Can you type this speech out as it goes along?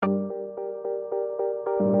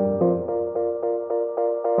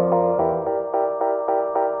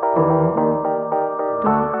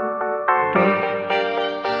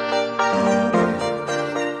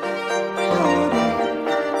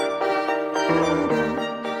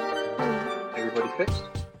fixed?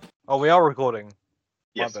 Oh, we are recording.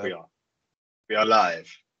 Yes, we are. We are live.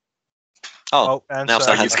 Oh, and now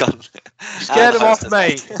Sahan's gone. Scared him off,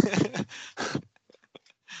 mate.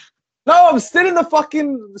 No, I'm still in the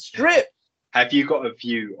fucking strip. Have you got a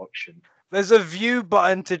view option? There's a view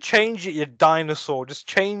button to change it, you dinosaur. Just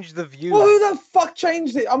change the view. Well, who the fuck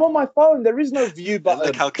changed it? I'm on my phone. There is no view button.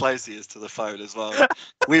 Look how close he is to the phone as well.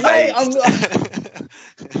 We've Mate, aged.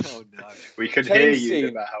 Oh no. We can Change hear you. scene.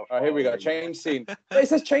 About how All right, here we far go. away you Change scene. It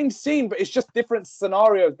says change scene, but it's just different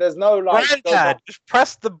scenarios. There's no like. Granddad, just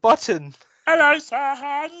press the button. Hello,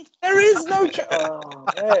 Sahan. There is no. Oh,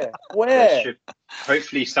 where? are. Where? There should,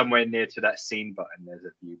 hopefully, somewhere near to that scene button, there's a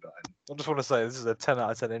view button. I just want to say this is a 10 out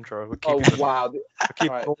of 10 intro. We're Oh keeping, wow. we're keeping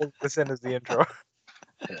Alright. all this in as the intro.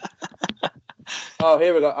 Oh,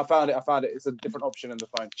 here we go. I found it. It's a different option in the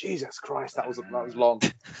phone. Jesus Christ, that was long.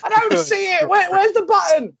 I don't see it. Where's the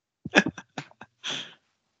button?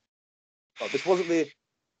 Oh, this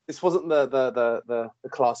wasn't the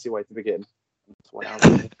classy way to begin. That's why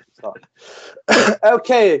I start.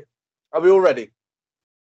 Okay, are we all ready?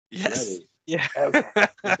 Yes. Ready. Yeah. Okay.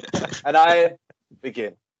 And I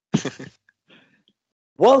begin.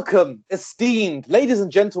 Welcome, esteemed ladies and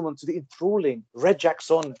gentlemen, to the enthralling Red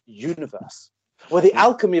Jackson universe, where the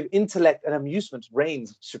alchemy of intellect and amusement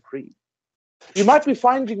reigns supreme. You might be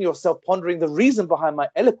finding yourself pondering the reason behind my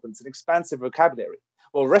eloquence and expansive vocabulary.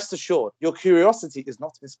 Well, rest assured, your curiosity is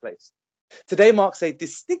not misplaced. Today marks a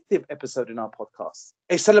distinctive episode in our podcast,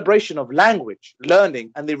 a celebration of language, learning,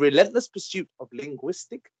 and the relentless pursuit of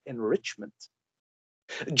linguistic enrichment.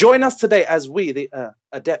 Join us today as we, the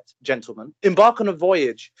adept gentlemen, embark on a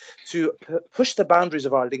voyage to push the boundaries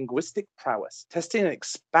of our linguistic prowess, testing and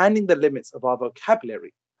expanding the limits of our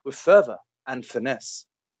vocabulary with fervor and finesse.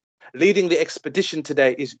 Leading the expedition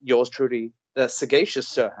today is yours truly, the sagacious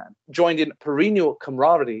Sirhan. Joined in perennial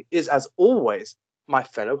camaraderie is, as always, my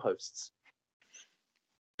fellow hosts.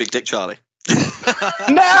 Big Dick Charlie.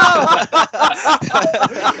 No!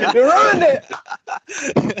 You ruined it!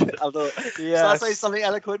 I thought, Yes. Shall I say something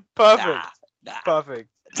eloquent? Perfect. Nah. Perfect.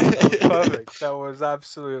 Perfect. That was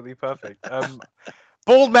absolutely perfect.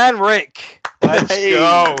 Bald Man Rick. Let's Hey.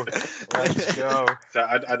 go. Let's go. So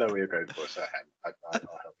I know what you're going for, so I'll help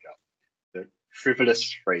you out. The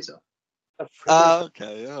frivolous Fraser.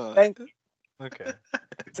 Okay. Thank you. Okay.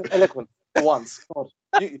 It's an eloquent for once. God,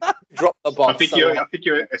 you dropped the bomb. I think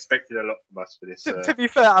you're expecting a lot from us for this. To be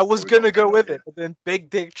fair, I was gonna go with it, but then Big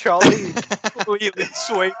Dick Charlie completely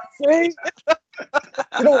swayed. See?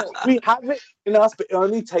 You know what? We have it in us, but it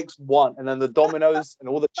only takes one, and then the dominoes and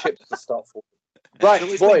all the chips to start falling.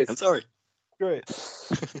 Right, boys. I'm sorry. Great.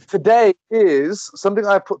 Today is something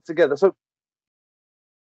I put together. So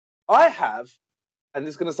I have, and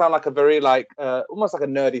this is going to sound like a very almost like a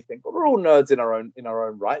nerdy thing, but we're all nerds in our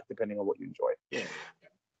own right, depending on what you enjoy. Yeah.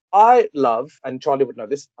 I love, and Charlie would know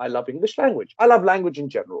this, I love English language. I love language in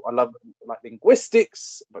general. I love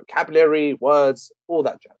linguistics, vocabulary, words, all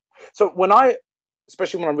that jazz. So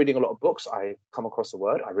especially when I'm reading a lot of books, I come across a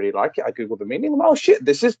word, I really like it, I Google the meaning, oh shit,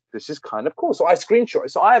 this is kind of cool. So I screenshot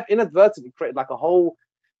it. So I have inadvertently created like a whole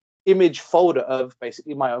image folder of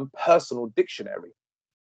basically my own personal dictionary,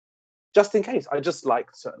 just in case. I just like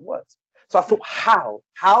certain words. So I thought, how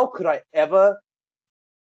could I ever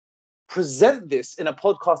present this in a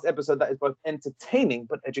podcast episode that is both entertaining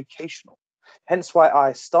but educational? Hence why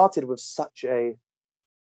I started with such a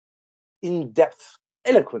in-depth,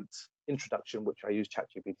 eloquent introduction, which I use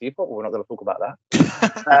ChatGPT for, but we're not going to talk about that.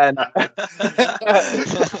 And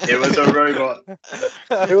It was a robot.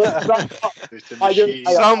 it was It's a machine.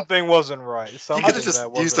 Something wasn't right. You Something could have just there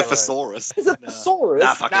wasn't used the right. thesaurus. It's a thesaurus.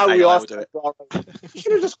 Nah, fuck it, now mate, we I are. will do it. You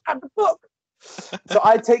should have just grabbed the book. So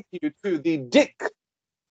I take you to the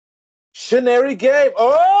dictionary game.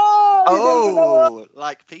 Oh,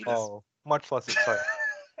 like penis. Oh, much less exciting.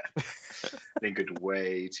 Lingered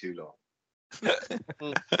way too long.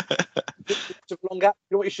 Long gap.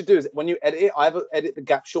 You know what you should do is when you edit it, either edit the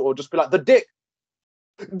gap short or just be like the dick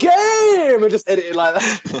game and just edit it like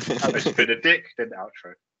that. I just put a dick, then the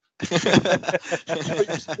outro.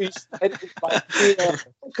 You just edit it like, yeah,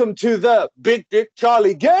 welcome to the Big Dick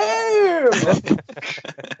Charlie game.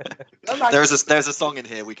 There's a song in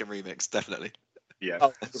here we can remix, definitely. Yeah.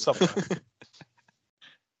 Oh, Something.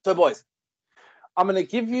 so, boys, I'm going to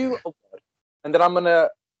give you a word, and then I'm going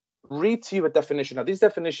to read to you a definition. Now, these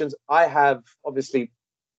definitions I have obviously.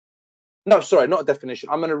 No, sorry, not a definition.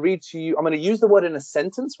 I'm going to read to you. I'm going to use the word in a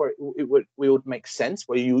sentence where it would make sense,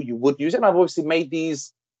 where you would use it. And I've obviously made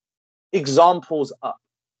these examples up.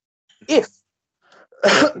 If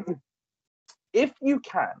you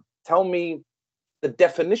can tell me the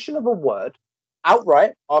definition of a word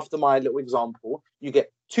outright after my little example, you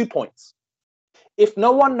get 2 points. If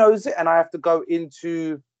no one knows it and I have to go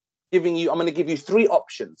into I'm going to give you 3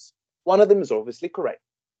 options. One of them is obviously correct.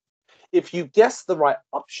 If you guess the right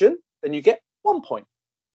option, then you get 1 point.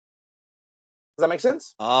 Does that make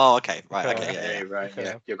sense? Oh, okay. Right. Okay. Okay. Yeah. Right. Okay.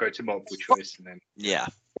 Yeah. You'll go to multiple choice and then. Yeah.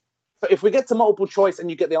 So if we get to multiple choice and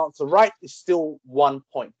you get the answer right, it's still 1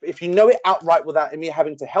 point. But if you know it outright without me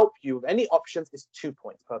having to help you with any options, it's 2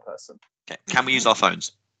 points per person. Okay. Can we use our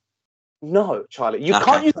phones? No, Charlie, you Okay.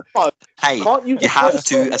 can't use the phone. Hey, Can't use you the have phone.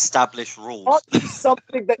 to establish rules. Can't use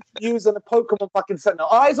something that you use on a Pokemon fucking center.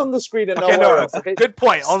 Eyes on the screen and Okay, nowhere no, else. Okay. good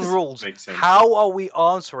point on rules. Makes sense. How are we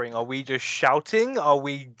answering? Are we just shouting? Are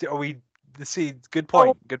we? See, good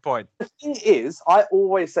point. Good point. The thing is, I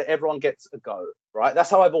always say everyone gets a go, right? That's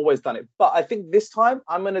how I've always done it. But I think this time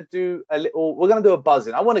I'm gonna do we're gonna do a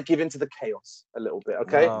buzzing. I want to give into the chaos a little bit,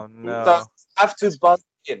 okay? Oh no. So I have to buzz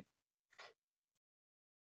in.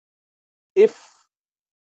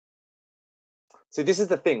 So this is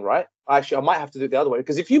the thing, right? Actually, I might have to do it the other way,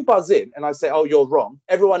 because if you buzz in and I say, "Oh, you're wrong,"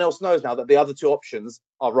 everyone else knows now that the other 2 options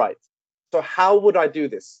are right. So how would I do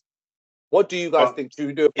this? What do you guys Well, think? Do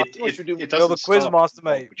you do It You're doesn't the quiz start master, with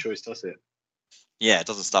mate. multiple choice, does it? Yeah, it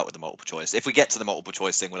doesn't start with the multiple choice. If we get to the multiple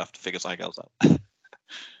choice thing, we'll have to figure something else out.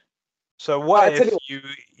 So what I tell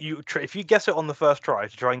if if you guess it on the first try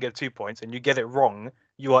to try and get 2 points and you get it wrong,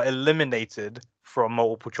 you are eliminated from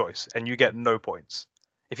multiple choice and you get no points.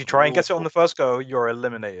 If you try and guess it on the first go, you're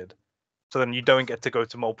eliminated. So then you don't get to go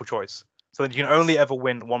to multiple choice. So then you can only ever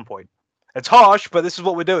win 1 point. It's harsh, but this is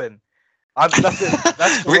what we're doing. That's it.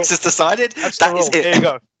 That's the Rix rule. has decided. That's That the is rule. it. There you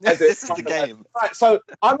go. This is the game. Right, so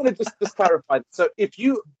I'm going to just clarify. So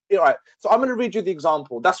so I'm going to read you the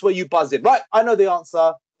example. That's where you buzz in. Right, I know the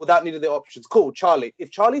answer without needing the options. Cool, Charlie. If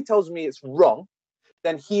Charlie tells me it's wrong,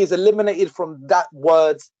 then he is eliminated from that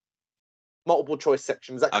word's multiple choice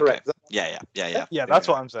section. Is that Okay. correct? Yeah. Yeah, that's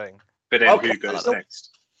what I'm saying. But then Okay. who goes So-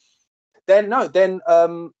 next? Then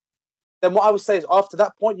what I would say is after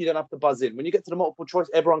that point, you don't have to buzz in. When you get to the multiple choice,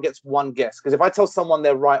 everyone gets 1 guess. Because if I tell someone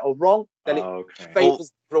they're right or wrong, then it Okay.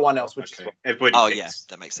 favors everyone else, which is Okay. wrong. Everybody Oh picks. yeah,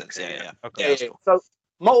 that makes sense. Okay, Yeah. Okay. Yeah, that's cool. So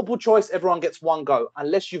multiple choice, everyone gets 1 go.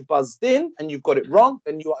 Unless you've buzzed in and you've got it wrong,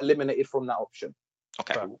 then you are eliminated from that option.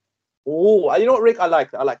 Okay. Fair. Oh, you know what, Rick? I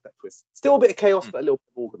like that. I like that twist. Still a bit of chaos, but a little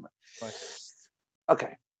bit of organized. Nice.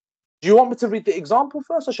 Okay. Do you want me to read the example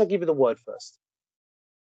first, or should I give you the word first?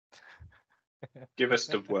 Give us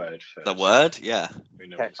the word first. The word, yeah. We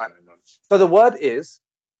know Okay, what's fine. going on. So the word is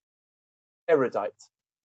erudite.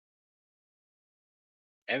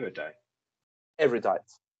 Erudite.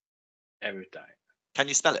 Erudite. Erudite. Can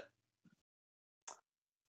you spell it?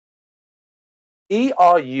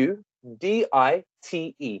 Erudite.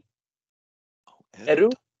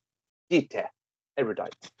 Erudite.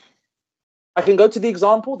 Erudite. I can go to the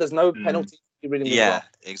example. There's no penalty for reading the Yeah,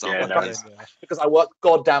 example. example. Yeah, please. Yeah. Because I work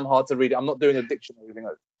goddamn hard to read it. I'm not doing a dictionary thing.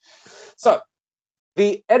 So,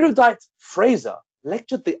 the erudite Fraser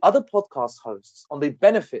lectured the other podcast hosts on the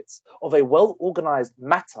benefits of a well-organized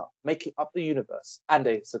matter making up the universe and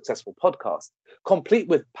a successful podcast, complete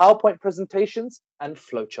with PowerPoint presentations and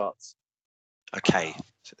flowcharts. Okay.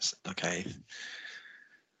 Okay.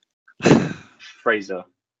 Fraser.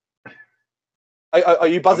 Are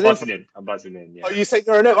you I'm buzzing in? buzzing in. I'm buzzing in. Yeah. Oh, you say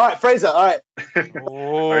you're a no. All right, Fraser. All right. I'm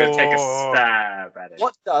gonna take a stab at it.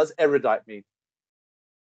 What does erudite mean?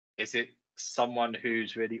 Is it? Someone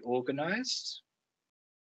who's really organized?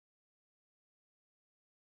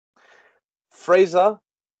 Fraser,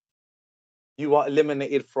 you are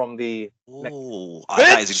eliminated from the. Oh,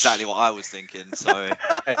 that is Bitch! exactly what I was thinking. So,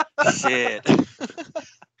 shit.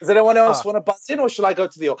 Does anyone else want to buzz in, or should I go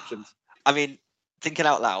to the options? I mean, thinking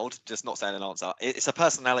out loud, just not saying an answer. It's a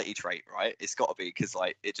personality trait, right? It's got to be because,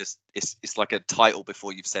 like, it's like a title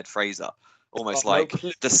before you've said Fraser, almost Got no like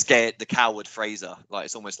clue. the coward Fraser. Like,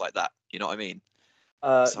 it's almost like that. You know what I mean?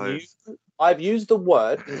 So- I've used the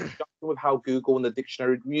word in conjunction with how Google and the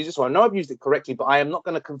dictionary use it. So I know I've used it correctly, but I am not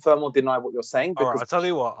going to confirm or deny what you're saying All right, because I'll tell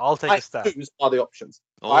you what. I'll take I a stab. choose are the options.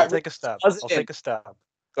 Oh, I'll take a stab. Buzz I'll in. take a stab.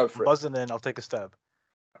 Go for it. Buzzing in. I'll take a stab.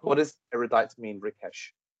 What does erudite mean, Rikesh?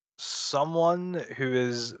 Someone who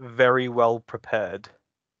is very well prepared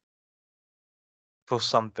for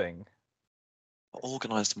something.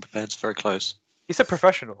 organized and prepared is very close. He said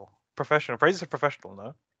professional. Professional. Fraser's a professional,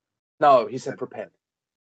 no? No, he said prepared.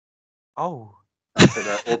 Oh.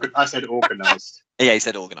 I said organized. Yeah, he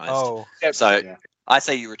said organized. Oh. So Yeah. I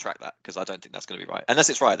say you retract that because I don't think that's going to be right. Unless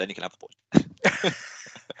it's right, then you can have the point.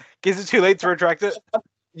 Is it too late to retract it?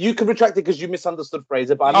 you can retract it because you misunderstood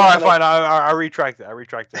Fraser. But I'm All not right, gonna- fine. I retract it. I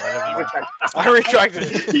retract it. I retract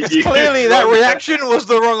it. You- Clearly, that reaction was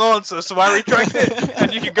the wrong answer, so I retract it,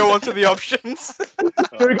 and you can go on to the options.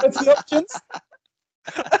 Can we go to the options?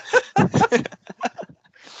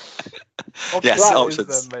 Yes, Right,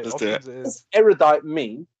 options. Let's do it. Options is Does erudite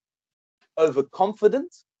mean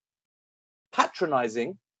overconfident,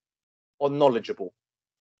 patronizing, or knowledgeable?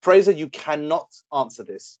 Fraser, you cannot answer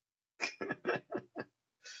this.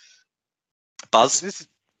 Buzz. this.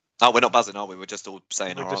 Oh, we're not buzzing, are we? We're just all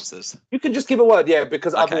saying We're our just- answers. You can just give a word, yeah,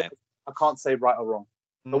 because Okay. otherwise I can't say right or wrong.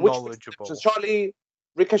 But which- Knowledgeable. So Charlie,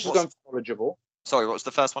 Rikesh is What's- going for knowledgeable, Sorry, what was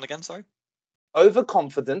the first one again? Sorry.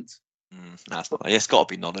 overconfident, No, it's not. It's got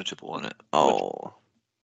to be knowledgeable, isn't it? Oh.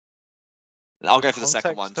 I'll go for the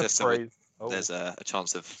second one, Context just to so phrase. Oh. there's a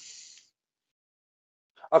chance of.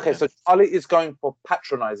 Okay, Yeah. so Charlie is going for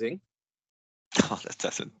patronizing. Oh, that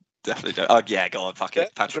doesn't definitely don't. Oh yeah, go on, fuck Yeah,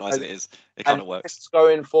 it. Patronising it is. It And kind of works. Chris is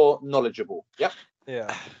going for knowledgeable. Yep.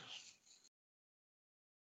 Yeah.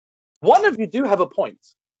 One of you do have a point,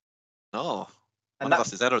 Oh, and one of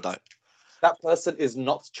us is erudite. that person is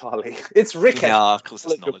not Charlie. It's Rikesh. Yeah, of course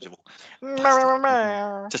it's Knowledgeable.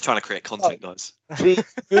 knowledgeable. Just trying to create content, guys. The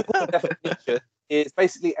Google definition is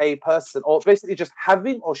basically a person, or basically just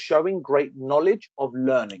having or showing great knowledge of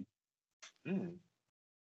learning. Mm.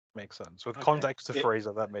 Makes sense. With Okay. context to Yeah.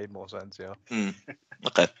 Fraser, that made more sense. Yeah.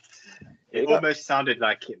 Okay. There It you go. almost sounded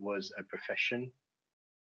like it was a profession.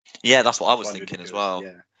 Yeah, that's what I was Wondered thinking if as it was- well.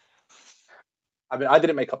 Yeah. I mean, I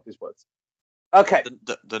didn't make up these words. Okay,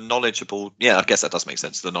 The knowledgeable. Yeah, I guess that does make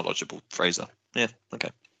sense. The knowledgeable Fraser. Yeah. Okay.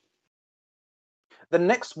 the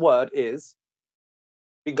next word is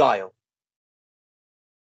beguile.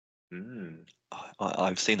 Mm.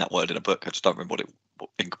 I've seen that word in a book. I just don't remember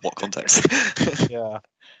in what context. Yeah.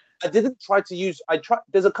 I didn't try to use.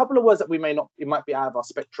 There's a couple of words that we may not. It might be out of our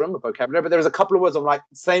spectrum of vocabulary, but there's a couple of words I'm like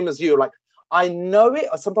same as you. Like I know it,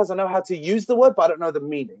 or sometimes I know how to use the word, but I don't know the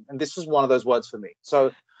meaning. And this was one of those words for me.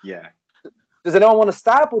 So, Yeah. does anyone want to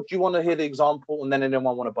stab, or do you want to hear the example, and then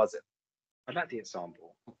anyone want to buzz it? I like the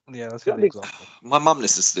example. Yeah. That's Yeah, a good makes- example. My mum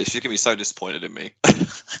listens to this. She's gonna be so disappointed in me.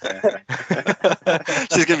 Yeah.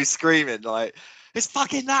 She's gonna be screaming like, "It's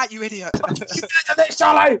fucking that, you idiot!"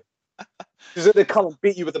 Charlie. She's going to come and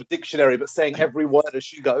beat you with a dictionary, but saying every word as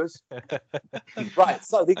she goes. Right.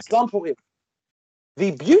 So the example is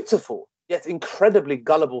the beautiful yet incredibly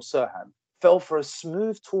gullible Sirhan fell for a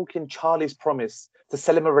smooth-talking Charlie's promise to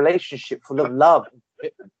sell him a relationship full of love and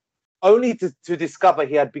commitment, only to discover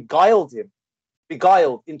he had beguiled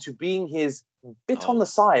into being his bit on the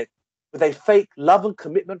side with a fake love and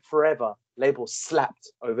commitment forever label slapped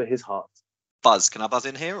over his heart. Buzz, can I buzz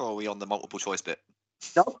in here, or are we on the multiple choice bit?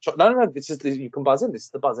 No. This is you can buzz in. This is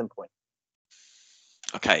the buzzing point.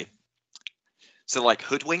 Okay. So like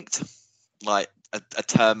hoodwinked, like a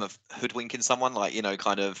term of hoodwinking someone, like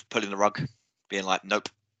kind of pulling the rug, being like, nope.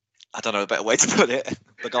 I don't know a better way to put it.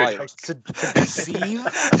 Beguiled. Like to deceive.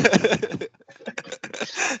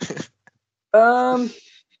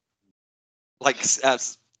 Like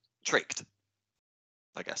tricked,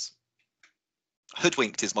 I guess.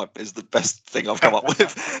 Hoodwinked is the best thing I've come up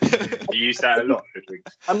with. You use that a lot, Ludwig.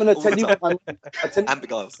 I'm going to All tell the you time. what I tell you And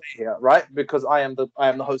beguiled. here, right? Because I am the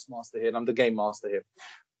host master here and I'm the game master here.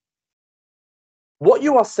 What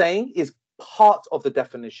you are saying is part of the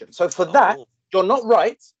definition. So for that, Oh, you're not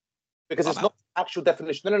right because it's I'm not actual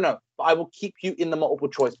definition. No. But I will keep you in the multiple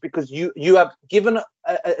choice because you have given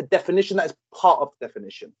a definition that is part of the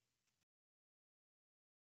definition.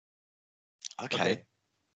 okay.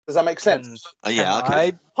 Does that make sense? Yeah. Can Okay.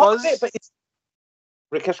 I Part buzz? of it, but it's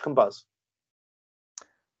Rikesh can buzz.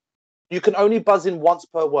 You can only buzz in once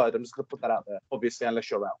per word. I'm just going to put that out there, obviously, unless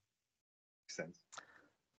you're out. Makes sense.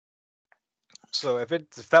 So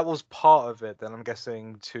if that was part of it, then I'm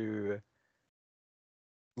guessing to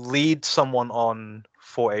lead someone on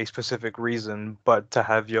for a specific reason, but to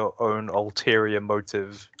have your own ulterior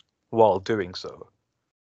motive while doing so.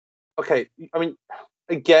 Okay, I mean,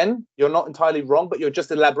 again, you're not entirely wrong, but you're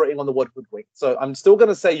just elaborating on the word hoodwink. So I'm still going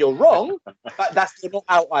to say you're wrong, but you're not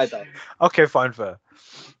out either. Okay, fine, fair.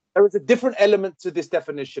 There is a different element to this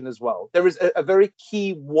definition as well. There is a very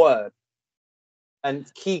key word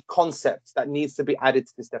and key concept that needs to be added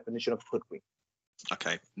to this definition of hoodwink.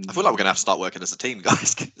 Okay. I feel like we're gonna have to start working as a team,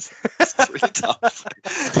 guys. 'Cause it's really tough.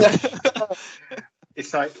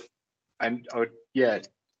 It's like, I would,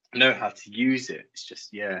 know how to use it. It's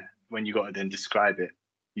just, when you got to then describe it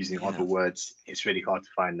using Yeah. other words, it's really hard to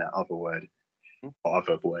find that other word or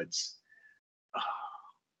other words.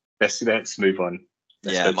 Let's move on.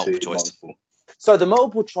 Let's Yeah, go to multiple choice. multiple. So the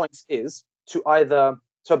multiple choice is to either,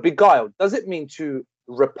 so beguile, does it mean to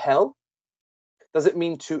repel? Does it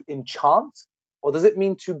mean to enchant? Or does it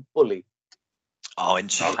mean to bully? Oh,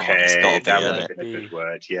 enchant. It's Okay, got to that be, would innit? have been a good B.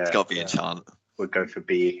 word. Yeah, It's got to be Yeah. enchant. we'll go for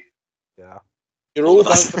B. Yeah. You're All all of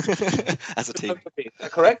going us for as a team. B. Is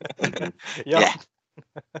that correct? Yeah.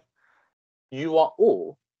 You are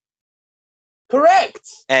all correct.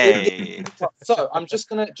 Hey. So I'm just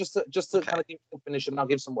gonna just to Okay. kind of give a definition. I'll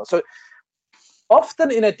give some more. So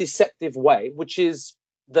often in a deceptive way, which is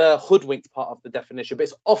the hoodwinked part of the definition, but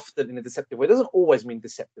it's often in a deceptive way. It doesn't always mean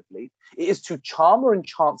deceptively. It is to charm or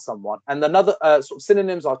enchant someone. And another sort of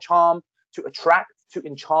synonyms are charm, to attract, to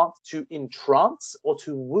enchant, to entrance, or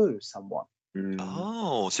to woo someone.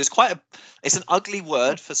 Oh, so it's an ugly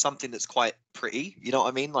word for something that's quite pretty. You know what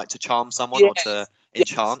I mean? Like to charm someone or to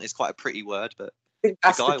enchant is quite a pretty word, but I think the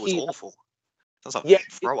that's guy the was key. awful. Sounds like Yeah,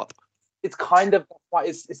 throw up. It's kind of why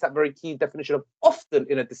it's that very key definition of often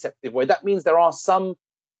in a deceptive way. That means there are some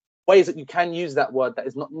ways that you can use that word that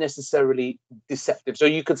is not necessarily deceptive. So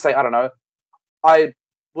you could say, I don't know, I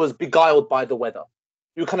was beguiled by the weather.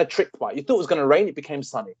 You were kind of tricked by it. You thought it was going to rain, it became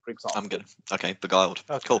sunny, for example. I'm good. Okay, beguiled.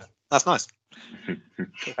 Okay. Cool. That's nice.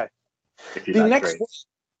 Okay. If you The like next rain. one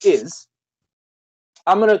is,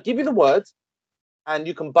 I'm going to give you the word and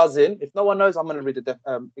you can buzz in. If no one knows, I'm going to read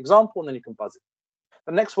the example and then you can buzz in.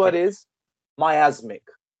 The next word is miasmic.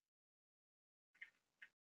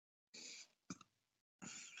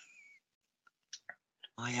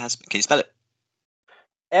 Miasmic. Can you spell it?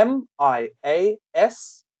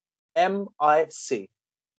 M-I-A-S-M-I-C.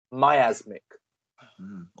 Miasmic.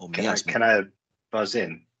 Or Can miasmic. I buzz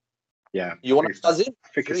in? Yeah. You want to buzz in? I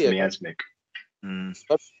think it's Yeah, go. miasmic. Mm.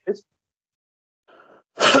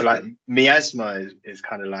 So like miasma is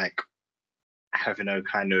kind of like having a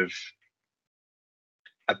kind of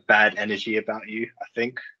a bad energy about you, I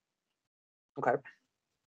think. Okay.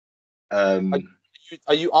 Um,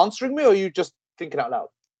 Are you answering me or are you just thinking out loud?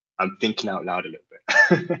 I'm thinking out loud a little bit.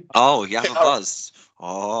 Oh, you haven't buzzed.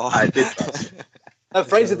 Oh. I did buzz. No,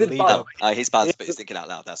 Fraser did lead buzz. up. He's buzzed, but he's thinking out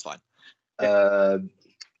loud. That's fine. So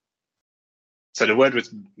the word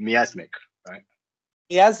was miasmic, right?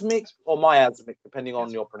 Miasmic or miasmic, depending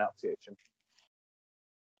on your pronunciation.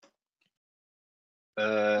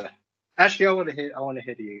 Actually, I want to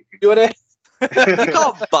hear the. You want to? You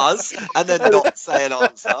can't buzz and then not say an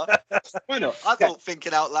answer. Why not? I thought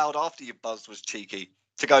thinking out loud after you buzzed was cheeky.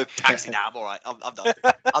 To go, actually, nah, I'm all right. I'm done.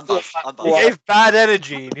 I'm buzzed. I'm You buzzed. gave bad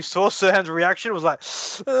energy, and you saw Sirhan's reaction. Was like,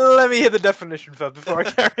 let me hear the definition first before I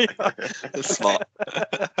carry on. That's smart.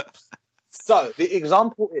 So the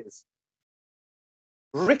example is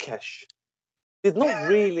Rikesh did not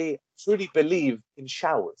really truly believe in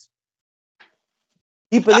showers.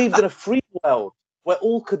 He believed in a free world where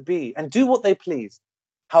all could be and do what they pleased.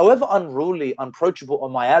 However unruly, unapproachable, or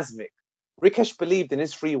miasmic, Rikesh believed in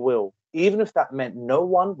his free will, even if that meant no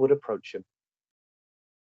one would approach him.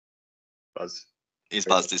 Buzz. He's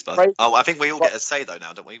buzzed. He's buzzed. Right. Oh, I think we all get a say though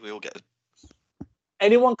now, don't we? We all get.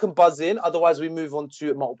 Anyone can buzz in, otherwise we move on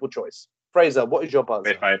to multiple choice. Fraser, what is your buzz?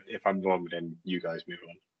 If I'm wrong, then you guys move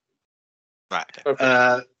on. Right. Okay. Go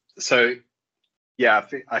for it. So yeah,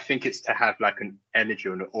 I think it's to have like an energy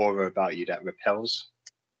or an aura about you that repels,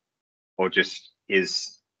 or just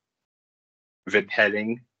is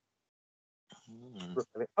repelling.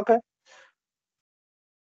 Okay.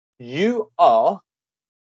 You are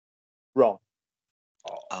wrong.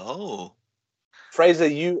 Oh. Fraser,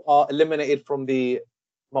 you are eliminated from the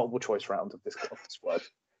multiple choice round of this word.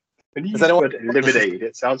 When you Is use the anyone- word eliminated,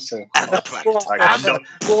 it sounds so And the harsh. planet. Like I'm not.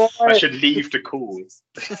 I should leave the call.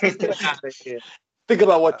 Get out of here. Think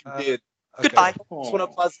about what you did. Okay. Goodbye. Just want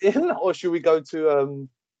to buzz in, or should we go to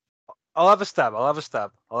I'll have a stab. I'll have a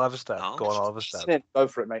stab. Oh. Go on, I'll have a stab. Go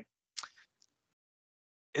for it, mate.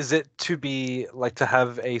 Is it to be like to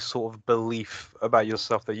have a sort of belief about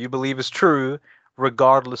yourself that you believe is true,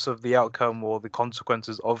 regardless of the outcome or the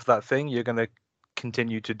consequences of that thing? You're going to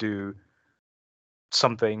continue to do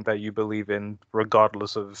something that you believe in,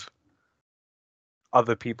 regardless of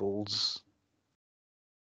other people's.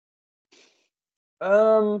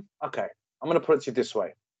 Okay. I'm gonna put it to you this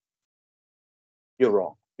way. You're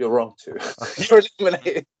wrong. You're wrong too. You're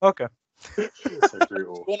eliminated. Okay. So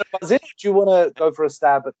brutal. Do you want to buzz in, or do you want to go for a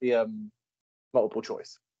stab at the multiple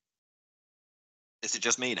choice? Is it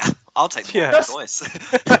just me now? I'll take the Yeah. multiple choice.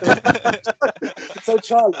 So,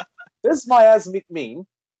 Charlie, does miasmic mean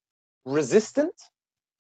resistant,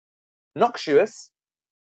 noxious,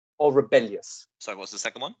 or rebellious? So what's the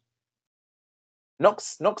second one?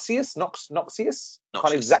 Noxious. Noxious.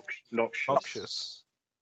 Can't exactly. Noxious. Noxious.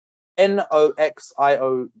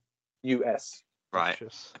 Right.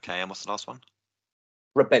 Noxious. Okay, and what's the last one?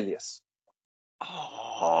 Rebellious.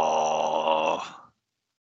 Oh.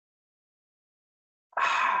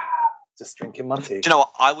 Just drinking my tea. Do you know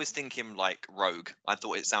what? I was thinking like rogue. I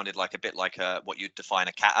thought it sounded like a bit like what you'd define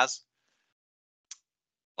a cat as.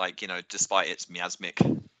 Like, despite its miasmic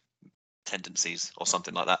tendencies or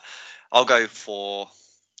something like that. I'll go for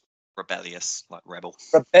rebellious, like rebel.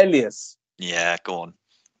 Rebellious. Yeah, go on.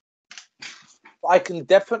 I can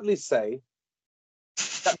definitely say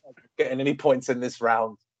that I'm not getting any points in this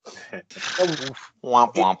round.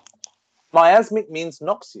 Womp womp. Miasmic means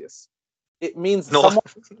noxious. It means someone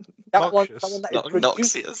that Noxious. is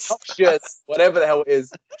producing Noxious. noxious, whatever the hell it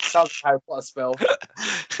is. Sounds like a Harry Potter spell.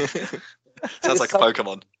 Sounds like a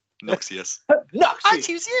Pokemon. Noxious. Noxious.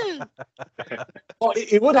 choose you. Well,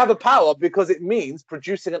 it would have a power because it means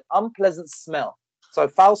producing an unpleasant smell. So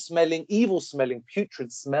foul-smelling, evil-smelling,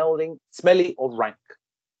 putrid smelling, smelly, or rank.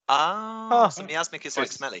 So miasmic is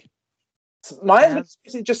like smelly. Miasmic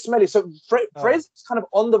isn't just smelly. So Fraser's kind of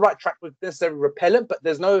on the right track with necessarily repellent, but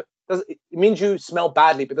it means you smell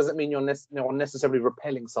badly, but doesn't mean you're necessarily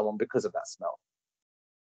repelling someone because of that smell.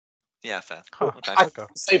 Yeah, fair. Huh. Okay. I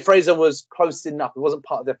say Fraser was close enough. It wasn't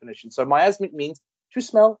part of the definition. So miasmic means to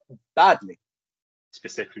smell badly.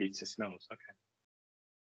 Specifically to smells.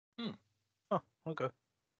 Okay. Okay.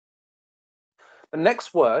 The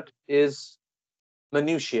next word is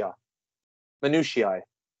minutiae. Minutiae.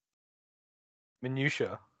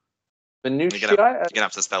 Minutia. Minutiae. You're gonna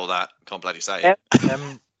have to spell that. Can't bloody say it.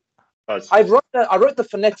 Buzz. I wrote the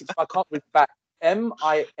phonetics, but I can't read back.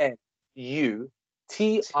 MINUTIA.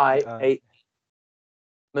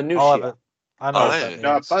 Minutiae. I know Oh, what yeah. that No,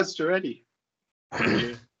 I means. buzzed already.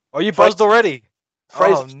 Oh, you buzzed already?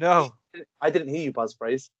 Phrase- Oh, no. I didn't hear you buzz,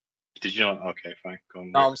 Phrase. Did you not? Okay, fine. Go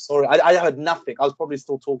on. No, I'm sorry. I heard nothing. I was probably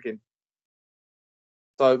still talking.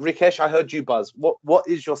 So, Rikesh, I heard you buzz. What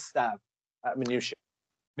is your stab at minutiae?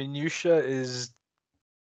 Minutia is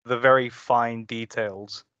the very fine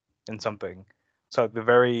details in something. So the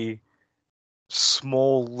very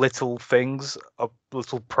small little things,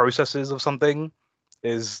 little processes of something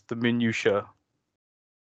is the minutia.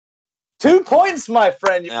 2 points, my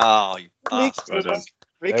friend. Oh, you bastard. Well done.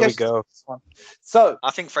 There we Rikesh, go. this one. So,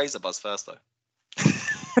 I think Fraser buzzed first though.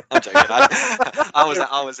 I'm joking.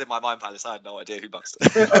 I was in my mind palace. I had no idea who buzzed.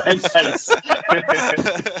 Intense.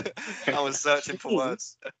 I was searching for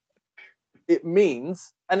words. it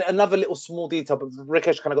means, and another little small detail, but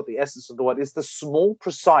Rikesh kind of got the essence of the word, is the small,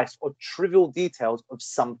 precise, or trivial details of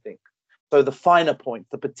something. So the finer points,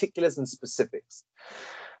 the particulars and specifics.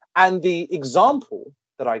 And the example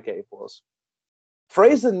that I gave was,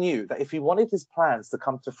 Fraser knew that if he wanted his plans to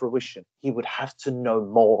come to fruition, he would have to know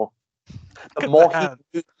more. The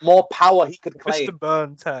more power he could claim, Mr.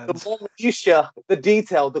 Burns the hands. more minutiae, the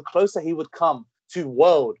detail, the closer he would come to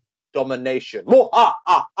world domination.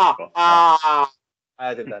 I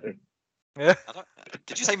did that. Yeah.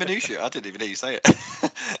 Did you say minutia? I didn't even hear you say it.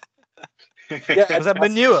 Yeah, Was that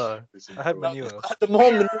manure? It's I had important. manure. the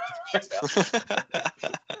more minutiae.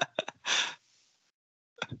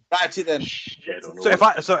 Right then. Shit on So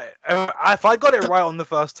all if I got it right on the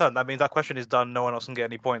first turn, that means that question is done. No one else can get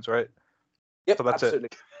any points, right? Yep, So that's it. absolutely.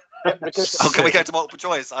 Yep, because- Oh, can we go to multiple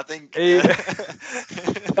choice? I think.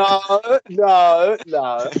 No.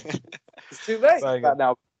 It's too late. Bang But it.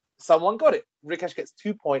 now, someone got it. Rikesh gets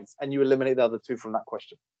 2 points, and you eliminate the other 2 from that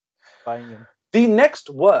question. Banging. The next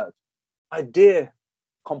word, my dear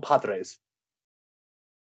compadres,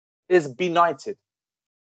 is benighted.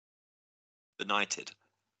 Benighted.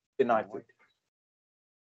 Benighted.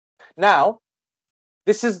 Now,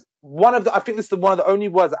 this is one of the, I think this is one of the only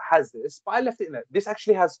words that has this, but I left it in there. This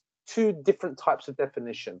actually has 2 different types of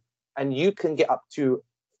definition, and you can get up to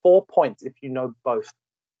 4 points if you know both.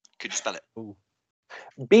 Could you spell it?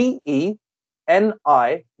 BENIGHTED.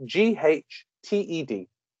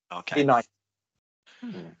 Okay. Benighted.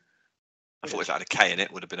 I thought if it had a K in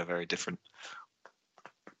it, would have been a very different.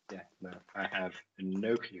 Yeah, no, I have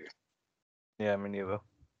no clue. Yeah, me neither.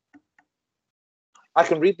 I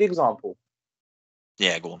can read the example.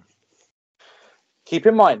 Yeah, go on. Keep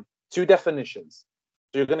in mind 2 definitions.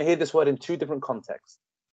 So you're going to hear this word in 2 different contexts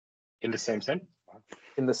In the same sentence?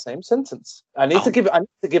 in the same sentence. I need to give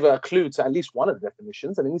a clue to at least one of the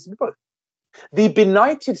definitions, and it needs to be both. The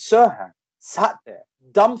benighted Sirhan sat there,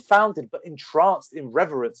 dumbfounded but entranced in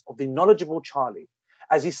reverence of the knowledgeable Charlie,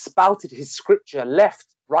 as he spouted his scripture left,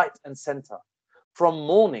 right, and center, from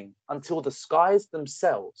morning until the skies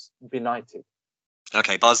themselves benighted.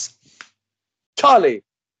 Okay, Buzz. Charlie,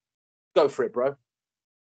 go for it, bro.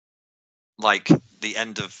 Like the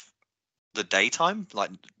end of the daytime,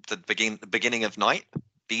 like the beginning of night.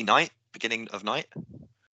 Beginning of night.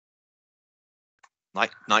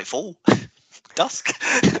 Nightfall. Dusk.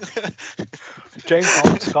 James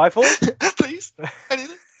Bond, Skyfall? Please.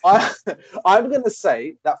 Anything. I'm going to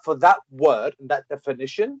say that for that word and that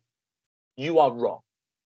definition, you are wrong.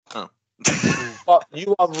 Oh. But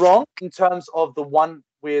you are wrong in terms of the one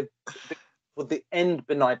with the end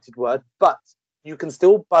benighted word, but you can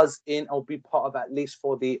still buzz in or be part of at least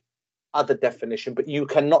for the other definition, but you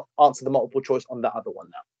cannot answer the multiple choice on the other one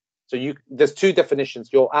now. So there's two definitions.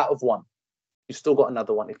 You're out of one. You still got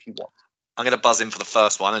another one if you want. I'm going to buzz in for the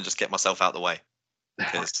first one and just get myself out of the way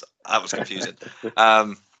because that was confusing.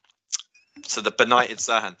 So the benighted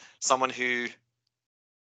Sirhan, someone who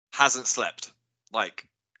hasn't slept, like,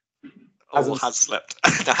 or has slept.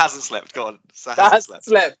 No, hasn't slept. Go on. So hasn't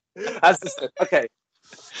slept. Hasn't slept. Okay.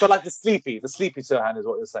 So like the sleepy Sirhan is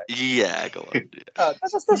what you're saying. Yeah, go on. Yeah.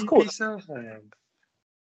 That's cool.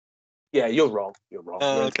 Yeah, you're wrong. You're wrong.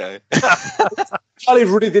 Okay. Charlie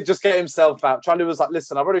really did just get himself out. Charlie was like,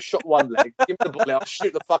 "Listen, I've already shot one leg. Give me the bullet. I'll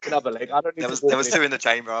shoot the fucking other leg. I don't need There was two in the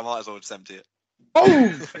chamber. I might as well just empty it.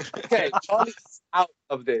 Oh, okay. Charlie's out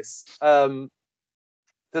of this.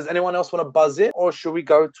 Does anyone else want to buzz in, or should we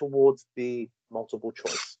go towards the multiple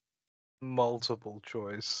choice? Multiple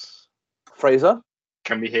choice. Fraser?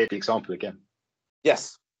 Can we hear the example again?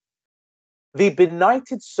 Yes. The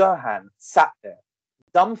benighted Sirhan sat there,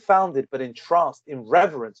 dumbfounded but entranced in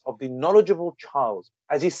reverence of the knowledgeable child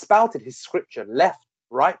as he spouted his scripture left,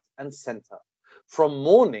 right, and center, from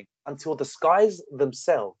morning until the skies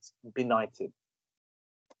themselves benighted.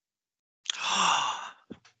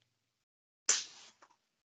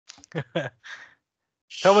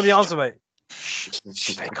 Tell me the answer, mate.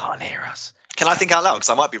 They can't hear us. Can I think out loud? Because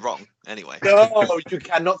I might be wrong anyway. No, you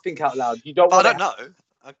cannot think out loud. You don't. But I want don't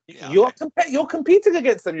know. Yeah, You're competing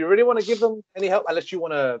against them. You really want to give them any help, unless you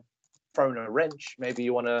want to throw in a wrench. Maybe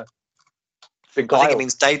you want to beguile. I think it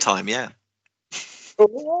means daytime. Yeah.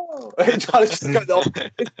 Oh, Charlie just goes off.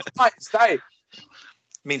 Stay.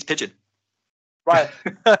 Means pigeon. Right.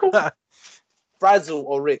 Frazzle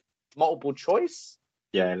or Rick, multiple choice.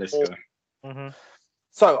 Yeah, let's go. Mm-hmm.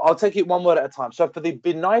 So I'll take it one word at a time. So for the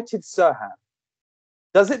benighted Sirhan,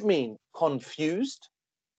 does it mean confused,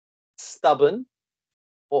 stubborn,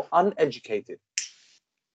 or uneducated?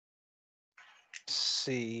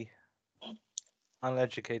 C.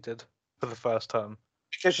 Uneducated for the first term.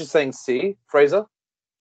 Because you're saying C. Fraser?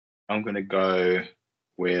 I'm going to go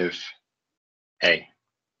with A.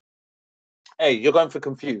 A. You're going for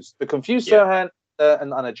confused. The confused Yeah. Sirhan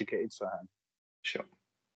and uneducated Sirhan. Sure.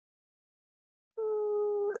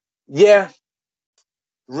 Yeah.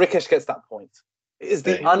 Rikesh gets that point. It is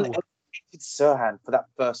the Ooh. uneducated Sirhan for that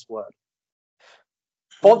first word.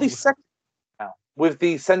 For the second now, with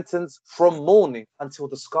the sentence from morning until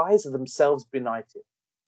the skies are themselves benighted.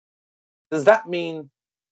 Does that mean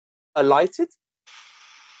alighted,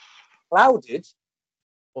 clouded,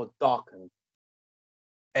 or darkened?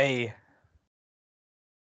 A.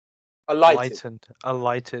 Alighted.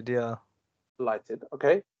 Alighted, yeah. Alighted,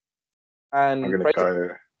 okay. And I'm going to Fraser,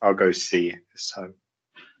 go. I'll go C this time.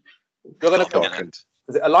 you're going to go. Darkened.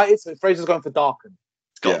 Is it alighted? So Fraser's going for darkened.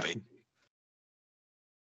 It's got to Yeah. be.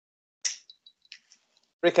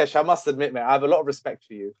 Rikesh, I must admit, mate, I have a lot of respect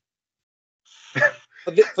for you.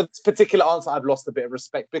 For this particular answer, I've lost a bit of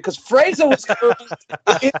respect because Fraser was correct.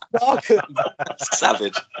 It's darkened.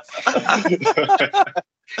 Savage.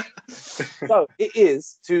 So it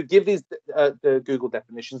is, to give these the Google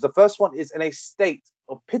definitions, the first one is in a state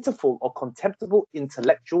of pitiful or contemptible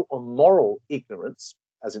intellectual or moral ignorance,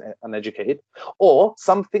 as in uneducated, or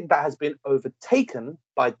something that has been overtaken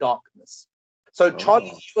by darkness. So Charlie,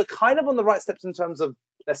 you were kind of on the right steps in terms of,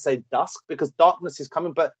 let's say, dusk, because darkness is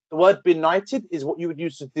coming, but the word benighted is what you would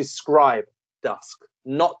use to describe dusk,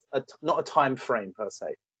 not a time frame per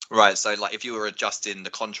se. Right. So, like, if you were adjusting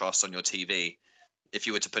the contrast on your TV, if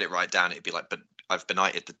you were to put it right down, it'd be like, but I've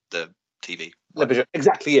benighted the TV. Television,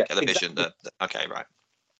 exactly, yeah. Television. Exactly. Okay, right.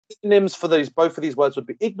 Synonyms for both of these words would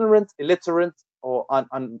be ignorant, illiterate, or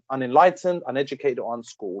unenlightened, uneducated, or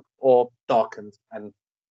unschooled, or darkened, and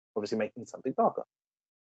obviously making something darker.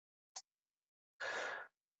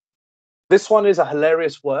 This one is a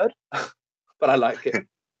hilarious word, but I like it.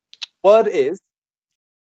 Word is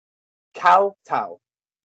kowtow.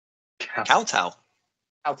 Kowtow.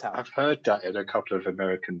 Kowtow. I've heard that in a couple of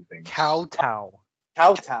American things. Kowtow.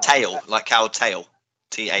 Kowtow. Tail, like cow tail.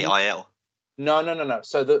 Tail. No.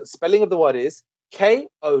 So the spelling of the word is Kowtow.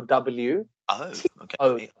 Oh,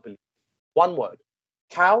 okay. One word.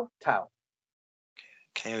 Kowtow.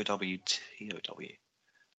 Kowtow.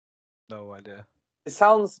 No idea. It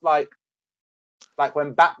sounds like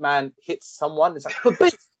when Batman hits someone, it's like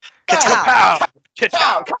Ka-chow!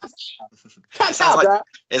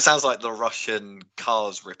 It sounds like the Russian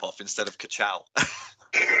Cars ripoff instead of Kachow.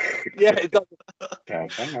 Yeah, it does.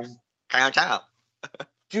 Ciao, ciao.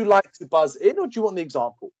 Do you like to buzz in, or do you want the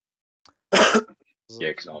example? Yeah,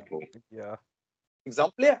 example. Yeah.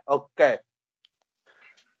 Example, yeah? Okay.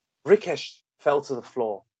 Rikesh fell to the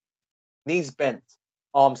floor, knees bent,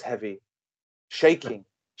 arms heavy, shaking,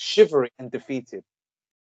 shivering and defeated.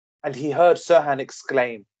 And he heard Sirhan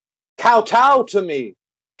exclaim, "Kowtow to me!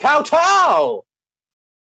 Kowtow!"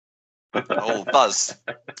 Oh, buzz.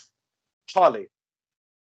 Charlie.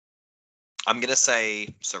 I'm gonna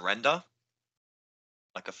say surrender,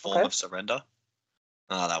 like a form Okay. of surrender.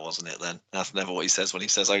 Oh, that wasn't it then. That's never what he says when he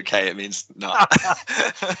says okay. It means no.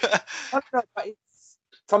 I don't know, but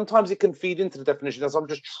sometimes it can feed into the definition. As I'm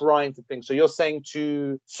just trying to think. So you're saying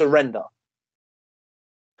to surrender.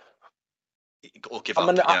 Or give I'm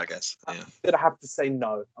up. gonna- Yeah, I guess. Yeah. I'm gonna have to say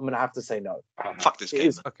no. I'm gonna have to say no. Fuck this It game.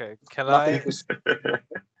 is Okay. Can nothing.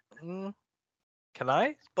 I? Can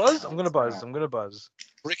I buzz? I'm gonna buzz. I'm gonna buzz.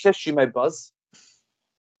 Rikesh, you may buzz.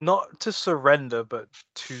 Not to surrender, but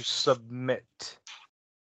to submit.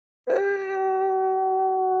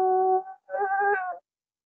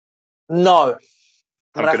 No.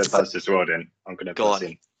 I'm have gonna to say- buzz as well. Then I'm gonna Go buzz on.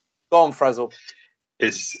 in. Go on, Frazzle.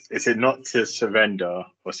 Is it not to surrender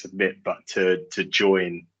or submit, but to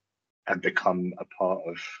join and become a part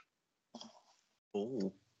of?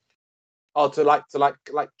 Ooh. Oh, to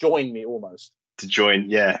join me almost. To join,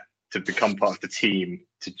 yeah, to become part of the team.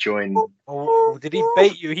 To join. Oh, did he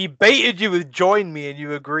bait you? He baited you with join me, and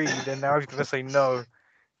you agreed, and now he's gonna say no.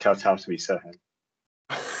 Kowtow to me, Sirhan.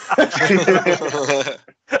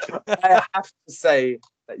 I have to say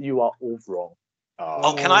that you are all wrong.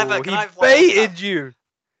 Oh, can I have a- Oh, can he I have one more baited tap? you.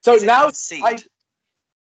 So Is it now concede?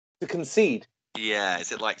 to concede. Yeah,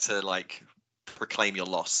 is it like to proclaim your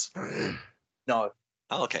loss? No,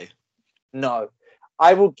 Oh, okay. no.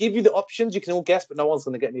 I will give you the options. You can all guess, but no one's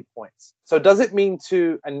going to get any points. So does it mean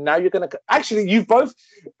to? And now you're going to actually. You both.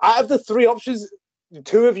 Out of the three options,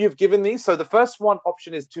 two of you have given these. So the first one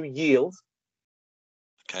option is to yield.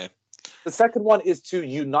 Okay. The second one is to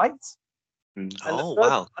unite. And Oh, the third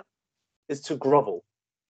wow. one is to grovel.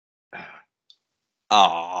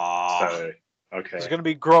 Oh, So okay. It's gonna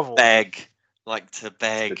be grovel. beg. Like to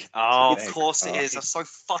beg. To Oh, of beg. course it Oh. is. That's so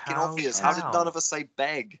fucking Cow obvious. How did tow. none of us say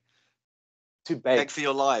beg? To beg. Beg for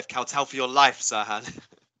your life. Kowtow for your life, Sirhan.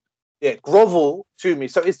 Yeah, grovel to me.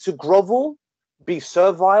 So it's to grovel, be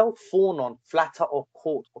servile, fawn on, flatter, or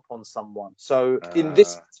court upon someone. So in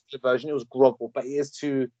this particular version, it was grovel, but it is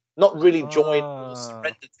to not really join or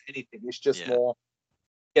surrender to anything. It's just Yeah. more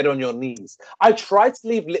get on your knees. I tried to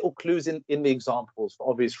leave little clues in the examples for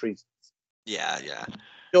obvious reasons. Yeah, yeah.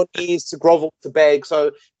 Your knees, to grovel, to beg.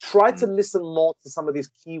 So try to listen more to some of these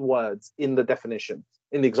key words in the definition,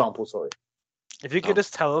 in the example, sorry. If you could Oh.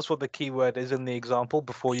 just tell us what the keyword is in the example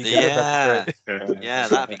before you get it, Yeah. that'd be great. Yeah,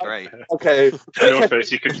 that'd be great. Okay. And also,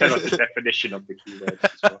 you could tell us the definition of the keywords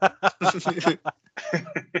as well.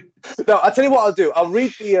 No, I'll tell you what I'll do. I'll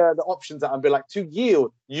read the options out and be like, to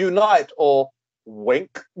yield, unite, or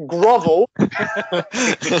wink, grovel.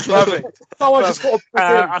 Perfect. So I just got to put in.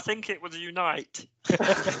 I think it was unite.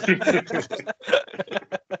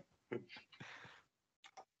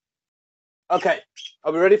 Okay,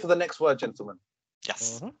 are we ready for the next word, gentlemen?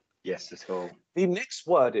 Yes. Yes, let's go. The next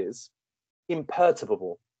word is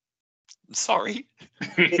imperturbable. Sorry.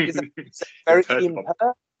 It is it's very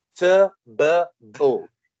imperturbable.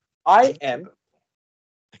 I am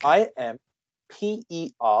Perturbable.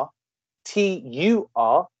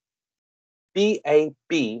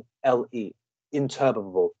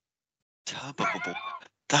 Imperturbable. Turbable.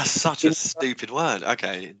 That's such a stupid word.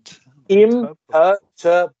 Okay.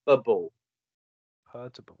 Imperturbable.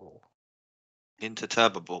 Perturbable.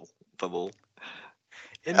 Interturbable. Bubble.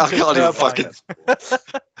 I can't even fucking.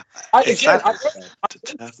 Again, I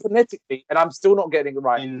phonetically, and I'm still not getting it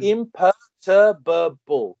right.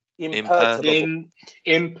 Imperturbable. Imperturbable.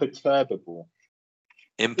 Imperturbable.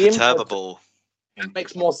 Imperturbable. That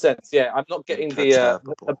makes more sense. Yeah, I'm not getting the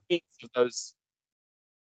beats of those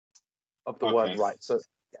of the word right. So,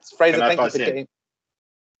 yes, Fraser, Can I thank you buzz for in? getting.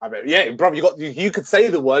 I mean, yeah, bro, you could say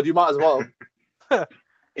the word. You might as well.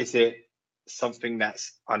 Is it something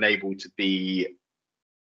that's unable to be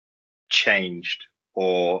changed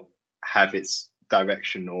or have its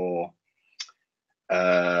direction or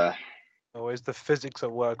Always the physics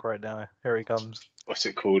at work right now. Here he comes. what's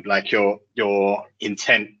it called? Like your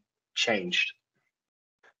intent changed.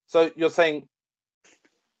 So you're saying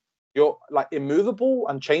you're like immovable,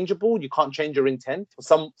 unchangeable. You can't change your intent or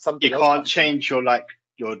something. You else can't change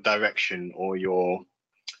your direction or your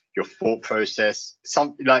thought process.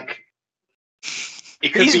 Something like it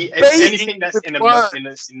could He's be baiting anything that's with in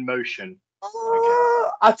words. in motion.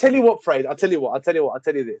 I'll tell you what, Fred. I'll tell you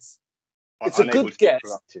this. It's a Unable good to be guess.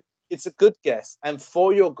 corrupted. It's a good guess. And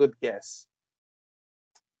for your good guess,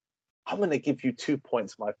 I'm going to give you 2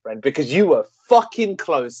 points, my friend, because you were fucking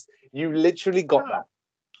close. You literally got that.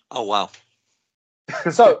 Oh wow.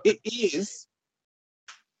 So it is.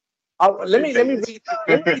 Let me read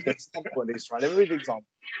the example of this, right? Let me read the example.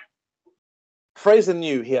 Fraser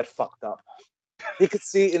knew he had fucked up. He could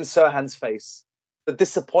see in Sirhan's face the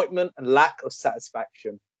disappointment and lack of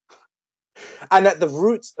satisfaction. And at the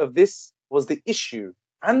root of this was the issue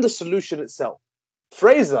and the solution itself.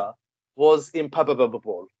 Fraser was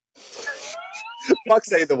impalpable. Fuck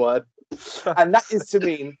say the word. And that is to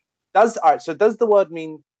mean, does the word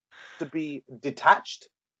mean to be detached,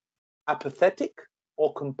 apathetic,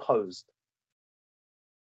 or composed?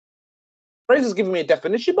 Fraser's giving me a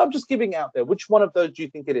definition, but I'm just giving it out there. Which one of those do you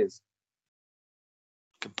think it is?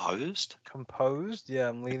 Composed? Composed? Yeah,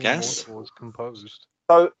 I'm leaning more guess. towards composed.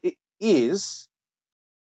 So it is.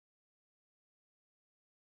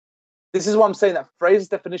 This is why I'm saying that Fraser's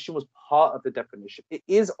definition was part of the definition. It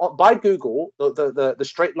is, by Google, the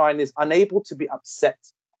straight line is unable to be upset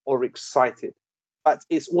or excited. But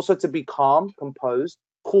it's also to be calm, composed,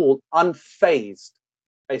 cool, unfazed,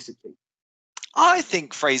 basically. I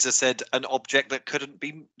think Fraser said an object that couldn't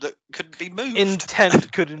be moved.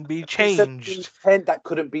 Intent couldn't be He said changed. intent that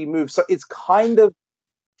couldn't be moved. So it's kind of,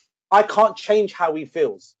 I can't change how he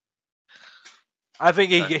feels. I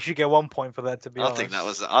think he should get 1 point for that, to be I honest. think that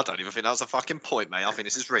was. I don't even think that was a fucking point, mate. I think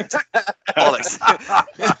this is rigged. Bollocks.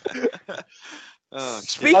 Oh,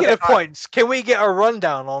 Speaking Okay, of points, can we get a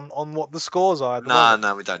rundown on what the scores are? At the moment?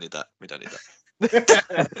 no, we don't need that. We don't need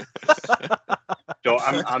that. So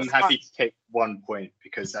I'm happy to take 1 point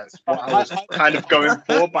because that's what I was kind of going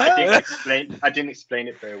for, but I didn't explain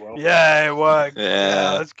it very well. Yeah, it worked.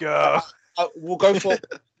 Yeah. Let's go. We'll go for.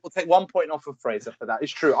 We'll take 1 point off of Fraser for that.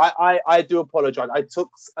 It's true. I do apologize. I took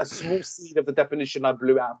a small seed of the definition. I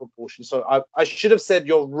blew out of proportion. So I should have said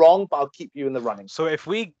you're wrong, but I'll keep you in the running. So if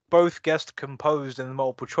we both guessed composed in the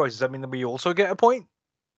multiple choice, does that mean that we also get a point?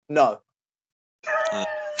 No.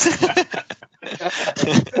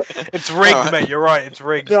 It's rigged, All right. mate. You're right. It's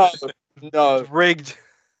rigged. No. It's rigged.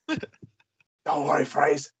 Don't worry,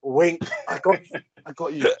 Fraser. Wink. I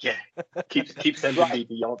got you. Yeah, keep sending me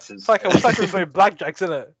the answers. It's like we playing blackjacks,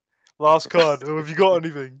 isn't it? Last card. Oh, have you got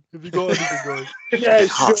anything? Have you got anything, guys? Yeah,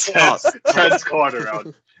 Hearts, sure. hearts. Turns card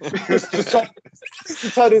around. I can't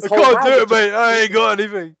do it, mate. I ain't got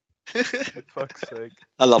anything. Fuck's sake.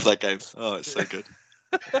 I love that game. Oh, it's so good.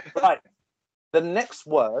 Right. The next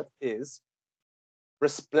word is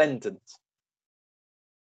resplendent.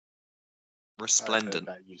 Resplendent.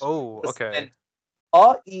 Oh, okay.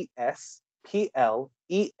 RESPLENDENT.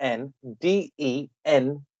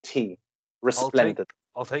 Resplendent.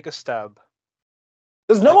 I'll take a stab.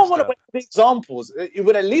 Does no Next one want to up. wait for the examples? It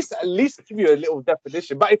would at least give you a little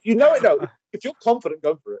definition. But if you know it, though, if you're confident,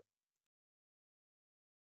 go for it.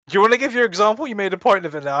 Do you want to give your example? You made a point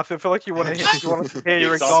of it now. I feel like you want to hear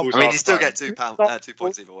your example. I mean, you still get 2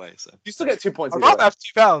 points either way. So You still get 2 points. I'd either rather way. have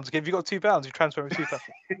 £2. If you got £2, you transfer me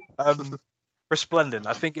 £2. Resplendent.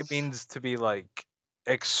 I think it means to be like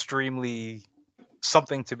extremely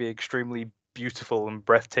beautiful and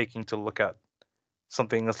breathtaking to look at.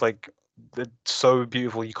 Something that's like it's so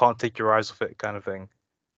beautiful you can't take your eyes off it, kind of thing.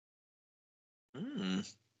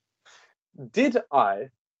 Did I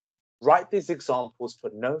write these examples for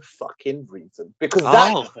no fucking reason? Because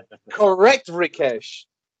Oh. that's correct, Rikesh.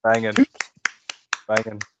 Banging.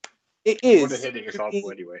 It I is. want to hear the example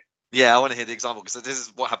anyway. yeah, I want to hear the example because this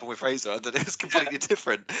is what happened with Fraser, and it was completely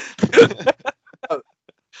different.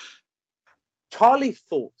 Charlie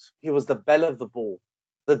thought he was the belle of the ball,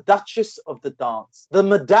 the duchess of the dance, the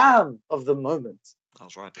madame of the moment, I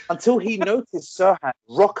was right. until he noticed Sirhan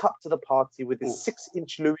rock up to the party with his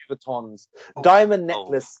 6-inch Louis Vuittons, diamond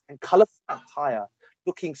necklace, and colourful attire,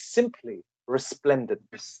 looking simply resplendent.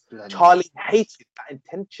 Charlie hated that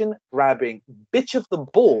attention-grabbing bitch of the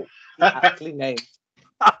ball he aptly named.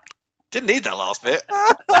 Didn't need that last bit.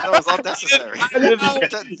 That was unnecessary. Didn't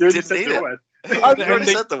need it. word. You already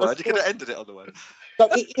said the word. You could have ended it on the word. So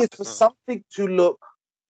it is for something to look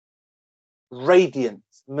radiant,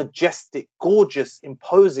 majestic, gorgeous,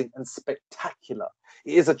 imposing, and spectacular.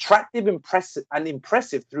 It is attractive,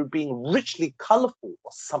 impressive through being richly colourful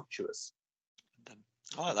or sumptuous.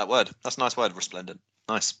 I like that word. That's a nice word, resplendent.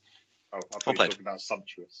 Nice. Oh, I Well thought you were played. talking about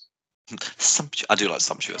sumptuous. I do like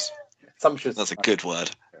sumptuous. Sumptuous. That's a good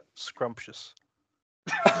word. Scrumptious.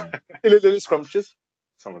 A little scrumptious.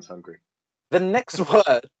 Someone's hungry. The next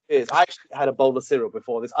word is, I actually had a bowl of cereal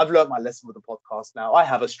before this. I've learned my lesson with the podcast now. I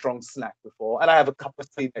have a strong snack before, and I have a cup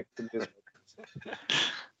of tea next to this.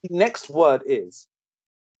 The next word is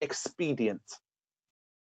expedient.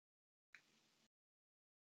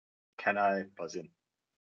 Can I buzz in?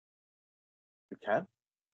 You can.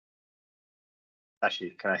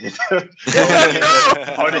 Actually, can I hit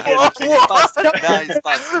I wanna hear What? the What? Buzz. No, he's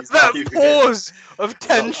buzzed. He's That buzzed. pause of I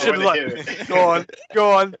tension. wanna Like, hear it. go on,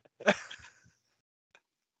 go on.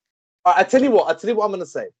 All right, I tell you what I'm going to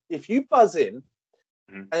say. If you buzz in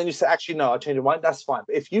Mhm. and then you say, actually, no, I changed my mind, that's fine.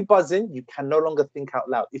 But if you buzz in, you can no longer think out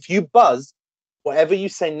loud. If you buzz, whatever you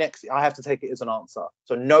say next, I have to take it as an answer.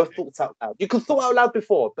 So no thoughts out loud. You can thought out loud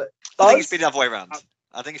before, but I think it's buzz, been the other way around.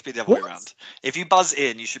 I think it's been the other way What? around. If you buzz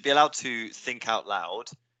in, you should be allowed to think out loud,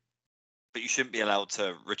 but you shouldn't be allowed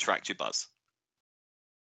to retract your buzz.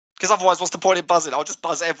 Because otherwise, what's the point in buzzing? I'll just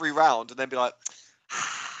buzz every round and then be like,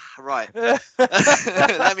 right. Let me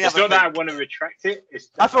have It's a not that I think. want to retract it. It's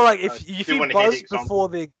I that feel like I if still you wanna hear the buzz example. before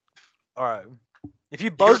the, all right, if you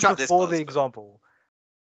can buzz retract this before buzz, the but- example,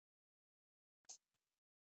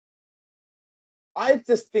 I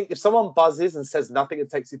just think if someone buzzes and says nothing and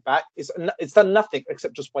takes it back, it's done nothing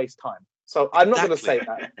except just waste time. So I'm not going to say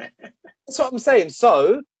Exactly. that. That's what I'm saying.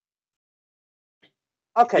 So,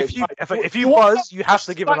 okay. if you fine. if you What- buzz, you have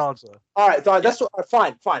to give an answer. All right, that's what.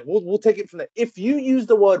 Fine. We'll take it from there. If you use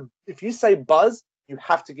the word, if you say buzz, you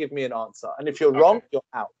have to give me an answer, and if you're wrong, Okay. you're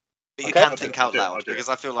out. But you Okay. can I'll do think it, I'll out do it, loud I'll do it. because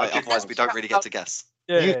I feel I'll like give otherwise you we don't really get to guess.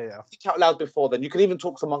 Yeah, You- yeah. Think out loud before then. You can even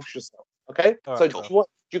talk amongst yourself. Okay. All So right, do cool.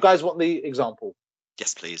 you guys want the example?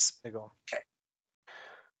 Yes, please. There you go.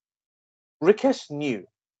 Rikesh knew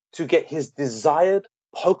to get his desired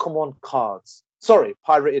Pokemon cards. Sorry,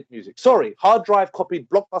 pirated music. Sorry, hard drive copied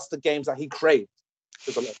blockbuster games that he craved.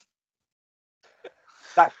 There's a lot.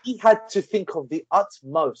 That he had to think of the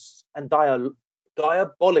utmost and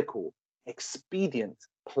diabolical expedient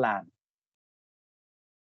plan.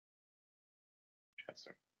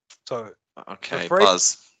 So Okay, phrase-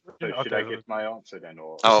 buzz. So should okay, I give my answer then,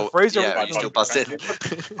 or Oh, Fraser yeah, was you still on- buzzed in.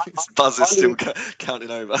 Buzz is still counting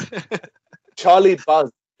over. Charlie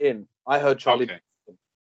buzzed in. I heard Charlie. okay?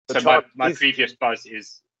 But So Charlie, my previous buzz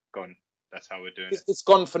is gone. That's how we're doing it. it's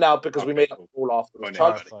gone for now because we Okay, made up cool. all afterwards. Fine,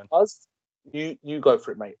 Charlie alright, fine. buzzed. You go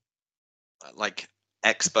for it, mate. Like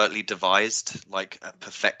expertly devised, like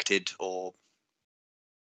perfected, or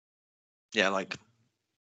yeah, like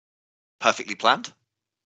perfectly planned.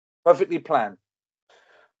 Perfectly planned.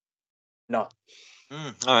 No.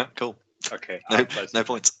 All right, cool. Okay. No, I buzzed no in.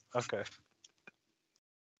 points. Okay.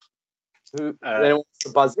 Who anyone wants to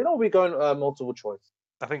buzz in, or are we going multiple choice?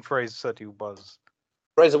 I think Fraser said he'll buzz.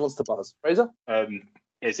 Fraser wants to buzz. Fraser?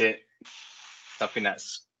 Is it something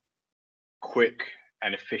that's quick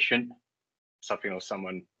and efficient? Something or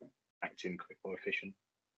someone acting quick or efficient?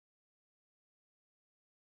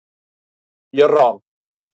 You're wrong.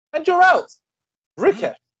 And you're out.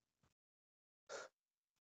 Rikesh.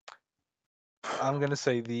 I'm gonna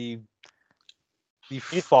say the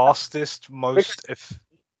fastest, most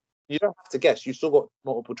You don't have to guess. You still got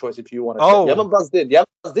multiple choice if you want to. Oh. You haven't buzzed in. You haven't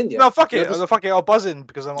buzzed in yet. No, fuck You're it. just- Fuck it. I'll buzz in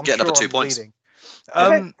because I'm Get sure another 2 I'm points. leading.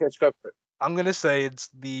 Okay, let's go for it. I'm gonna say it's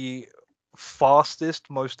the fastest,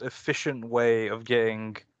 most efficient way of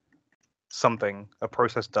getting something, a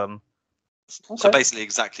process done. So Okay. basically,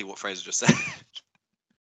 exactly what Fraser just said.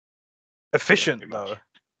 Efficient pretty much. though.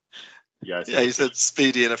 Yeah. Yeah, he said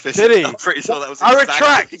speedy and efficient. Did he? I'm pretty sure that was I exactly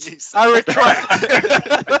retract. what you said. I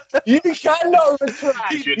retract. You cannot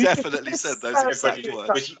retract. You definitely said those exact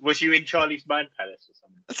words. Was you in Charlie's mind palace or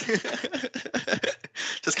something?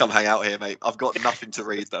 Just come hang out here, mate. I've got nothing to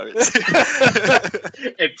read though. It's,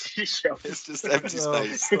 Empty shelf. it's just empty Oh,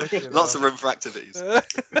 space. fucking Lots hell. of room for activities. We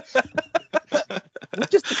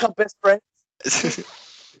just become best friends.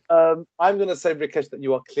 I'm going to say, Rikesh, that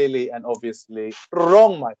you are clearly and obviously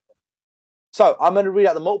wrong, my friend. So I'm going to read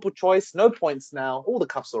out the multiple choice. No points now. All the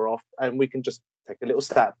cuffs are off, and we can just take a little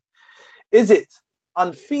stab. Is it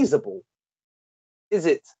unfeasible? Is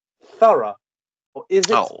it thorough? Or is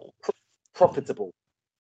it Oh, profitable?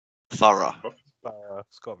 thorough.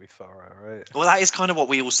 It's got to be thorough, right? Well, that is kind of what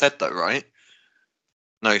we all said, though, right?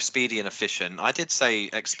 No, speedy and efficient. I did say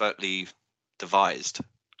expertly devised,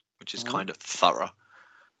 which is kind of thorough.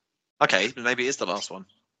 Okay, maybe it is the last one.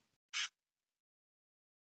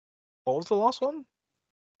 What was the last one?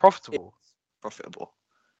 Profitable. Profitable.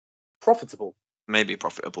 Profitable. Maybe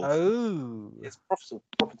profitable. Oh. It's profitable.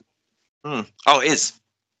 Profitable. Oh, it is.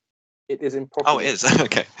 It is improfitable. Oh, it is.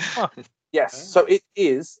 Okay. Yes. So it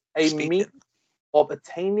is a Speedy. means of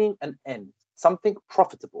attaining an end, something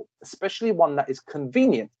profitable, especially one that is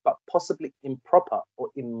convenient but possibly improper or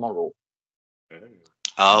immoral.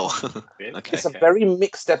 Oh, okay. It's a very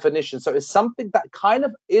mixed definition. So it's something that kind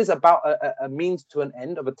of is about a means to an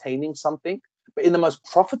end of attaining something, but in the most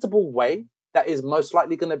profitable way that is most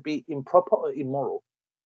likely going to be improper or immoral.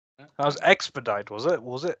 That was expedite, was it?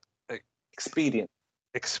 Was it Expedient.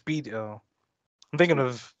 Expedia? Oh. I'm thinking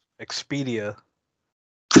of Expedia.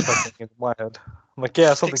 Something in my head. I'm like,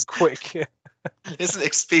 yeah, something quick. Isn't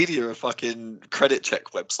Expedia a fucking credit check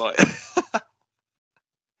website?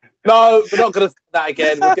 No, we're not going to say that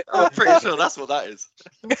again. I'm pretty sure that's what that is.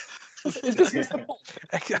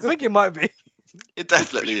 I think it might be. It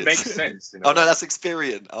definitely is. Makes sense. You know? Oh no, that's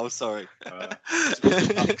Experian. Oh, sorry.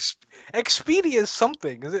 Expedia is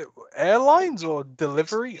something. Is it airlines or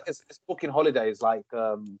delivery? It's booking holidays, like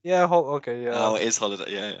Yeah. Okay. Yeah. Oh, it is holiday.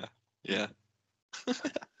 Yeah. Yeah.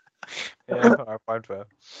 Alright, fine, fair.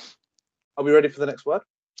 Are we ready for the next word?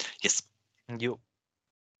 Yes. You.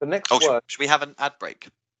 The next Oh, word. should we have an ad break?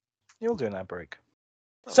 You'll do an ad break.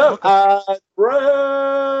 So,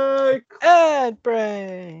 break. Ad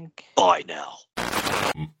break. Bye now.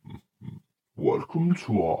 Welcome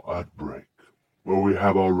to our ad break, where we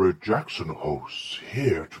have our Red Jackson hosts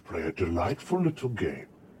here to play a delightful little game.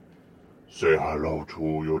 Say hello to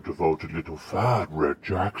all your devoted little fan Red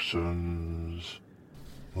Jacksons.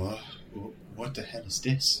 What the hell is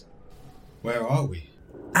this? Where are we?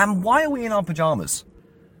 And why are we in our pajamas?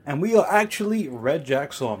 And we are actually Red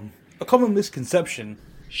Jackson. A common misconception.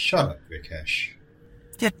 Shut up, Rikesh.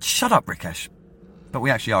 Yeah, shut up, Rikesh. But we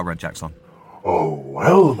actually are Red Jackson. Oh,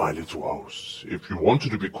 well, my little hosts, if you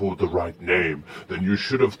wanted to be called the right name, then you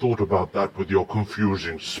should have thought about that with your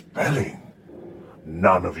confusing spelling.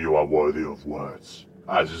 None of you are worthy of words,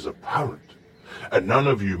 as is apparent, and none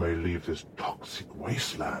of you may leave this toxic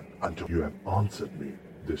wasteland until you have answered me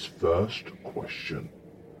this first question.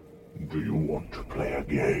 Do you want to play a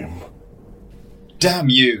game? Damn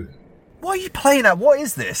you! What are you playing at? What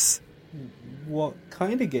is this? What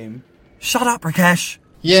kind of game? Shut up, Rikesh.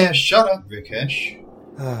 Yeah, shut up, Rikesh.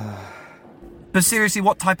 But seriously,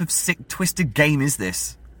 what type of sick, twisted game is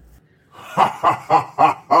this? Ha ha ha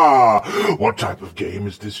ha ha! What type of game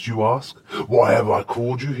is this, you ask? Why have I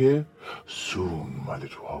called you here? Soon, my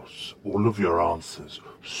little hosts, all of your answers,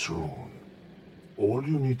 soon. All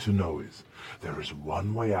you need to know is, there is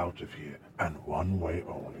one way out of here, and one way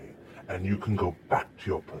only, and you can go back to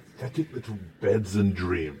your pathetic little beds and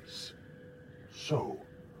dreams. So,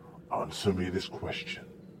 answer me this question.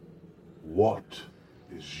 What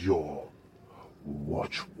is your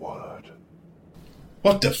watchword?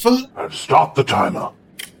 What the fuck? And start the timer.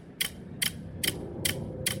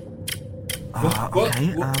 Okay,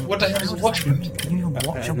 what the hell is a watchword? Can you watch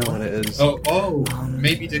I a know what word? it is.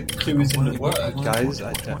 Maybe the clue is in the word. Guys,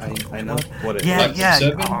 I know what it is. Yeah, Like yeah.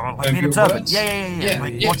 observant Like of being your observant. words? Yeah.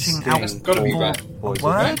 Like yes, watching yeah, out that's gotta be for right. a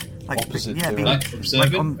word. Like, Opposite yeah, to being Like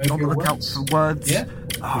observant on of the your lookout words? for words. Yeah.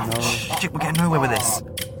 Oh, No. shit, we're getting nowhere with this.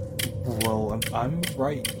 Well, I'm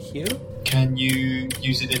right here. Can you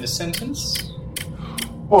use it in a sentence?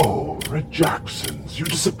 Oh, Red Jacksons, you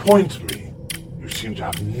disappoint me. You seem to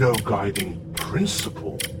have no guiding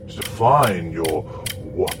principle to define your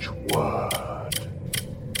watchword.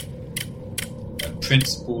 A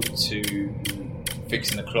principle to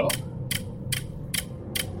fixing the clock?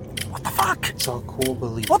 What the fuck? It's our core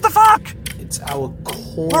belief. What the fuck? It's our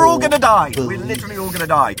core. We're all gonna die. We're belief. literally all gonna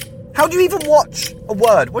die. How do you even watch a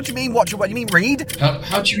word? What do you mean watch a word? You mean read?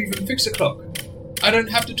 How do you even fix a clock? I don't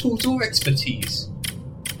have the tools or expertise.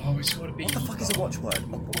 Oh, it's gotta be. What the fuck is a watchword?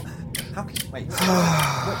 How can you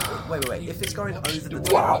wait? Wait. If it's going over the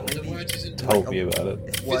top, Wow. The word isn't. Tell me about it.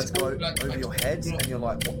 if words go Like- over your head and you're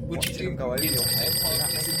like, Would you watching do? them go over your head? Does that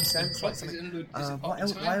make any sense? Like Is something. it Why up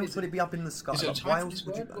else? in Why time? else would it be up in the sky? Is it a Why time else for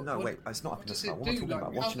would you? this word? No, What- wait. It's not up in the does sky. it What am I do? talking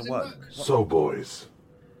about? Like, how Watching a does it word. work? So, boys,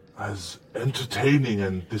 as entertaining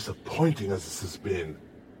and disappointing as this has been,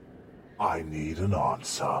 I need an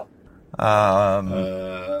answer.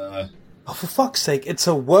 Oh, for fuck's sake, it's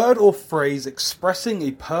a word or phrase expressing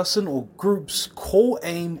a person or group's core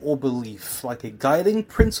aim or belief, like a guiding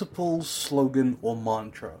principle, slogan, or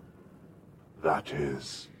mantra. That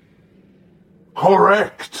is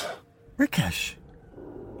correct. Rikesh,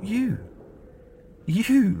 you.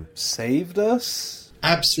 Saved us?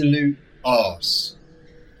 Absolute arse.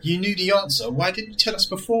 You knew the answer. Why didn't you tell us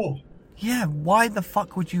before? Yeah. Why the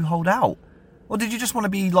fuck would you hold out? Or did you just want to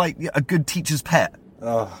be like a good teacher's pet?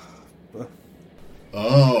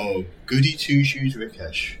 Oh, goody two shoes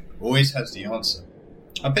Rikesh. Always has the answer.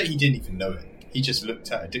 I bet he didn't even know it. He just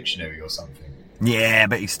looked at a dictionary or something. Yeah, I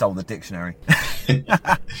bet he stole the dictionary. Yeah,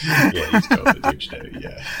 he's got the dictionary,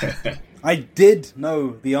 yeah. I did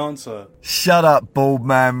know the answer. Shut up, bald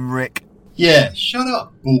man Rick. Yeah, shut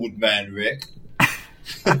up, bald man Rick.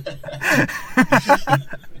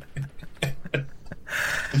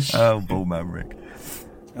 Oh, Bull Maverick.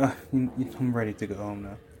 I'm ready to go home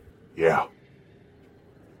now. Yeah.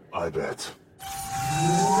 I bet.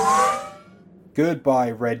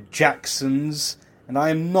 Goodbye, Red Jacksons. And I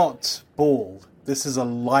am not bald. This is a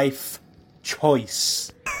life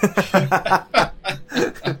choice.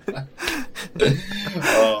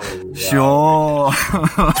 Oh, Sure.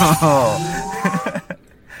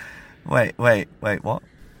 Wait, what?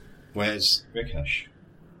 Where's Rikesh?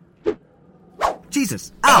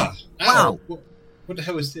 Jesus. Ow! Wow! What the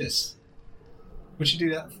hell is this? What'd you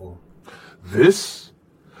do that for? This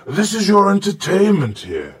is your entertainment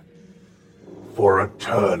here. For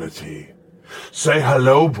eternity. Say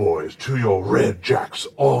hello, boys, to your Red Jacks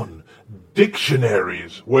on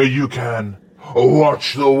dictionaries where you can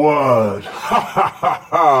watch the word. Ha ha ha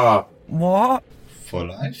ha! What? For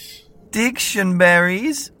life?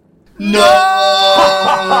 Dictionaries? No!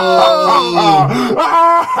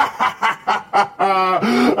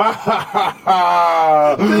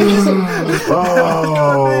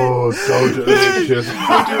 Oh, so delicious. Oh,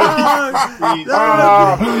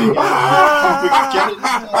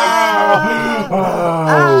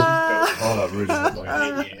 that really hurt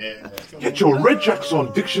my head. Get your Red Jacks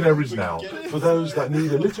on dictionaries now for those that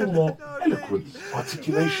need a little more eloquence,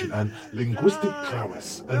 articulation, and linguistic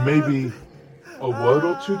prowess, and maybe a word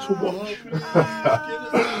or two to watch.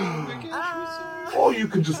 Or you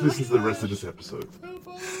can just listen to the rest of this episode.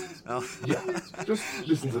 Oh. Yeah, just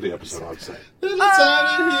listen to the episode, I'd say.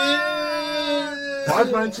 $5.99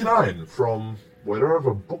 $5.99 from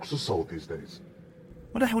wherever books are sold these days.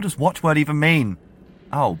 What the hell does watchword even mean?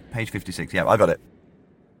 Oh, page 56. Yeah, I got it.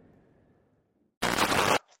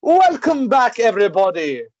 Welcome back,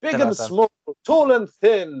 everybody. Big and small, tall and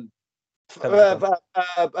thin, fat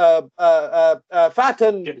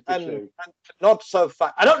and not so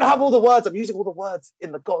fat. I don't have all the words. I'm using all the words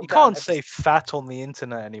in the goddamn. You can't say fat on the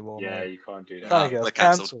internet anymore. Yeah, man. you can't do that. There we go. They're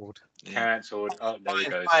Cancelled. Cancelled. Oh, there it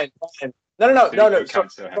goes. Fine. No.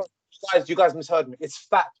 Cancel. You guys misheard me. It's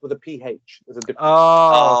fat with a PH. There's a difference.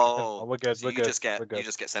 Oh, okay. We're good. So we're you good. just get we're good. you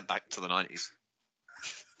just get sent back to the 90s.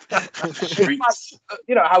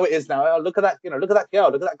 You know how it is now. Look at that. Look at that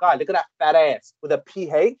girl. Look at that guy. Look at that fat ass with a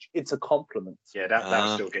PH. It's a compliment. Yeah, that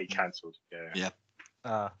will still get you cancelled. Yeah.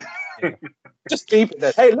 Yeah. Just keep it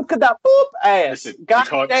there. Hey, look at that boop ass. Listen,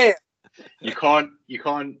 God damn. You can't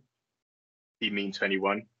be mean to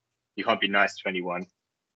anyone. You can't be nice to anyone.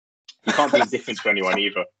 You can't be indifferent to anyone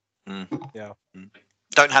either. Yeah.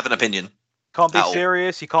 Don't have an opinion. Can't be At all.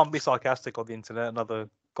 serious. You can't be sarcastic on the internet. Another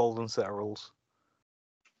golden set of rules.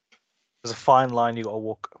 There's a fine line you got to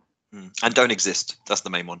walk. And don't exist. That's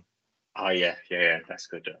the main one. Oh yeah, that's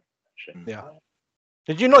good. Actually. Yeah.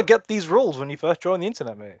 Did you not get these rules when you first joined the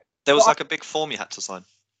internet, mate? There was like a big form you had to sign.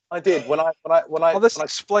 I did when I. Oh, this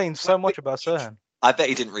explains so much about Sirhan. I bet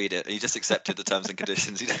he didn't read it. He just accepted the terms and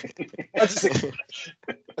conditions. As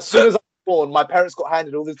soon as I was born, my parents got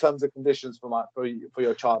handed all the terms and conditions for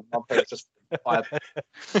your child. My parents just fired.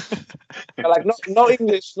 They're like, no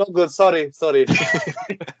English, not good. Sorry. And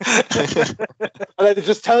then they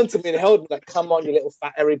just turned to me and held me like, "Come on, you little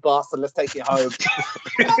fat hairy bastard, let's take you home."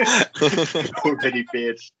 Already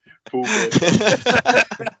beards, full beard.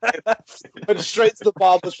 Went straight to the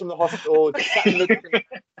barbers from the hospital. Just sat in the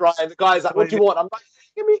Brian, the guy's like, "What do you want?" I'm like,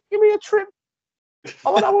 "Give me a trim. I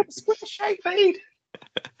want a square shape, fade."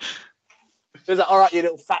 He's like, "All right, you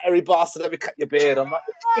little fat hairy bastard, let me cut your beard." I'm like,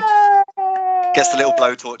 Gets the little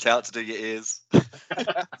blowtorch out to do your ears.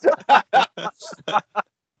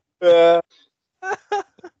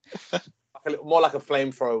 More like a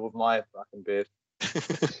flamethrower with my fucking beard.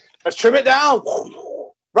 Let's trim it down.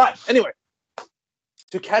 Right. Anyway,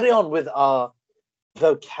 to carry on with our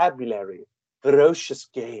vocabulary ferocious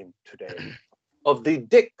game today of the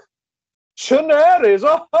dictionaries.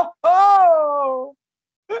 Oh.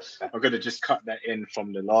 I'm gonna just cut that in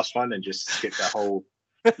from the last one and just skip that whole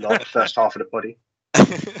first half of the body.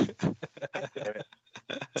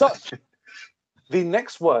 So, the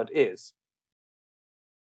next word is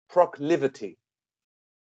proclivity.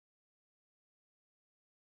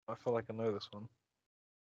 I feel like I know this one.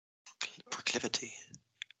 Proclivity.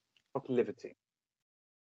 Proclivity.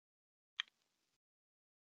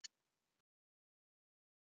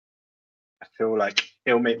 I feel like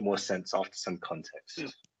it'll make more sense after some context.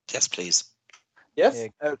 Yes, please. Yes?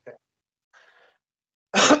 Yeah.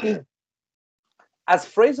 Okay. As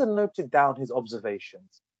Fraser noted down his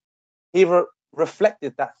observations, he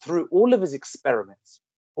reflected that through all of his experiments,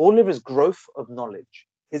 all of his growth of knowledge,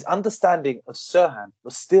 his understanding of Sirhan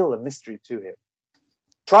was still a mystery to him.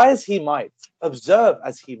 Try as he might, observe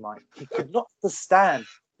as he might, he could not understand,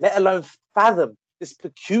 let alone fathom, this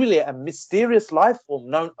peculiar and mysterious life form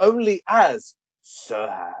known only as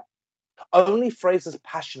Serhab. Only Fraser's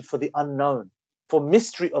passion for the unknown, for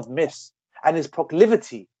mystery of myths, and his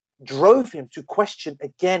proclivity drove him to question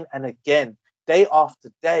again and again, day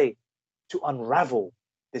after day, to unravel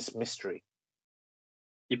this mystery.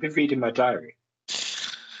 You've been reading my diary.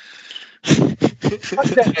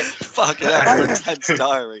 Fucking hell, intense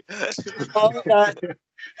diary.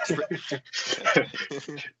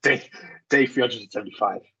 Day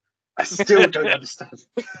 375. I still don't understand.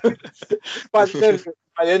 By the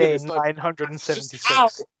end of Day it's like,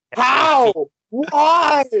 976. how?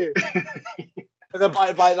 Why? And then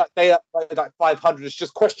by like 500, it's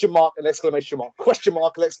just question mark and exclamation mark, question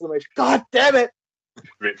mark and exclamation. God damn it!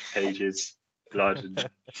 Ripped pages, blood and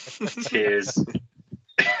tears.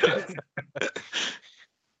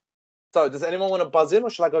 So, does anyone want to buzz in, or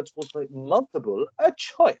shall I go towards multiple? A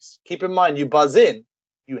choice. Keep in mind, you buzz in,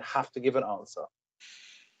 you have to give an answer.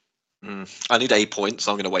 I need 8 points,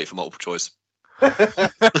 so I'm going to wait for multiple choice. Yeah,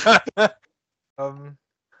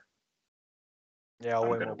 I'll I'm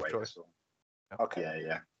wait gonna multiple wait. choice. Okay.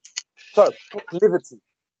 Yeah. So, proclivity.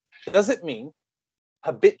 Does it mean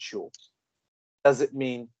habitual? Does it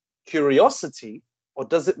mean curiosity? Or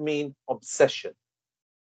does it mean obsession?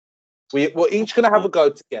 We're each going to have a go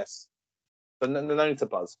to guess. But no need to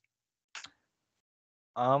buzz.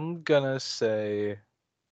 I'm gonna say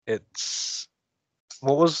it's.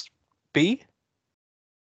 What was B?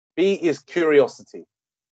 B is curiosity.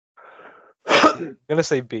 I'm gonna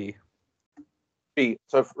say B. B.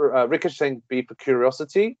 So, Rick is saying B for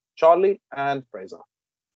curiosity, Charlie and Fraser.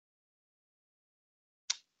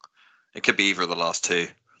 It could be either of the last two.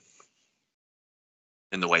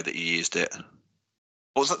 In the way that you used it.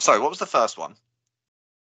 What was it? Sorry, what was the first one?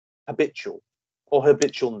 Habitual or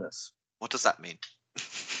habitualness. What does that mean?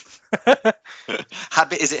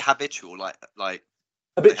 Is it habitual? Like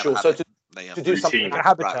Habitual. So to to do something. routine.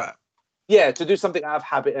 Habitat. Right. Yeah, to do something out of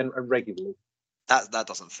habit and regularly. That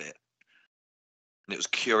doesn't fit. And it was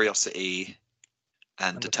curiosity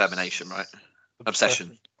and determination, right?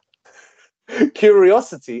 Obsession.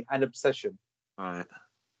 Curiosity and obsession. Right.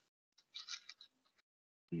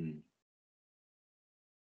 Hmm.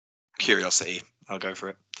 Curiosity. I'll go for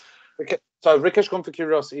it. Okay. So Rikesh gone for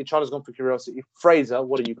curiosity, Charlie's gone for curiosity. Fraser,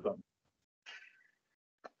 what are you going?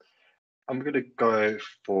 I'm gonna go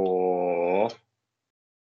for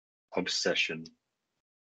obsession.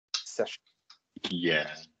 Obsession. Yeah.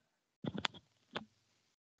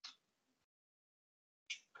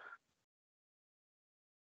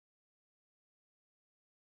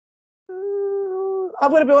 I'm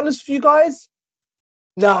going to be honest with you guys.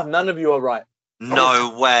 No, none of you are right.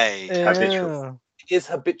 No way. Habitual. It is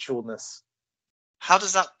habitualness. How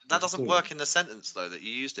does that doesn't work in the sentence though that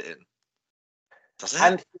you used it in? Does it?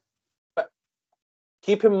 And but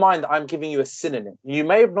keep in mind, I'm giving you a synonym. You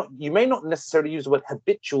may not necessarily use the word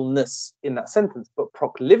habitualness in that sentence, but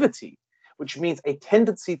proclivity, which means a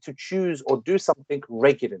tendency to choose or do something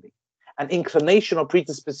regularly, an inclination or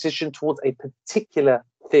predisposition towards a particular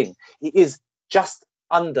thing. It is just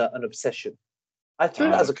under an obsession. I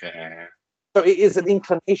threw that as a so it is an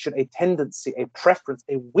inclination, a tendency, a preference,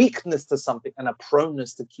 a weakness to something, and a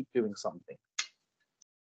proneness to keep doing something.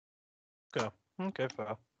 Okay,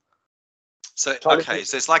 fair. So Charlie, okay,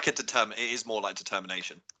 so it's like it is more like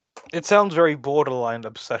determination. It sounds very borderline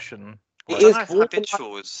obsession. I It don't is know if borderline-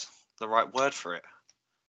 habitual is the right word for it.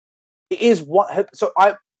 It is what. So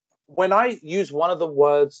when I use one of the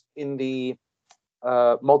words in the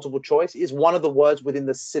multiple choice, it is one of the words within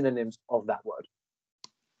the synonyms of that word.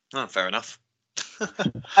 Oh, fair enough.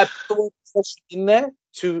 I put the word obsession in there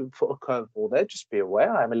to put a curveball there. Just be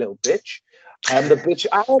aware, I'm a little bitch. I am the bitch.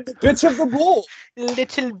 I am the bitch of the ball.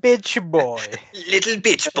 Little bitch boy. Little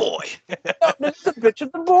bitch boy. I'm the bitch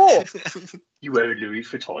of the ball. You wear Louis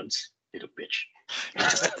Vuittons, little bitch. You're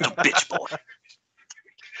just a little bitch boy.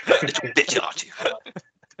 Little bitch, aren't you?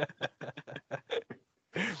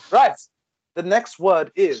 Right. The next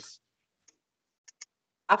word is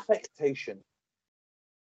affectation.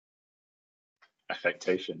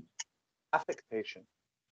 Affectation. Affectation.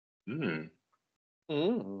 Hmm.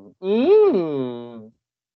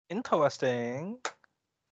 Interesting.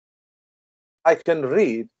 I can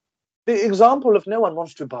read the example if no one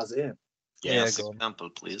wants to buzz in. Yes, go on. example,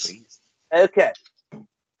 please. Okay.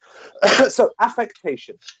 So,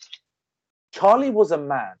 affectation. Charlie was a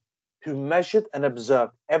man who measured and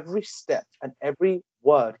observed every step and every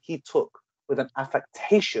word he took with an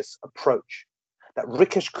affectatious approach that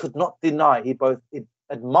Rikesh could not deny he both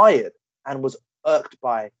admired and was irked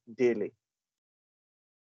by dearly.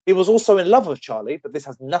 He was also in love with Charlie, but this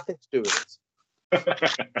has nothing to do with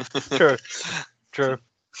it. True. True.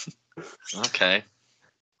 Okay.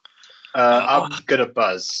 I'm gonna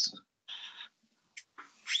buzz.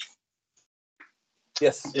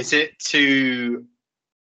 Yes. Is it to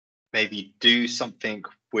maybe do something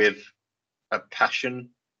with a passion?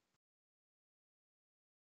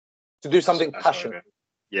 To do something That's what I passionate. go.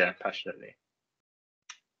 Yeah, passionately.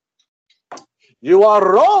 You are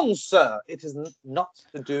wrong, sir. It is not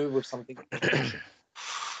to do with something. Okay.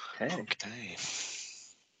 Okay.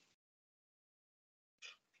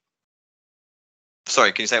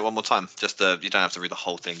 Sorry, can you say it one more time? Just you don't have to read the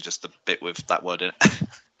whole thing, just the bit with that word in it.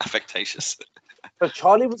 Affectatious. So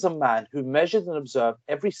Charlie was a man who measured and observed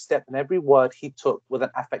every step and every word he took with an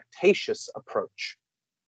affectatious approach.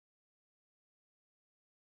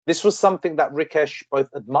 This was something that Rikesh both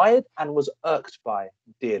admired and was irked by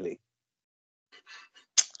dearly.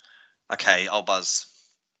 Okay, I'll buzz.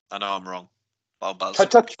 I know I'm wrong. But I'll buzz.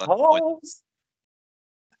 Charles.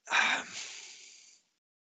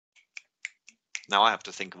 Now I have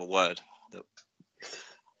to think of a word.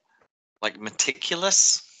 Like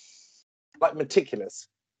meticulous? Like meticulous.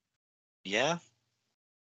 Yeah.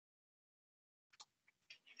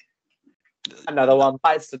 Another one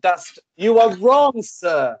bites the dust. You are wrong,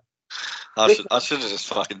 sir. I should have just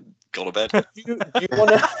fucking gone to bed. Do you want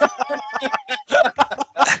to?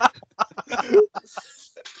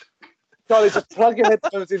 Charlie, just plug your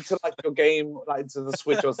headphones into like your game, like into the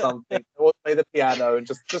Switch or something, or play the piano, and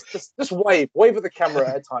just wave at the camera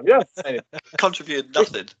at a time. You don't have to say anything. Contributed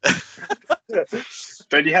nothing.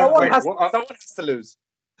 Don't you have? Someone has to lose.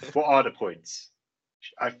 What are the points?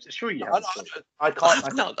 I'm sure you have. I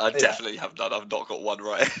can't. I definitely have none. I've not got one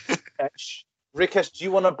right. Rikesh, do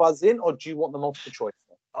you want to buzz in, or do you want the multiple choice?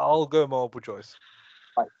 I'll go multiple choice.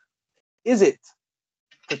 Right. Is it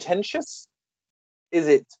pretentious? Is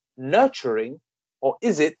it nurturing? Or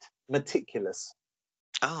is it meticulous?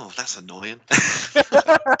 Oh, that's annoying.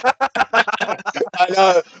 I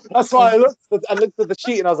know. That's why I looked at the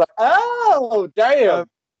sheet and I was like, oh, damn.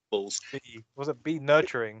 Balls. B. Was it B,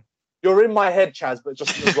 nurturing? You're in my head, Chaz, but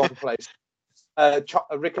just in the wrong place.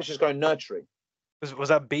 Rikesh is going nurturing. Was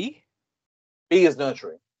that B? B is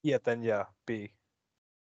nurturing. Yeah, then yeah, B.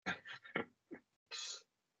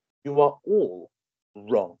 You are all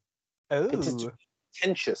wrong. Oh. It is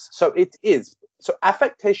pretentious. So it is. So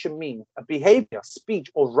affectation means a behavior, speech,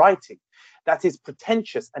 or writing that is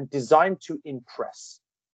pretentious and designed to impress.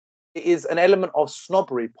 It is an element of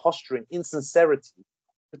snobbery, posturing, insincerity,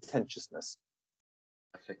 pretentiousness.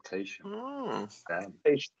 Affectation. Damn.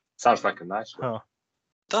 Sounds like a nice one. Huh.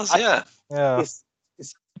 Does, yeah. Yeah.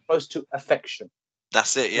 It's close to affection.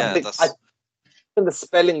 That's it, yeah. And the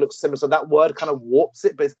spelling looks similar, so that word kind of warps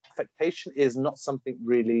it, but affectation is not something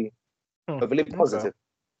really overly positive.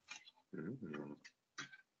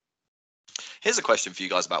 Here's a question for you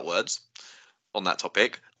guys about words on that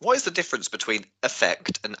topic. What is the difference between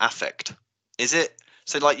affect and affect? Is it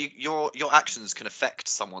so like your actions can affect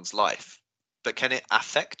someone's life, but can it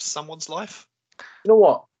affect someone's life? You know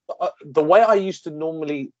what? The way I used to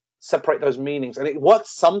normally separate those meanings, and it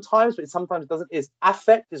works sometimes, but it sometimes doesn't, is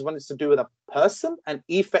affect is when it's to do with a person, and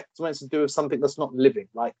effect is when it's to do with something that's not living,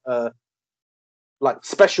 like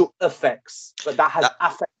special effects, but that has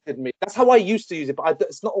affected me. That's how I used to use it, but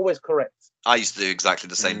it's not always correct. I used to do exactly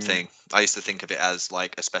the same thing. I used to think of it as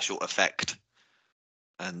like a special effect,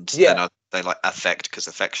 and then they like affect because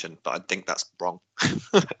affection, but I think that's wrong.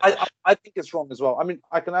 I think it's wrong as well. I mean,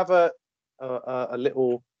 I can have a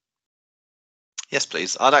little. Yes,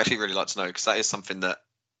 please. I'd actually really like to know, because that is something that,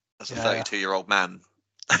 as a 32-year-old man,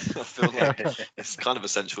 I feel like it's kind of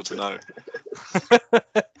essential to know.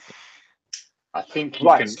 I think you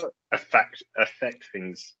can affect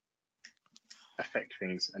things,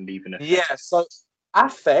 and even affect. Yeah. So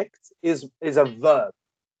affect is a verb.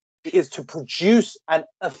 It is to produce an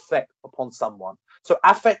effect upon someone. So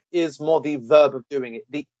affect is more the verb of doing it.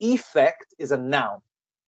 The effect is a noun.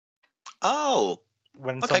 Oh.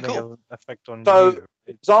 When something has an effect on so you.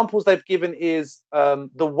 Examples they've given is the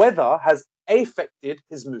weather has affected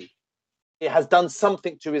his mood. It has done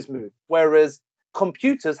something to his mood. Whereas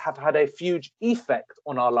computers have had a huge effect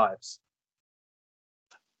on our lives.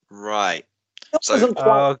 Right. So doesn't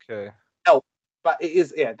quite okay. help, but it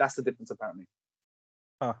is. Yeah, that's the difference apparently.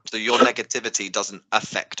 Huh. So your negativity doesn't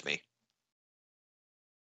affect me.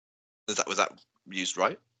 Was that used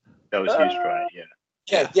right? That was used right. Yeah.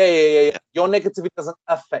 Yeah. Your negativity doesn't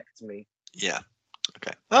affect me. Yeah.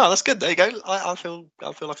 Okay. Oh, that's good. There you go. I feel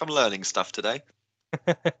like I'm learning stuff today.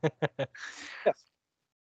 Yes.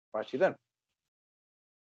 Righty then.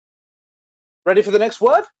 Ready for the next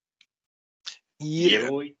word? Yeah.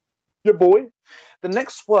 Yeah, boy. The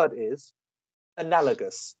next word is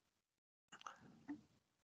analogous.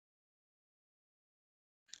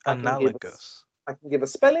 Analogous. I can give a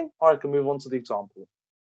spelling, or I can move on to the example.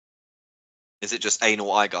 Is it just anal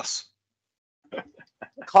igus?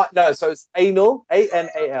 No, so it's anal,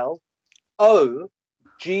 ANALOGOUS.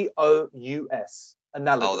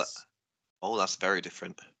 Analogous. That's very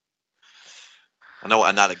different. I know what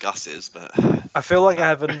analogous is, but I feel like I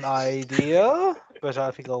have an idea, but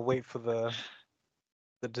I think I'll wait for the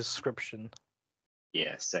description.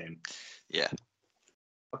 Yeah, same. yeah.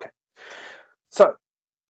 So,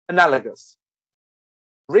 analogous.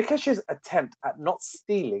 Rikesh's attempt at not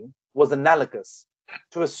stealing was analogous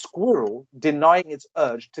to a squirrel denying its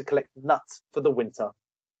urge to collect nuts for the winter.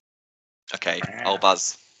 Okay, I'll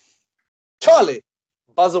buzz. Charlie,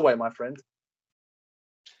 buzz away, my friend.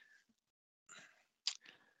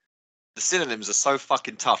 The synonyms are so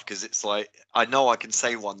fucking tough because it's like I know I can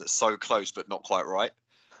say one that's so close but not quite right,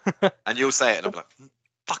 and you'll say it, and I'm like,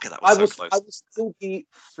 "Fuck it, that was so close." I will still be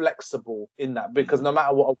flexible in that because no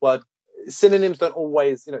matter what a word, synonyms don't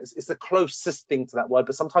always, it's the closest thing to that word,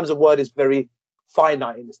 but sometimes a word is very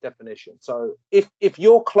finite in its definition. So if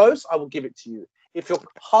you're close, I will give it to you. If you're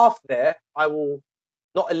half there, I will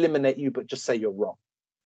not eliminate you, but just say you're wrong.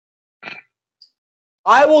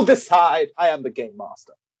 I will decide. I am the game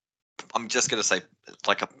master. I'm just gonna say it's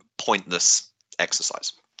like a pointless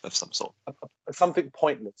exercise of some sort. Something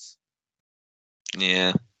pointless.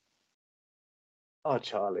 Yeah. Oh,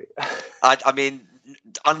 Charlie. I mean,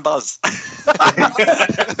 unbuzz.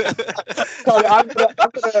 Charlie, I'm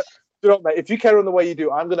gonna. You know, mate, if you carry on the way you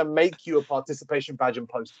do, I'm gonna make you a participation badge and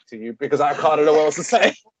post it to you because I can't know what else to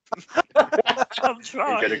say. I'm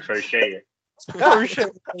You're gonna crochet it. Crochet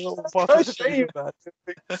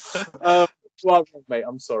Well, mate,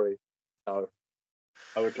 I'm sorry. No.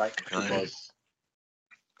 I would like to buzz.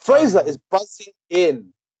 Fraser is buzzing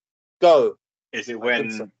in. Go. Is it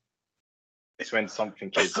when it's when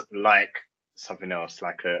something is like something else,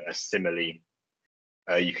 like a simile?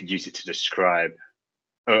 You could use it to describe,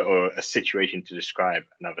 or a situation to describe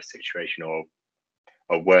another situation, or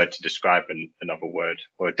a word to describe another word,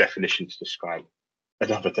 or a definition to describe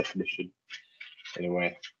another definition.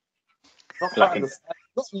 Anyway, Not quite understand.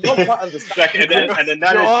 like an You're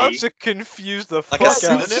analogy. to confuse the Like fuck a out,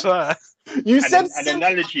 synonym? sir. You said An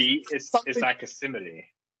analogy is something- like a simile.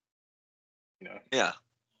 Yeah.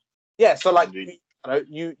 Yeah, so like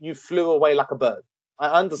you flew away like a bird. I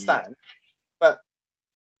understand, but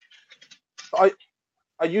are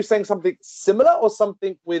you saying something similar or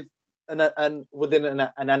something with within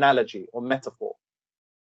an analogy or metaphor?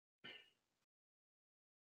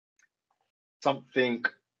 Something.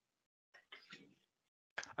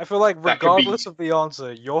 I feel like That could be- regardless of the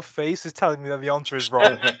answer, your face is telling me that the answer is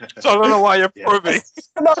wrong. So I don't know why you're probing.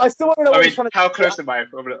 No, I still want to know I what mean, you're trying to how close am I on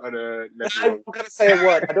a level? I'm not going to say a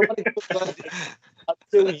word. I don't want to give a word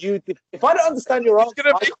until you. If I don't understand your answer, It's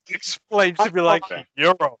gonna be explained to be like,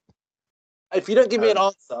 you're wrong. if you don't give me an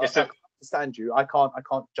answer, it's I can't understand you. I can't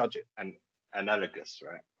judge it. And analogous,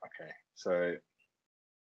 right? Okay, so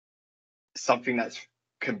something that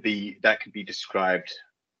could be described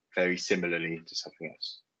very similarly to something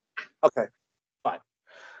else. Okay, fine.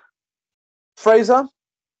 Fraser,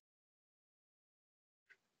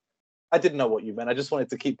 I didn't know what you meant. I just wanted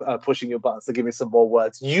to keep pushing your buttons to give me some more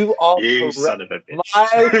words. You are You correct. son of a bitch.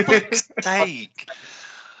 My Fuck's sake.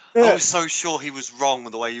 I was so sure he was wrong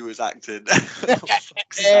with the way he was acting.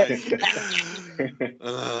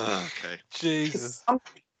 Okay. Jesus.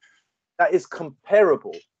 something that is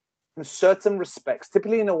comparable in certain respects,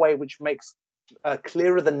 typically in a way which makes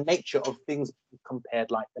clearer the nature of things compared,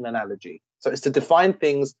 like an analogy. So it's to define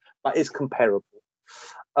things that is comparable.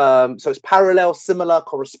 So it's parallel, similar,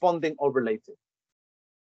 corresponding, or related.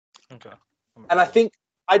 Okay. And I think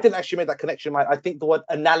I didn't actually make that connection. I think the word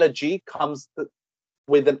analogy comes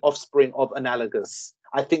with an offspring of analogous.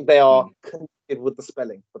 I think they are connected with the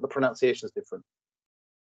spelling, but the pronunciation is different.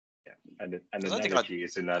 Yeah, and an analogy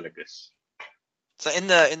is analogous. So in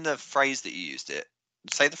the phrase that you used it,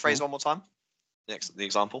 say the phrase one more time. The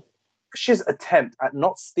example. Bush's attempt at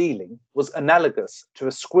not stealing was analogous to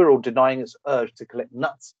a squirrel denying its urge to collect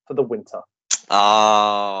nuts for the winter.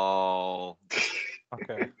 Oh.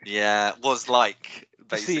 Okay. Yeah, was like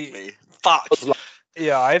basically. See, Fuck.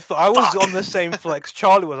 Yeah, I was on the same flex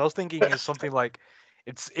Charlie was. I was thinking it's something like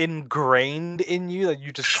it's ingrained in you that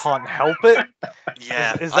you just can't help it.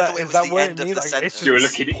 Yeah, Is I that thought it was what the it end of means? the Like, sentence. it's just You were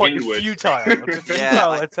looking inward. futile. It's a futile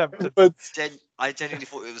Yeah, attempt to. I genuinely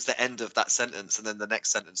thought it was the end of that sentence, and then the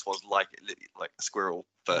next sentence was like a squirrel,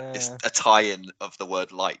 but it's Yeah. a tie-in of the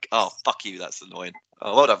word like. Oh, fuck you, that's annoying.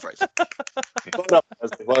 Oh, well done, Fraser. Well done,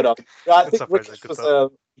 Wesley, well done. Yeah, I Good think stuff, Fraser, Rickish good was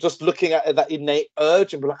stuff. just looking at that innate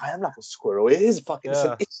urge and be like, I am like a squirrel. It is fucking.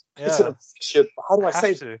 Yeah, It's yeah. an obsession. How do I say?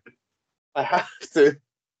 Have to. I have to.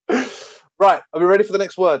 Right, are we ready for the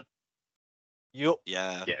next word? Yup.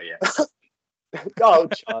 Yeah. Yeah. Oh,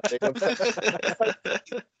 Charlie, I'm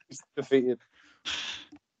defeated.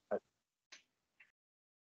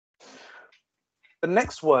 The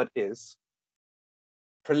next word is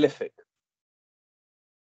prolific.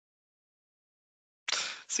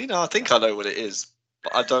 See, now I think I know what it is,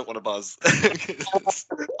 but I don't want to buzz.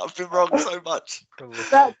 I've been wrong so much.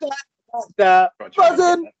 Da, da, Right,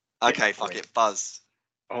 buzzing. Okay, fuck it, buzz.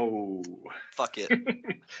 Oh. Fuck it.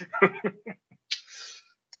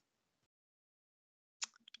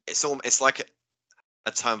 It's like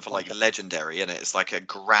a term for like legendary, isn't it? It's like a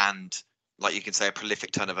grand, like you can say a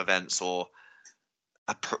prolific turn of events or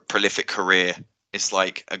a prolific career. It's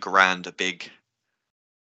like a grand, a big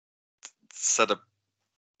set of,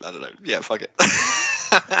 I don't know. Yeah, fuck it.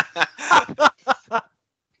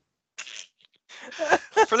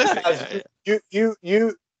 Prolific. Yeah.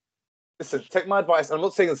 You. Listen, take my advice. I'm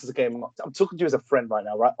not saying this is a game. I'm talking to you as a friend right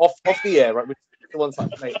now, right? Off the air, right? The one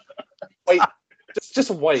side, mate. Wait.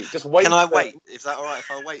 Just wait. Just wait. Can I wait? Is that all right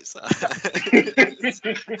if I wait, sir?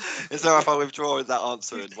 Is there if I withdraw that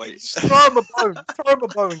answer and wait? Throw him a bone. Throw him a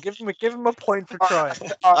bone. Give him a point for trying.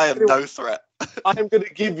 I am no threat. I'm going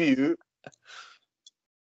to give you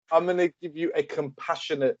a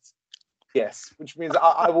compassionate yes, which means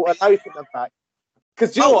I will allow you to come back.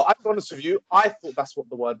 Because you know what? I'm honest with you. I thought that's what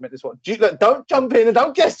the word meant. Is what? Look, don't jump in and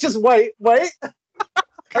don't guess. Just wait. Wait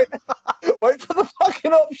for the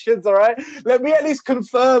fucking options. All right. Let me at least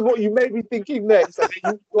confirm what you may be thinking next.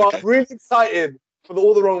 Okay? You are really excited for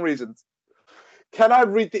all the wrong reasons. Can I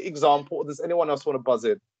read the example, or does anyone else want to buzz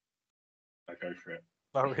in? I go for it.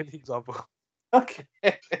 Not really example. Okay.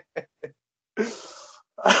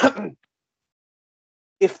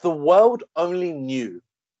 If the world only knew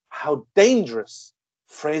how dangerous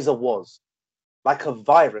Fraser was, like a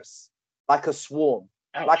virus, like a swarm,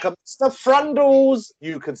 Ouch. like a Mr. Frundles,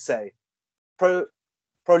 you could say.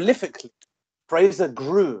 Prolifically, Fraser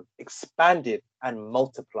grew, expanded, and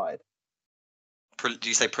multiplied. Do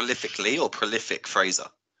you say prolifically or prolific, Fraser?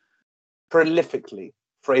 Prolifically,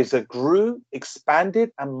 Fraser grew,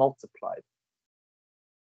 expanded, and multiplied.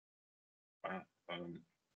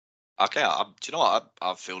 Okay, do you know what?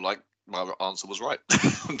 I feel like my answer was right.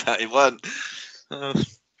 That it weren't.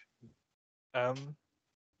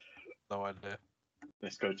 No idea.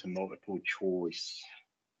 Let's go to multiple choice.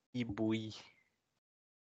 Boy.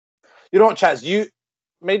 You know what, Chaz? You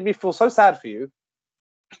made me feel so sad for you.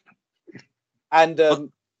 And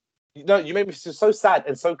you made me feel so sad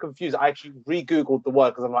and so confused. I actually re-googled the word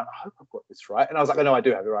because I'm like, I hope I've got this right. And I was like, oh, no, I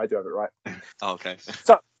do have it right. I do have it right. Oh, okay.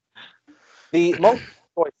 So the multiple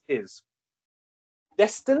choice is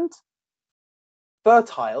destined,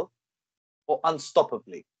 fertile, or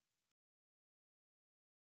unstoppably.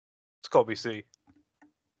 It's got to be C.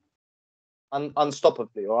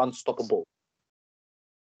 Unstoppably or unstoppable.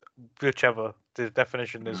 Whichever the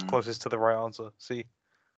definition is closest to the right answer. C.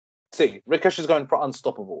 C. Rickesh is going for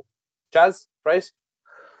unstoppable. Chaz, phrase.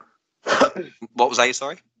 What was A?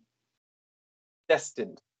 Sorry.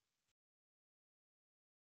 Destined.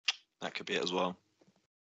 That could be it as well.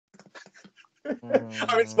 I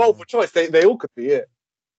mean, it's multiple choice. They all could be it.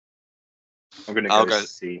 I'm going to I'll go go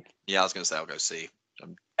C. Yeah, I was going to say I'll go C.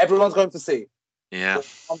 Everyone's going for C. Yeah.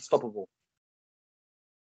 Unstoppable.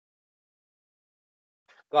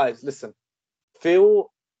 Guys, listen. Feel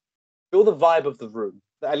the vibe of the room.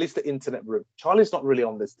 At least the internet room. Charlie's not really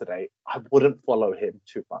on this today. I wouldn't follow him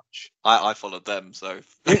too much. I followed them, so.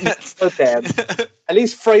 Them. At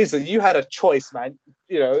least Fraser, you had a choice, man.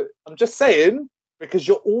 You know, I'm just saying because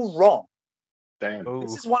you're all wrong. Damn. Ooh.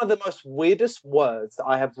 This is one of the most weirdest words that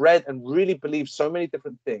I have read and really believe so many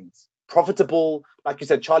different things. Profitable, like you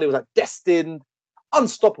said, Charlie was like destined,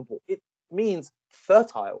 unstoppable. It means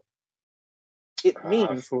fertile. It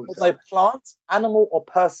means a plant, animal, or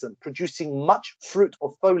person producing much fruit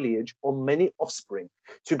or foliage or many offspring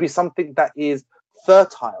to be something that is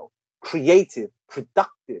fertile, creative,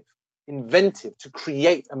 productive, inventive, to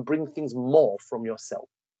create and bring things more from yourself.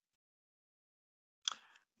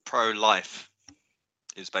 Pro-life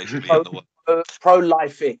is basically the word.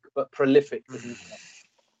 Prolific, but prolific.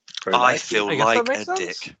 I feel I guess like that makes a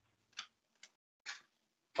sense. dick.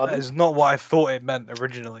 That is not what I thought it meant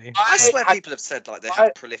originally. I swear people have said like they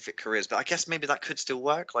have prolific careers, but I guess maybe that could still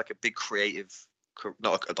work, like a big creative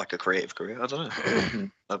like a creative career. I don't know.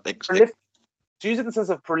 A big Prolific, to use it in the sense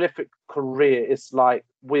of prolific career, it's like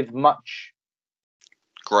with much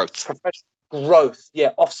growth. professional growth.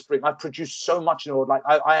 Yeah, offspring. I produce so much in order. Like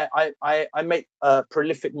I make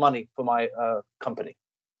prolific money for my company.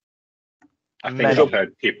 I think Many. I've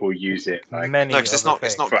heard people use it like Many No, because it's other not.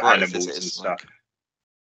 It's things. not for growth. animals Is it? and It's stuff.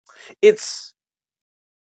 It's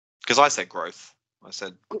Because I said growth. I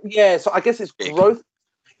said yeah. So I guess it's Big. growth.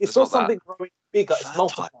 It's It's not not that. something growing bigger. It's Fertile.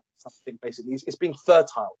 multiplying something basically. It's being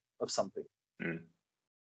fertile of something.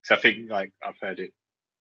 So I think like I've heard it,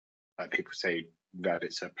 like people say that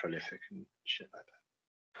it's a prolific and shit like that.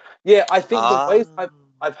 Yeah, I think the ways Ah.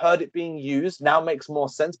 I've heard it being used now makes more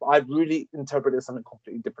sense, but I've really interpreted it as something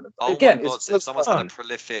completely different. Oh Again, my God, it's so if someone's had Oh. a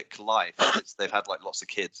prolific life, they've had like lots of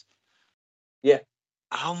kids. Yeah.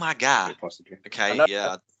 Oh my God. Possibly. I Okay, know.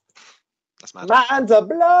 yeah. That's mad. Minds are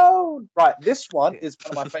blown. Right, this one is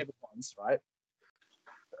one of my favorite ones, right?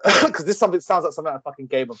 Because this something sounds like something like a fucking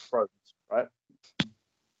Game of Thrones, right?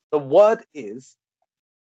 The word is,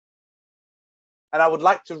 and I would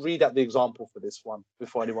like to read out the example for this one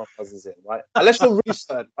before anyone buzzes in, right? Unless you're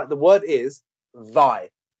research, right? The word is vie.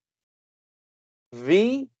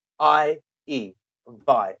 V-I-E.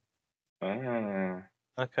 Vie. Ah.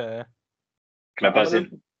 Okay. Can I buzz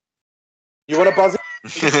in? You want to buzz in?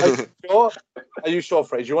 Are you sure? Are you sure,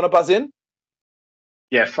 Fraser? You want to buzz in?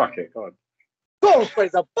 Yeah, fuck it. God. Go on,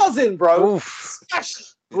 Fraser. Buzz in, bro. Oof. Smash it.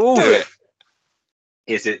 Do it.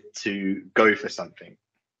 Is it to go for something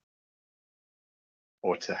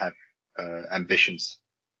or to have ambitions?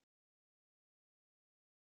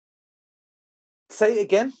 Say it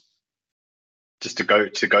again. Just to go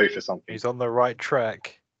for something. He's on the right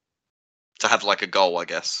track. To have like a goal, I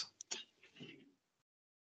guess.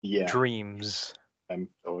 Yeah. Dreams.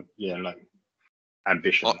 Or yeah, like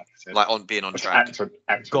ambition. Oh, like I said. Like on being on Or to track. act on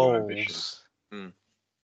your ambition. Goals.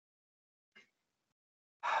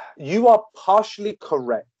 You are partially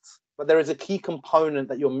correct, but there is a key component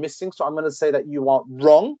that you're missing. So I'm going to say that you are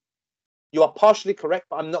wrong. You are partially correct,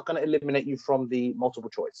 but I'm not going to eliminate you from the multiple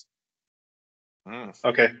choice.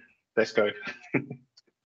 Okay, let's go.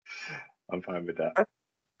 I'm fine with that.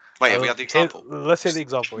 Wait, we have the example. Let's hear the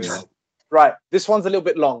example. Yeah. Right. This one's a little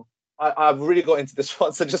bit long. I've really got into this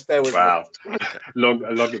one, so just bear with me. Wow, a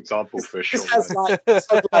long example for a short This one. has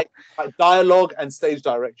like dialogue and stage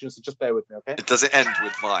direction, so just bear with me, okay? It doesn't end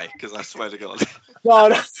with bye, because I swear to God.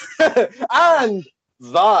 No. And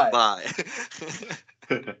thy. Bye.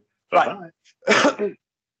 Right.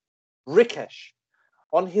 Rikesh,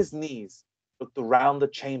 on his knees, looked around the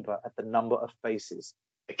chamber at the number of faces,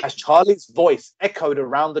 as Charlie's voice echoed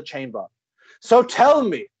around the chamber. So tell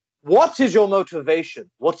me, what is your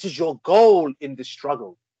motivation? What is your goal in this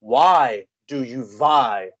struggle? Why do you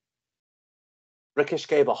vie? Rikesh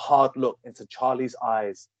gave a hard look into Charlie's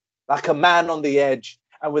eyes, like a man on the edge,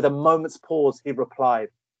 and with a moment's pause, he replied,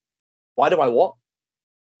 why do I what?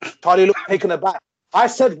 Charlie looked taken aback. I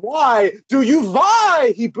said, why do you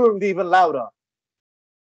vie? He boomed even louder.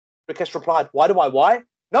 Rikesh replied, why do I why?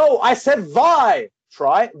 No, I said vie.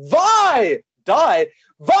 Try. Vie. Die.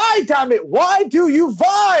 Vie, damn it. Why do you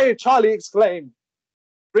vie? Charlie exclaimed.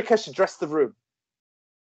 Rikesh addressed the room.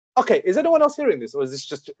 Okay, is anyone else hearing this? Or is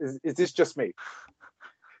this just me?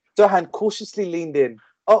 Sohan cautiously leaned in.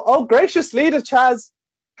 Oh, gracious leader, Chaz.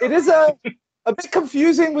 It is a bit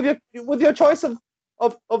confusing with your choice of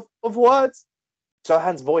words.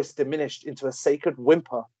 Sohan's voice diminished into a sacred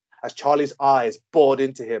whimper as Charlie's eyes bored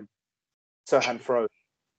into him. Sohan froze.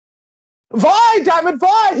 Vi, damn it,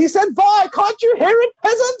 Vi! He said Vi! Can't you hear it,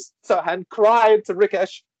 peasants? Sohan cried to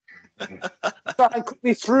Rikesh. Sohan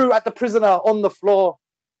quickly threw at the prisoner on the floor.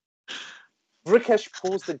 Rikesh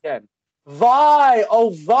paused again. Vi!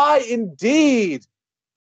 Oh, Vi indeed!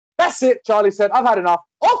 That's it, Charlie said. I've had enough.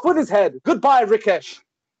 Off with his head. Goodbye, Rikesh.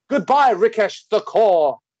 Goodbye, Rikesh the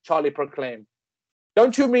core, Charlie proclaimed.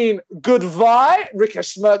 Don't you mean goodbye?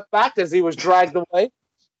 Rikesh smirked back as he was dragged away.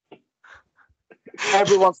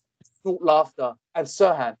 Everyone snort laughter, and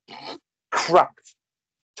Sohan cracked.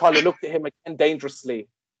 Charlie looked at him again dangerously.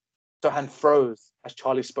 Sohan froze as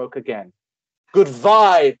Charlie spoke again.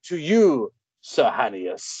 Goodbye to you,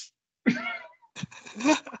 Sohanius.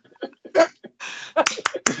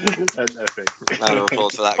 That's epic. Round of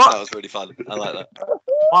applause for that, 'cause that was really fun. I like that.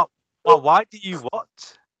 Well, why do you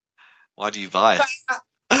what? Why do you vie?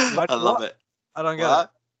 I love what? it. I don't get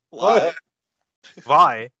What? it.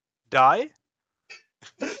 Why? Vi? Die?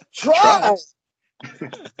 Try.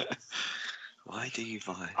 Why do you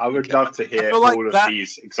vie? I would love to hear feel like all of that-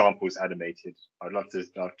 these examples animated. I'd love to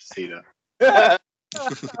see that.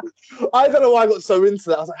 I don't know why I got so into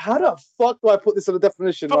that. I was like, how the fuck do I put this in a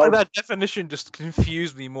definition? I felt like that definition just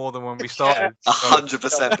confused me more than when we started.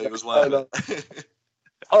 100% it was worth it.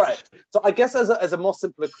 All right. So I guess as a more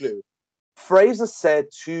simpler clue, Fraser said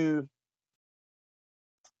to.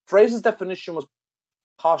 Fraser's definition was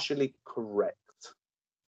partially correct.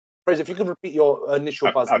 Fraser, if you could repeat your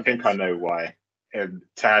initial buzz. I think I know why. To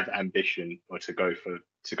have ambition or to go for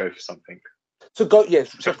something. To go,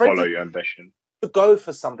 yes. To So follow Fraser, your ambition. to go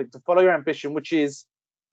for something, to follow your ambition, which is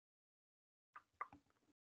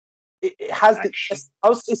it has Action.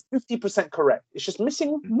 it's 50% correct. It's just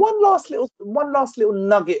missing one last little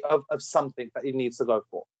nugget of something that it needs to go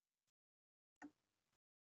for.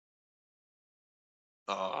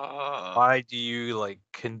 Why do you like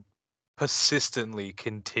persistently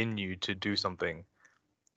continue to do something?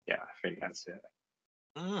 Yeah, I think that's it.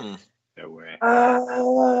 Mm. No way.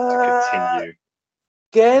 To continue.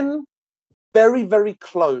 Again, very, very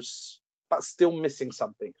close, but still missing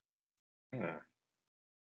something. Yeah.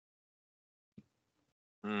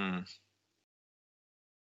 Mm.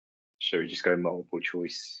 Should we just go multiple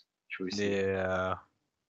choice? Yeah.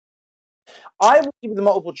 I will give you the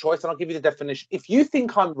multiple choice and I'll give you the definition. If you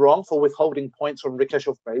think I'm wrong for withholding points from Rikesh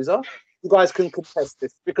or Fraser, you guys can contest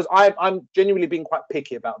this because I'm genuinely being quite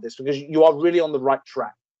picky about this because you are really on the right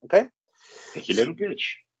track. Okay? You little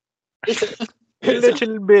bitch.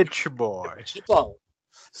 Little bitch boy.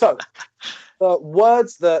 So, the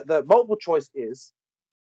words, the multiple choice is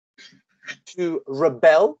to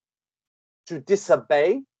rebel, to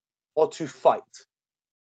disobey, or to fight.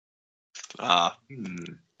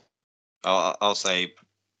 I'll say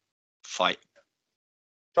fight.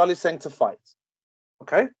 Charlie's saying to fight.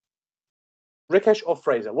 Okay? Rikesh or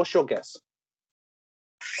Fraser, what's your guess?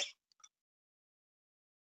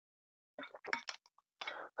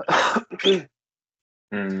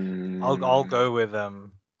 I'll go with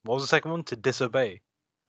what was the second one? To disobey.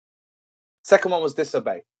 Second one was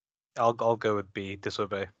disobey. I'll go with B,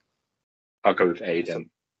 disobey. I'll go with A then.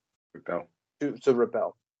 Rebel. To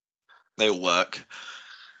rebel. They all work.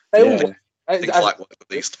 They all Yeah. work. I think fight work at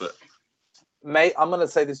least, but Mate, I'm going to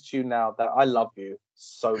say this to you now that I love you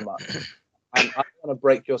so much. And I want to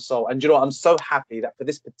break your soul. And you know what? I'm so happy that for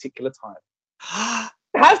this particular time, I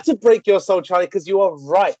have to break your soul, Charlie, because you are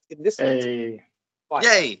right in this Hey. fight.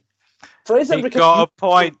 yay! Fraser, He Rikesh, got a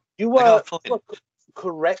point. You I got were, a point.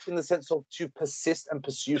 correct in the sense of to persist and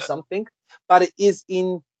pursue something, but it is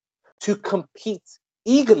in to compete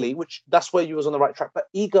eagerly, which that's where you was on the right track, but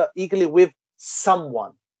eagerly with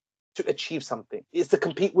someone to achieve something. It's to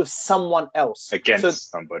compete with someone else. Against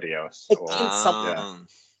somebody else. Against someone. Yeah.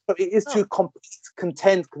 So it is to compete,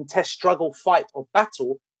 contest, struggle, fight, or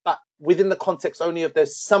battle, but within the context only of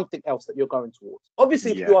there's something else that you're going towards.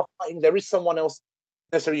 Obviously, if you are fighting, there is someone else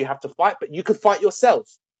necessarily you have to fight, but you could fight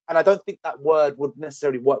yourself. And I don't think that word would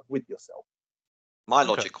necessarily work with yourself. My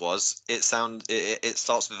logic was it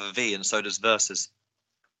starts with a V and so does versus.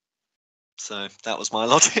 So that was my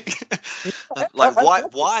logic. Like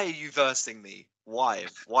why are you versing me? Why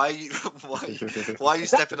are you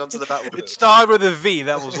stepping onto the battlefield? It started with a V.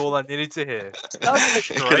 That was all I needed to hear. Could have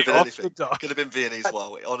Straight been off anything. the top. Could have been Viennese as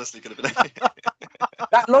well. It honestly could have been anything.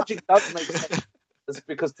 That logic does make sense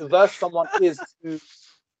because to verse someone is to,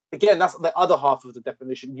 again, that's the other half of the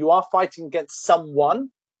definition. You are fighting against someone,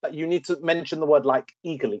 but you need to mention the word like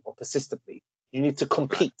eagerly or persistently. You need to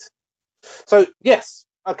compete. So yes,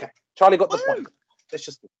 okay. Charlie got the point. Let's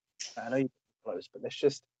just, I know you're close, but let's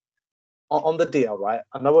just, on the deal, right?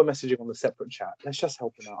 I know we're messaging on the separate chat. Let's just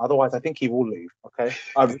help him out. Otherwise, I think he will leave, okay?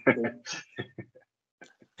 We'll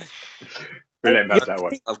let him have that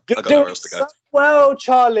one. I've You're got doing nowhere else to go. so well,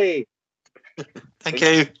 Charlie. Thank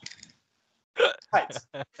you. Right.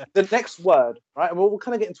 The next word, right, and we're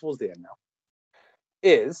kind of getting towards the end now,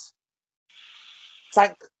 is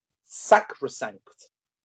sacrosanct.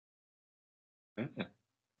 I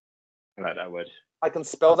like that word. I can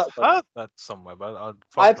spell that word. Heard that somewhere, but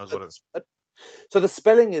I'd knows what it is. So the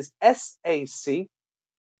spelling is SACROSANCT.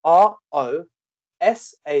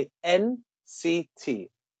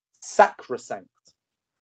 Sacrosanct.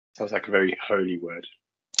 Sounds like a very holy word.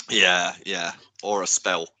 Yeah. Or a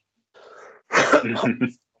spell.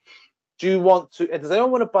 Do you want to? Does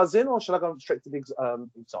anyone want to buzz in, or should I go straight to the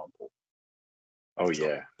example? Oh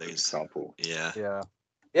yeah, Please. example. Yeah.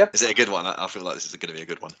 Yeah. Is it a good one? I feel like this is going to be a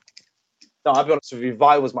good one. No, I'll be honest with you.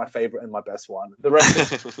 Vi was my favorite and my best one. The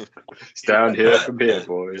rest. It's down here from here,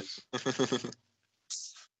 boys.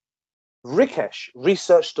 Rikesh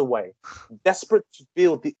researched away, desperate to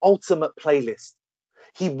build the ultimate playlist.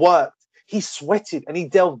 He worked, He sweated and he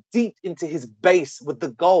delved deep into his base with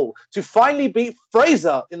the goal to finally beat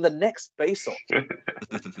Fraser in the next base-off.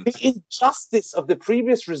 The injustice of the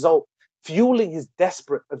previous result fueling his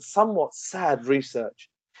desperate and somewhat sad research.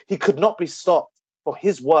 He could not be stopped, for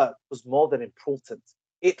his work was more than important.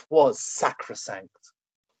 It was sacrosanct.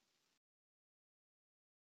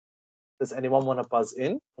 Does anyone want to buzz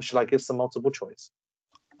in, or should I give some multiple choice?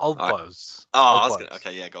 I'll Alright. buzz. Oh, I'll I was buzz. gonna.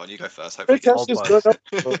 Okay, yeah, go on. You go first. Hopefully, you Rikesh get- is buzz. gonna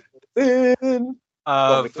buzz in.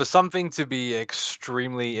 Well, For something to be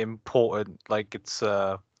extremely important, like it's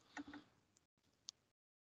like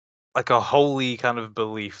a holy kind of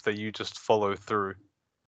belief that you just follow through.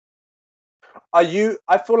 Are you?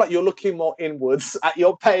 I feel like you're looking more inwards at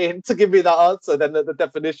your pain to give me that answer than the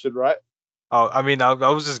definition, right? Oh, I mean, I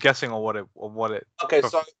was just guessing on what it. Okay,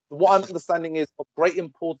 so what I'm understanding is of great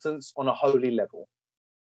importance on a holy level.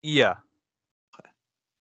 Yeah.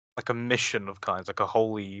 Like a mission of kinds, like a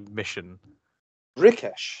holy mission.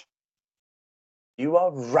 Rikesh, you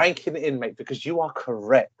are ranking it in, mate, because you are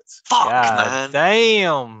correct. Fuck, God man.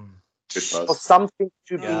 damn. Good For buzz. something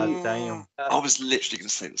to God be damn. I was literally going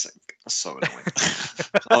to say the same thing. That's so annoying.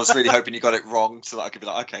 I was really hoping you got it wrong so that I could be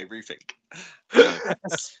like, okay, rethink. No.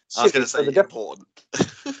 I was going to say important.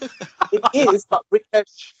 It is, but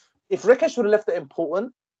Rikesh, if Rikesh would have left it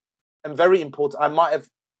important and very important,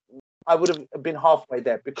 I would have been halfway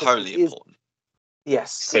there because Wholly it is, important.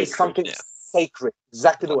 yes, Sacred, it's something yeah. sacred.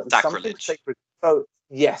 Exactly the Like word. It's something sacrilege. sacred. So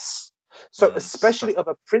yes. So Mm. especially of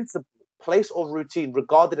a principle, place, or routine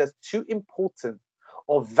regarded as too important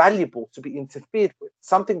or valuable to be interfered with,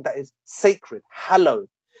 something that is sacred, hallowed,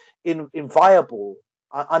 inviolable,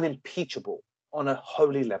 unimpeachable on a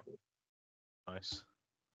holy level. Nice.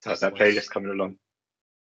 How's that playlist coming along?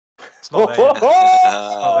 It's not there yet.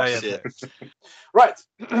 Oh, there yet, shit. Right.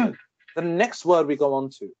 The next word we go on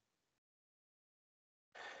to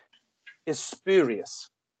is spurious.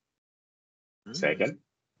 Say again.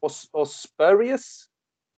 Or spurious?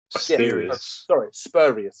 Spurious. Sorry,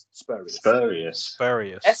 spurious. Spurious. Spurious.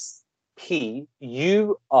 Spurious.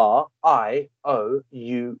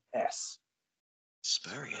 Spurious.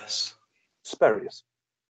 Spurious. Spurious.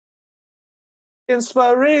 In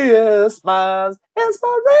spurious minds. In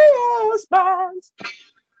spurious minds.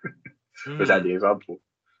 Was that the example?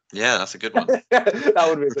 Yeah, that's a good one. That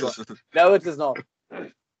would be a good one. No, it is not.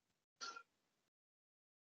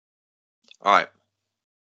 All right.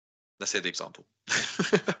 Let's hear the example.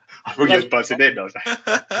 I thought you was buzzing in. I was like,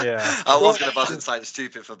 Yeah. I was going to buzz in something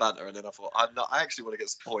stupid for banter, and then I thought, I actually want to get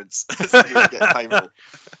some points. It's getting painful.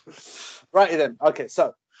 Right then. Okay,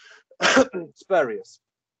 so spurious.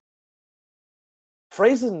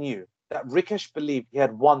 Fraser knew that Rikesh believed he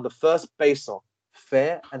had won the first base-off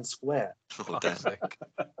fair and square. Oh, damn.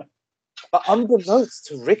 But unbeknownst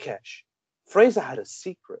to Rikesh, Fraser had a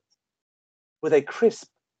secret. With crisp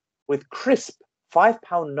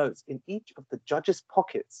 £5 notes in each of the judges'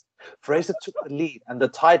 pockets, Fraser took the lead and the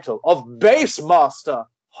title of Base Master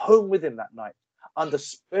home with him that night under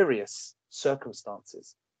spurious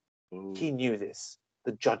circumstances. He knew this.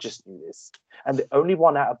 The judges knew this. And the only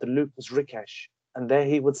one out of the loop was Rikesh. And there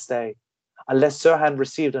he would stay, unless Sirhan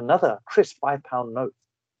received another crisp £5 note,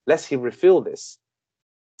 lest he reveal this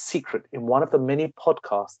secret in one of the many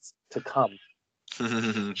podcasts to come.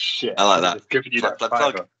 shit. I like that. Giving you that Plug.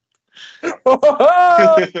 fiver.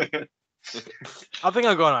 I think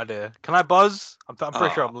I got an idea. Can I buzz? I'm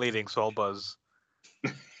pretty sure I'm leading, so I'll buzz.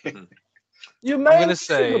 You I'm may gonna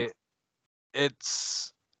say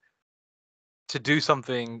it's to do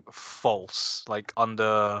something false, like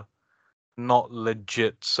under not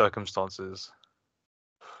legit circumstances.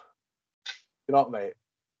 You know what, mate?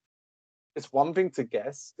 It's one thing to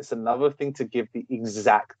guess. It's another thing to give the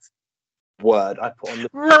exact word I put on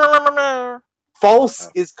the. False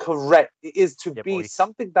is correct. It is to Yeah, be boy.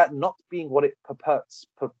 something that not being what it purports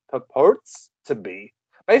to be.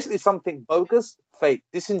 Basically, something bogus, fake,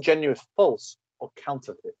 disingenuous, false, or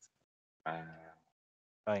counterfeit.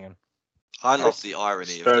 Hang on. I love the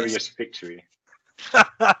irony of this. Spurious victory.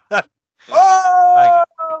 Oh!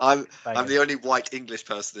 I'm Banging. the only white English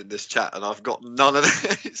person in this chat, and I've got none of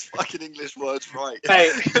these fucking English words right.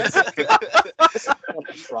 Hey,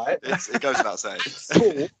 right? It goes without saying.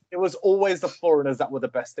 School, it was always the foreigners that were the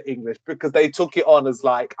best at English because they took it on as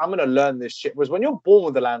like, I'm going to learn this shit. Whereas when you're born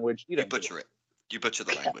with the language, you You don't butcher it. You butcher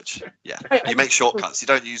the language. Yeah. Hey, You make shortcuts. You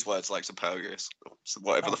don't use words like superfluous, or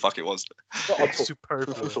whatever the fuck it was. Not at all.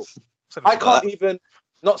 Superfluous. I can't even,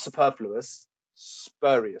 not superfluous,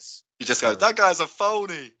 spurious. You just go, that guy's a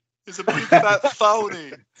phony. He's a big fat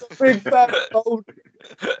phony. Big fat phone.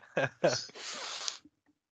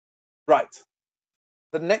 Right.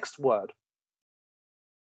 The next word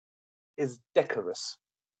is decorous?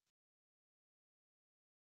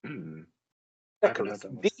 Hmm. I haven't Decorous. heard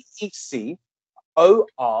that one.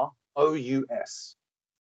 Decorous.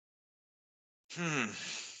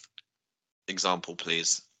 Example,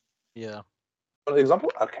 please. Yeah. For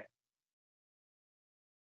example, okay.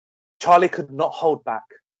 Charlie could not hold back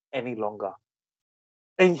any longer.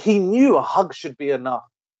 And he knew a hug should be enough.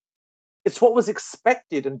 It's what was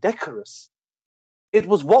expected and decorous. It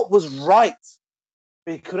was what was right,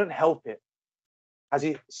 but he couldn't help it. As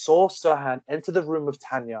he saw Sirhan enter the room of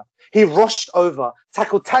Tanya, he rushed over,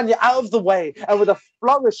 tackled Tanya out of the way, and with a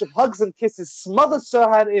flourish of hugs and kisses, smothered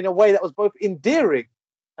Sirhan in a way that was both endearing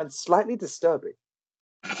and slightly disturbing.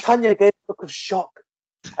 Tanya gave a look of shock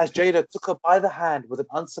as Jada took her by the hand with an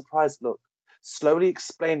unsurprised look, slowly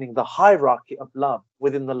explaining the hierarchy of love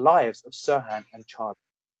within the lives of Sirhan and Charlie.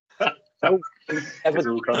 No It's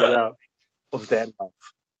all coming out. of their love.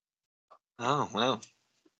 Oh, wow.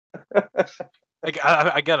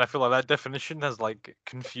 Again, I feel like that definition has like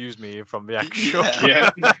confused me from the actual. Yeah.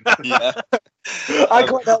 Yeah. I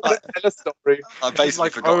can't help but tell a story. I It's basically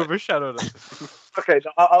like forgot. overshadowed it. Okay,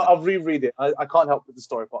 no, I'll reread it. I can't help with the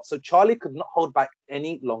story part. So Charlie could not hold back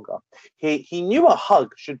any longer. He knew a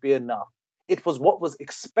hug should be enough. It was what was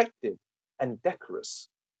expected and decorous.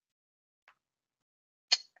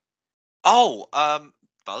 Oh,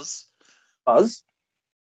 Buzz. Buzz?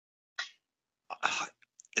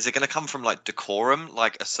 Is it going to come from like decorum,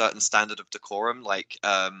 like a certain standard of decorum, like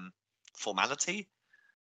formality?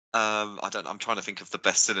 I don't. I'm trying to think of the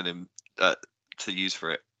best synonym to use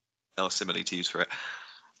for it, or simile to use for it.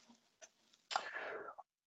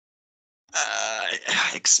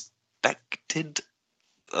 Expected.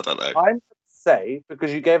 I don't know. I'm going to say,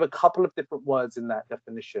 because you gave a couple of different words in that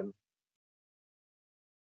definition,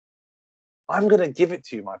 I'm going to give it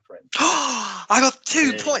to you, my friend. I got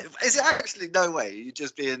 2 Yeah. points. Is it actually? No way. You're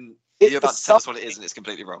just being. It's You're about to tell us what it is, and it's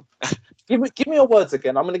completely wrong. Give me your words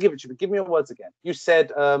again. I'm going to give it to you, but give me your words again. You said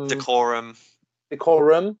Decorum,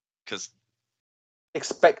 decorum, because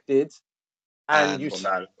expected, and And you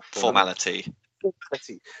said formality.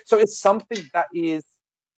 formality. So it's something that is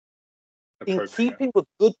in Appropriate. keeping with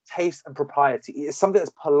good taste and propriety. It is something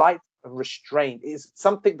that's polite and restrained. It is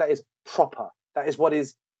something that is proper. That is what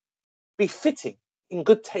is befitting, in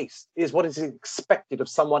good taste, is what is expected of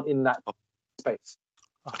someone in that space.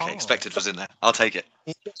 Okay, expected was in there. I'll take it.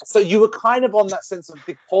 So you were kind of on that sense of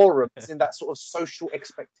decorum, in that sort of social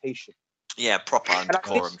expectation. Yeah, proper and And I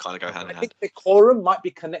think- decorum kind of go hand I in think hand. decorum might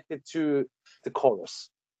be connected to decorous.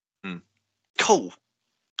 Cool.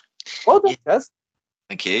 Well done, Des.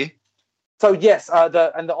 Thank you. So yes,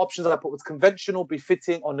 the options I put was conventional,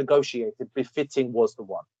 befitting, or negotiated. Befitting was the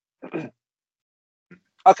one.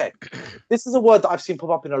 Okay, this is a word that I've seen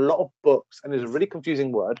pop up in a lot of books, and it's a really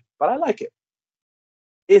confusing word, but I like it.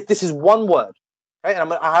 This is one word, okay,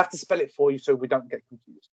 and I have to spell it for you so we don't get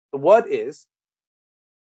confused. The word is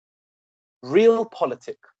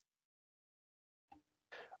realpolitik.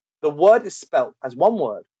 The word is spelled as one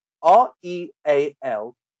word: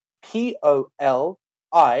 REALPOLITIK.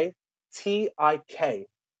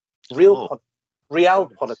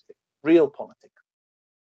 Realpolitik. Realpolitik.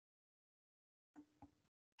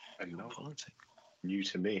 And no, Politics. new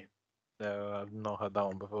to me. No, I've not heard that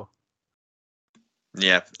one before.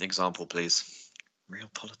 Yeah, example, please. Real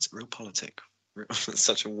politic. It's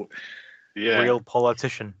such a Yeah. Real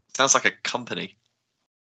politician. sounds like a company.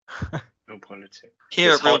 Real politics.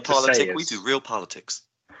 Here It's at Real hard to say, Politic, we it's- do real politics.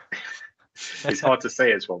 It's hard to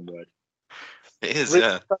say as one word. It is, Real-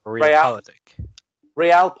 yeah. Real politic.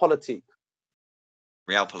 Realpolitik.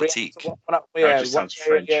 Realpolitik. just sounds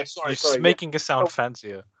French. Yeah, sorry, You're sorry. yeah. making it sound No.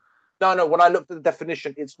 fancier. No. When I looked at the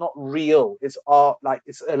definition, it's not real. It's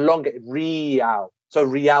it's elongated. Real. So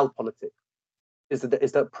realpolitik is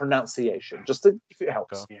the pronunciation. Just to, if it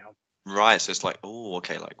helps. Okay. Yeah. Right, so it's like, oh,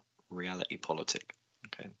 okay, like reality politic.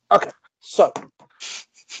 Okay. So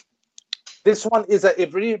this one is a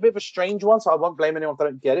really bit of a strange one, so I won't blame anyone if I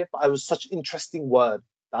don't get it. But it was such an interesting word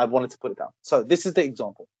that I wanted to put it down. So this is the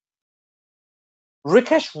example.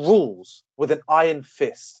 Rikesh rules with an iron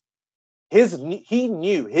fist. He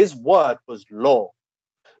knew his word was law.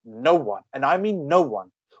 No one, and I mean no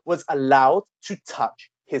one, was allowed to touch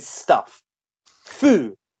his stuff.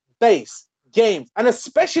 Food, base, games, and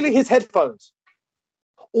especially his headphones.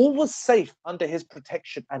 All was safe under his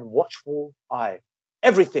protection and watchful eye.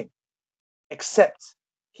 Everything, except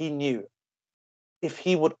he knew if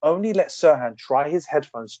he would only let Sirhan try his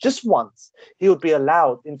headphones just once, he would be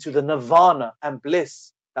allowed into the nirvana and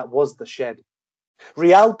bliss that was the shed.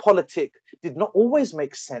 Realpolitik did not always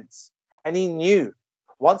make sense, and he knew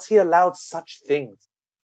once he allowed such things,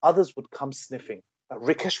 others would come sniffing But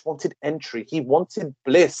Rikesh wanted entry. He wanted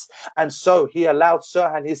bliss. And so he allowed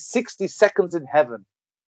Sirhan his 60 seconds in heaven.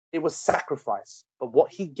 It was sacrifice. But what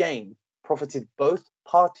he gained profited both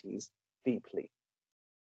parties deeply.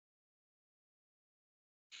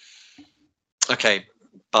 Okay,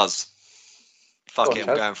 Buzz. Fuck Go on, it, I'm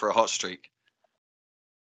Chaz. going for a hot streak.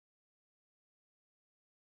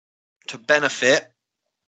 To benefit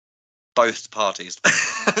both parties.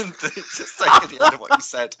 Just saying the end of what you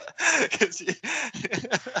said.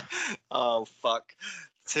 Oh fuck.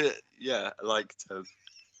 To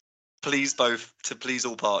please both, to please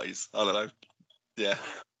all parties. I don't know. Yeah.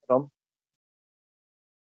 Tom?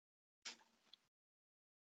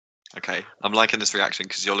 Okay, I'm liking this reaction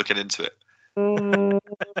because you're looking into it. Mm,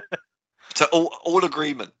 To all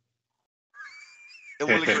agreement. All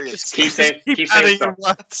agreement. Just keep saying adding stuff. your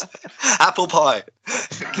words. Apple pie.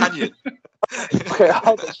 Canyon. okay,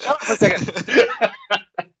 hold on. Shut up for a second.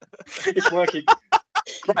 It's working.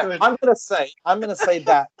 Right, I'm gonna say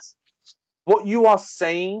that what you are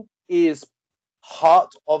saying is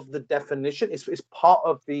part of the definition. It's part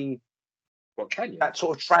of What can you? that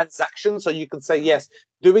sort of transaction. So you can say yes,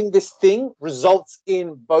 doing this thing results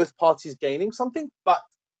in both parties gaining something, but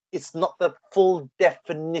it's not the full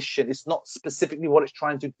definition. It's not specifically what it's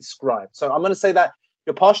trying to describe. So I'm going to say that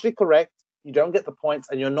you're partially correct. You don't get the points,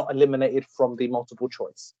 and you're not eliminated from the multiple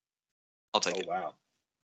choice. I'll take Oh it. wow.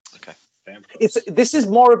 Okay. Damn close. This is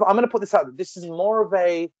more of. I'm going to put this out there. This is more of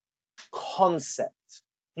a concept.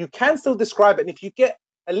 You can still describe it, and if you get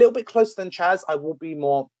a little bit closer than Chaz, I will be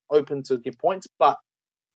more open to give points. But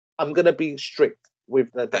I'm going to be strict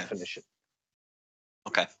with the definition.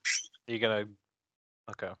 Okay. You're gonna.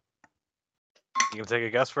 Okay. You gonna take a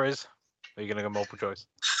guess, Phrase? Or are you gonna go multiple choice?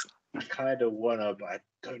 I kind of wanna, but I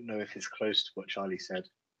don't know if it's close to what Charlie said.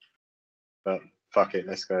 But fuck it,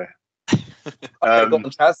 let's go. Okay, go on,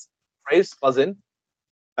 Chaz. Phrase, buzz in.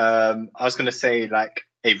 I was gonna say like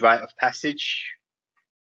a rite of passage,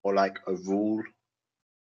 or like a rule.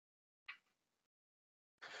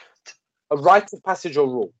 A rite of passage or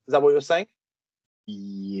rule. Is that what you're saying?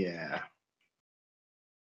 Yeah.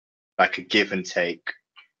 Like a give and take.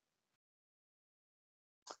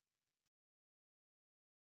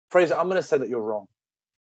 Fraser, I'm going to say that you're wrong.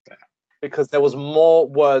 Yeah. Because there was more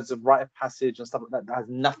words of rite of passage and stuff like that has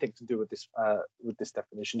nothing to do with this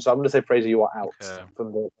definition. So I'm going to say, Fraser, you are out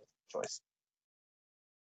from the choice.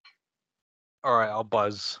 All right, I'll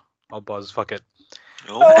buzz. Fuck it.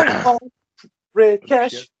 Oh,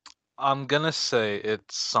 Rikesh. I'm gonna say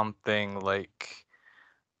it's something like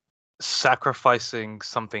sacrificing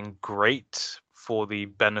something great for the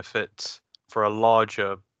benefit, for a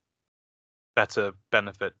larger, better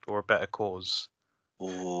benefit or a better cause.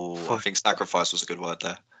 Oh, I think sacrifice was a good word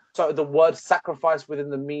there. So the word sacrifice within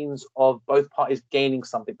the means of both parties gaining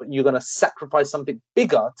something, but you're going to sacrifice something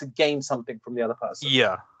bigger to gain something from the other person.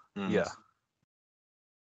 Yeah. Mm. Yeah.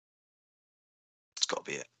 It's got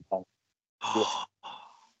to be it. Oh.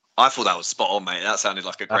 I thought that was spot on, mate. That sounded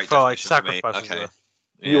like a great felt like definition to me. sacrifice was Okay.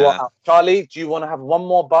 You are out. Charlie, do you want to have one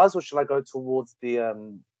more buzz, or shall I go towards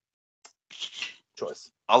the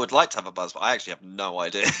choice? I would like to have a buzz, but I actually have no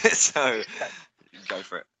idea. So go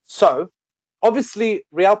for it. So, obviously,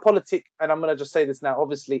 realpolitik, and I'm going to just say this now,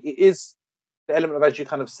 obviously, it is the element of, as you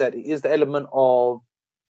kind of said, it is the element of,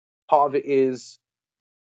 part of it is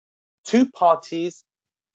two parties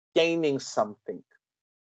gaining something.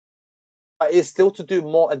 But it's still to do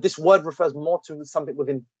more, and this word refers more to something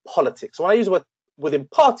within politics. So when I use the word within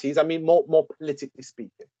parties, I mean more politically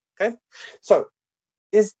speaking. Okay? So,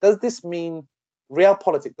 does this mean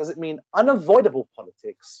realpolitik? Does it mean unavoidable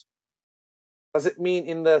politics? Does it mean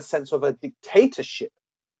in the sense of a dictatorship?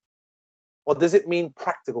 Or does it mean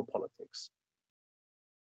practical politics?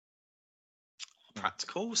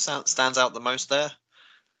 Practical stands out the most there.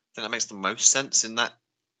 I think that makes the most sense in that.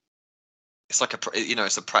 It's like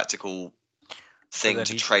it's a practical thing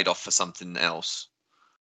to trade off for something else.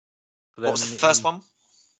 What was the first one?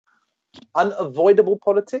 Unavoidable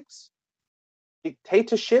politics,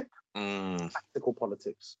 dictatorship, practical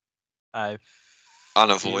politics.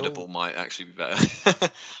 Unavoidable might actually be better.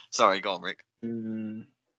 Sorry, go on, Rick. I mean,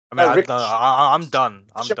 I'm done.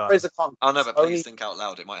 I'm done. Oh no, but please think out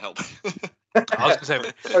loud. It might help. I was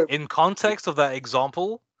gonna say, in context of that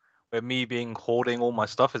example, where me being hoarding all my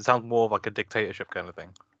stuff, it sounds more of like a dictatorship kind of thing.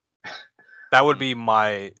 That would be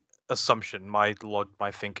my assumption, my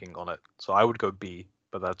thinking on it. So I would go B,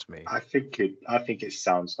 but that's me. I think it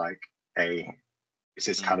sounds like A. It's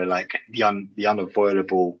just kind of like the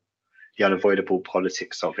unavoidable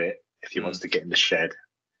politics of it. If he wants to get in the shed,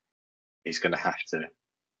 he's going to have to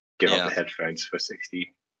give up the headphones for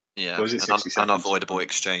 60. Yeah, what was it, 60 seconds? unavoidable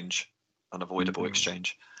exchange. unavoidable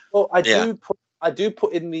exchange. Well, I Yeah. do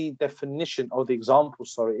put in the definition or the example.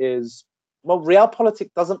 Sorry, is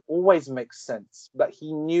realpolitik doesn't always make sense, but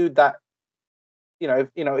he knew that. He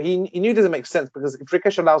knew it doesn't make sense because if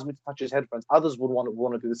Rikesh allows me to touch his headphones, others would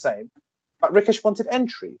want to do the same. But Rikesh wanted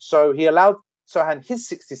entry, so he allowed Sohan his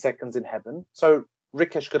 60 seconds in heaven, so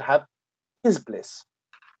Rikesh could have his bliss.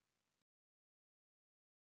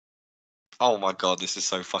 Oh my god, this is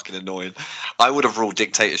so fucking annoying. I would have ruled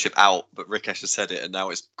dictatorship out, but Rikesh has said it, and now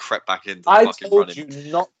it's crept back into the I fucking told running.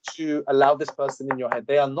 you not to allow this person in your head.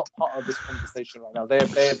 They are not part of this conversation right now. They're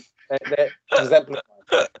exemplified,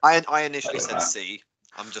 I initially said C.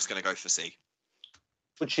 I'm just going to go for C.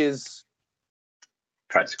 which is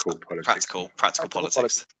Practical politics. Practical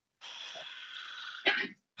politics.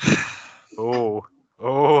 Oh.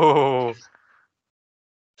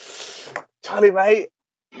 Charlie, mate.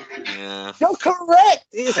 Yeah. You're correct.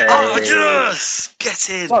 It's Oh, yes! Get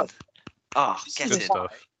in! So, Get Good in.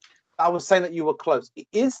 stuff. I was saying that you were close.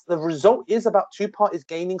 The result is about two parties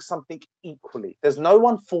gaining something equally. There's no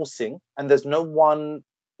one forcing, and there's no one.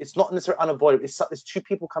 It's not necessarily unavoidable. It's two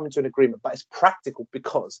people coming to an agreement, but it's practical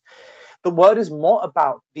because the word is more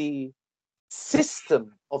about the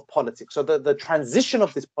system of politics. So the transition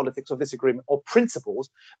of this politics, of this agreement, or principles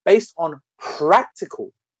based on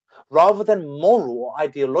practical rather than moral or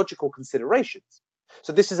ideological considerations.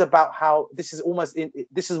 So this is about how this is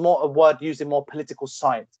more a word used in more political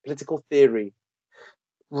science, political theory.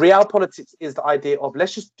 Realpolitik is the idea of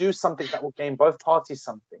let's just do something that will gain both parties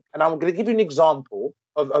something. And I'm going to give you an example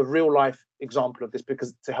of a real life example of this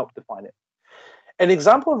because to help define it. An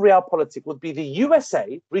example of realpolitik would be the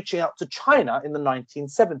USA reaching out to China in the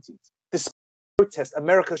 1970s. This protest,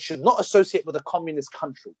 America should not associate with a communist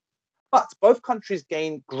country. But both countries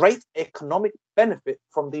gain great economic benefit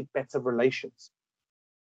from the better relations.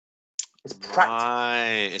 It's practical.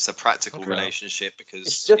 Right. It's a practical Okay. relationship It's because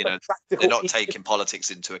just a practical. they're not taking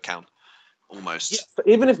politics into account. Almost. Yeah, so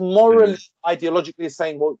even if morally, ideologically is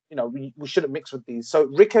saying, well, we shouldn't mix with these. So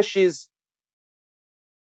Rikesh is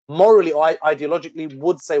morally or ideologically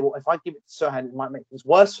would say, well, if I give it to Sohan, it might make things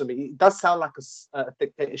worse for me. It does sound like a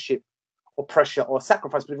dictatorship or pressure or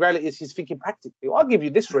sacrifice, but the reality is he's thinking practically. Well, I'll give you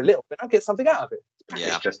this for a little bit. I'll get something out of it.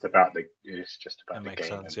 Yeah. It's just about the That makes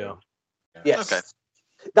game. sense, yeah. Yes. Okay.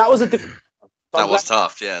 That was a different. That was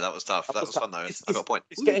tough. Yeah, that was tough. That was tough. fun though. I got a point.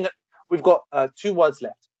 It's getting. We've got 2 words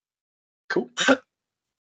left. Cool.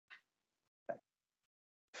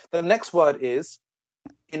 The next word is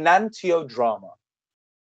enantiodrama.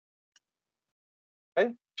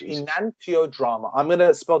 Okay? Jesus. Enantiodrama. I'm going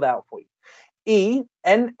to spell that out for you.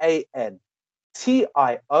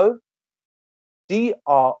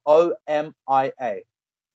 ENANTIODROMIA.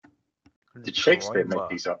 Did Shakespeare make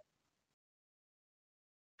these up?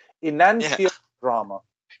 Enantiodrama.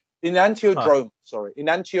 Enantiodrome. Sorry.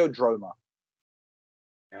 Enantiodroma.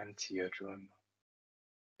 Antiodrama.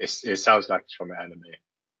 It sounds like it's from an anime.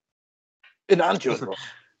 Enantiodroma.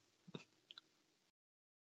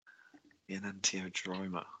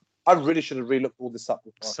 Enantiodroma. I really should have relooked all this up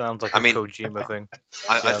before. Sounds like I a mean- Kojima thing.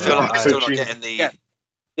 I feel like I'm still not getting the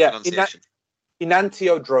pronunciation.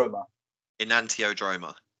 Enantiodroma.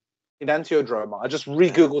 Enantiodroma. Enantiodroma. I just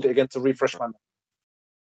re-googled it again to refresh my memory.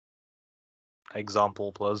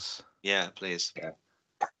 Example plus. Yeah, please. I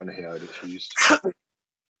want to hear how it's used.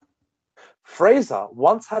 Fraser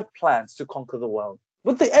once had plans to conquer the world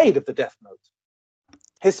with the aid of the Death Note.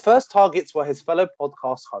 His first targets were his fellow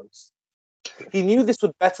podcast hosts. He knew this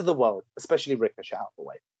would better the world, especially Ricochet out of the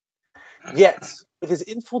way. Yet, with his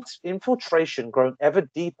infiltration growing ever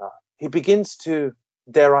deeper, he begins to,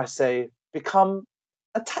 dare I say, become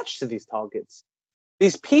attached to these targets.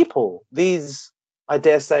 These people, these, I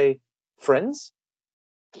dare say, friends.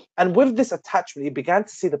 And with this attachment, he began to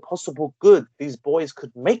see the possible good these boys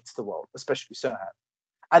could make to the world, especially Sohan,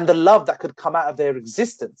 and the love that could come out of their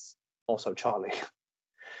existence, also Charlie.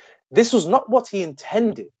 This was not what he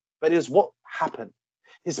intended, but it is what happened.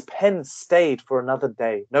 His pen stayed for another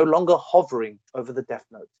day, no longer hovering over the Death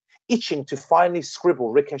Note, itching to finally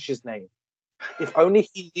scribble Rikesh's name. If only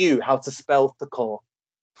he knew how to spell Thakor.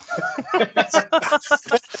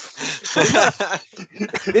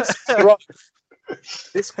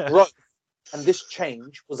 This growth and this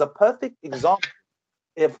change was a perfect example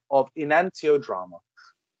of enantiodrama.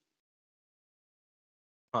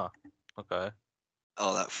 Okay.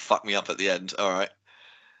 Oh, that fucked me up at the end. All right.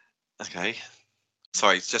 Okay.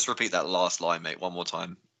 Sorry, just repeat that last line, mate, one more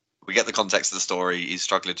time. We get the context of the story. He's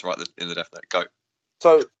struggling to write in the Death Note. Go.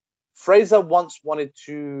 So, Fraser once wanted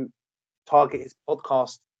to target his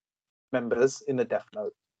podcast members in the Death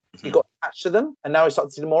Note. He got attached to them, and now he started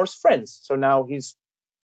to see them more as friends. So now he's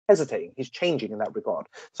hesitating. He's changing in that regard.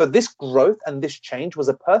 So this growth and this change was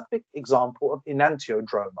a perfect example of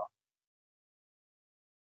enantiodroma.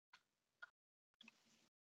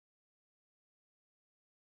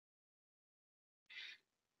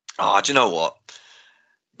 Oh, do you know what?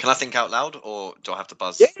 Can I think out loud, or do I have to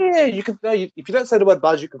buzz? Yeah, you can. No, if you don't say the word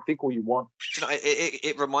buzz, you can think all you want. Do you know,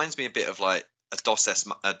 it reminds me a bit of like a Dos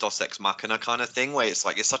Ex Machina kind of thing, where it's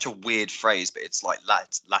like it's such a weird phrase, but it's like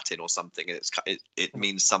Latin or something, and it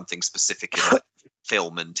means something specific in like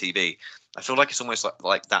film and TV. I feel like it's almost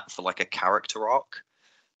like that for like a character arc,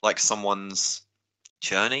 like someone's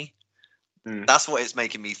journey. That's what it's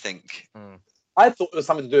making me think. I thought it was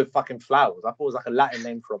something to do with fucking flowers. I thought it was like a Latin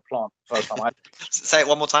name for a plant. First time I say it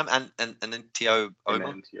one more time. Enantiodroma.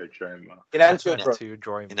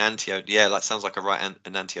 Enantiodroma. Yeah, that sounds like a right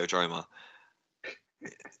enantiodroma.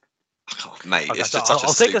 Oh, mate, Okay, it's so just such a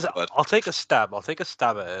stupid word. I'll take a stab. I'll take a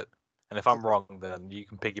stab at it, and if I'm wrong, then you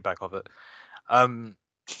can piggyback off it.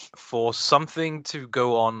 For something to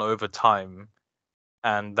go on over time,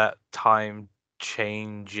 and that time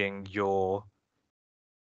changing your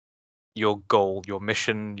goal, your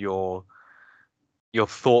mission, your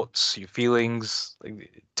thoughts, your feelings,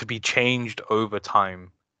 to be changed over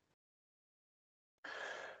time.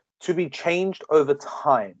 To be changed over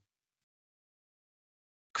time.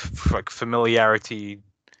 Like familiarity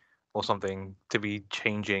or something, to be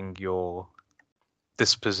changing your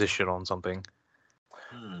disposition on something.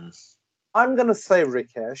 I'm going to say,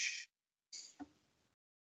 Rikesh,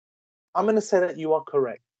 I'm going to say that you are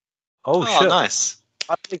correct. Oh shit. Nice.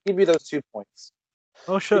 I'm going to give you those 2 points.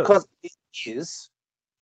 Oh shit. Because it is...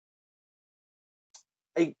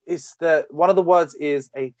 one of the words is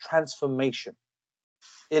a transformation.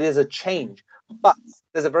 It is a change. But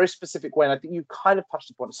there's a very specific way, and I think you kind of touched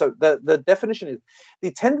upon it. So the definition is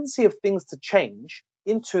the tendency of things to change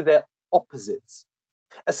into their opposites,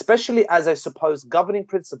 especially as I suppose governing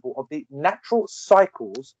principle of the natural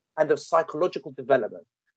cycles and of psychological development.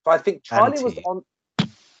 So I think Charlie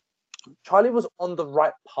was on the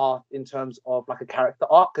right path in terms of like a character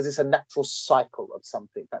arc, because it's a natural cycle of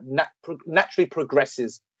something that naturally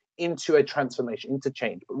progresses into a transformation, into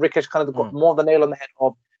change. But Rikesh kind of got more the nail on the head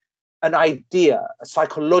of an idea, a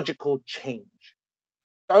psychological change.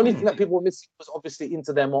 The only thing that people were missing was obviously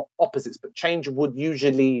into their more opposites, but change would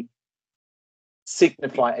usually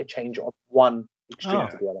signify a change of one extreme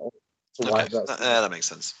to the other. So Okay. That makes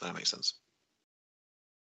sense. That makes sense.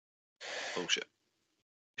 Bullshit.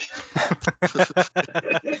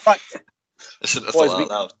 Right. I shouldn't have thought out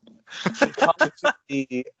loud. We come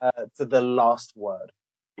to the last word.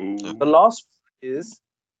 The last word is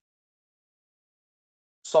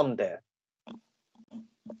Sonder.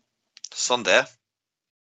 Sonder.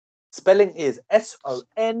 Spelling is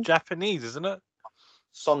S-O-N. Japanese, isn't it?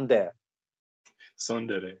 Sonder.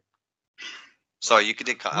 Sondere. Sorry, you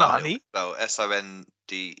did cut out. Nani? Oh, Sonder.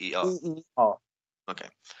 E-E-R. Okay.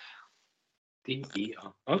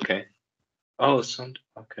 D-E-R. Okay. Oh, Sonder.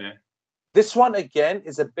 Okay. This one again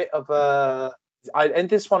is a bit of a. And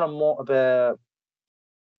this one are more of a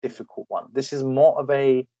difficult one. This is more of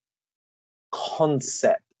a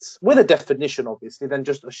concept with a definition, obviously, than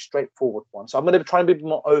just a straightforward one. So I'm going to try and be a bit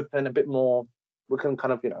more open, a bit more. We can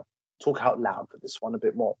kind of, talk out loud for this one a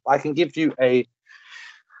bit more. I can give you a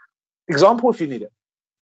example if you need it.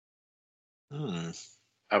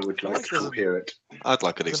 I would like to hear it. I'd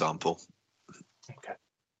like an example. Okay.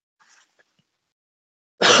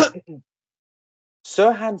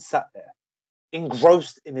 Sirhan sat there,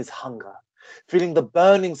 engrossed in his hunger, feeling the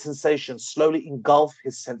burning sensation slowly engulf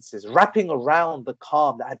his senses, wrapping around the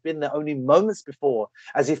calm that had been there only moments before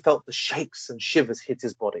as he felt the shakes and shivers hit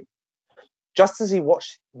his body. Just as he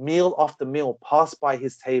watched meal after meal pass by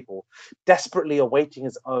his table, desperately awaiting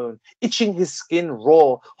his own, itching his skin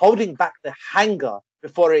raw, holding back the hunger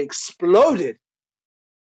before it exploded,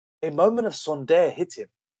 a moment of Sonder hit him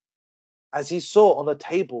as he saw on the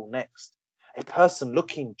table next a person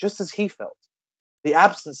looking just as he felt. The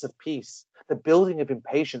absence of peace, the building of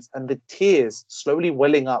impatience, and the tears slowly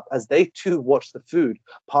welling up as they too watched the food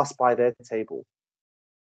pass by their table.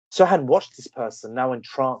 Sirhan watched this person, now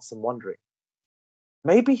entranced and wondering,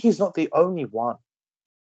 maybe he's not the only one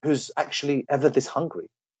who's actually ever this hungry.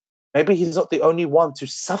 Maybe he's not the only one to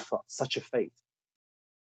suffer such a fate.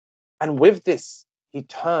 And with this, he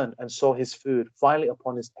turned and saw his food finally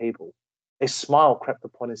upon his table. A smile crept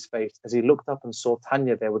upon his face as he looked up and saw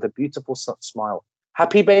Tanya there with a beautiful smile.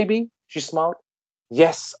 Happy, baby? She smiled.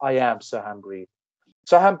 Yes, I am, Sirhan breathed.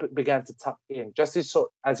 Sirhan began to tuck in, just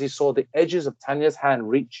as he saw the edges of Tanya's hand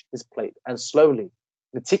reach his plate and slowly,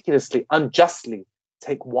 meticulously, unjustly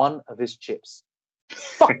take one of his chips.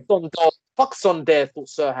 Fuck them dogs. Fuck Sonder, thought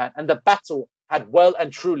Sirhan, and the battle had well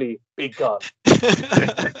and truly begun.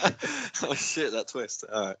 Oh shit, that twist.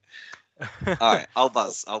 All right. I'll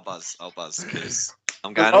buzz, because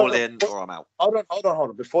I'm going all in or I'm out. Hold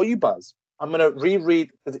on. Before you buzz, I'm going to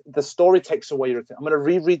reread. The story takes away your. I'm going to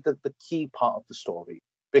reread the key part of the story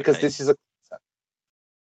because Okay. this is a.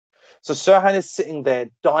 So Sirhan is sitting there,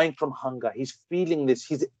 dying from hunger. He's feeling this.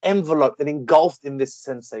 He's enveloped and engulfed in this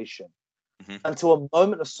sensation until a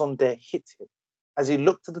moment of Sonder hit him as he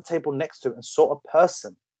looked at the table next to him and saw a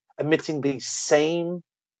person emitting the same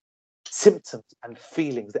symptoms and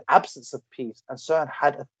feelings, the absence of peace. And Sirhan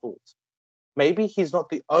had a thought. Maybe he's not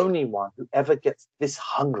the only one who ever gets this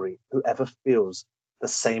hungry, who ever feels the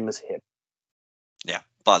same as him. Yeah,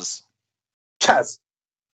 buzz. Chaz,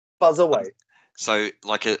 buzz away. So,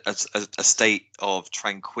 like a state of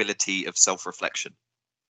tranquility of self-reflection.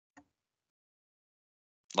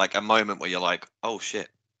 Like a moment where you're like, oh shit.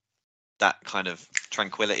 That kind of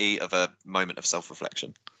tranquility of a moment of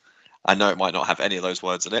self-reflection. I know it might not have any of those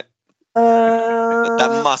words in it. But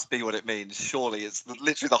that must be what it means. Surely it's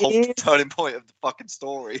literally the whole turning point of the fucking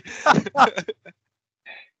story.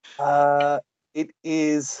 It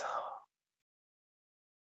is.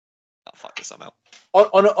 Oh, fuck this, I'm out.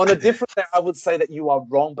 On a different day, I would say that you are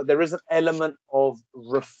wrong, but there is an element of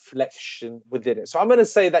reflection within it. So I'm going to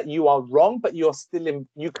say that you are wrong, but you're still in.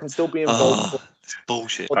 You can still be involved. It's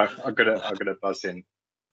bullshit. I'm gonna buzz in.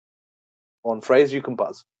 On phrase, you can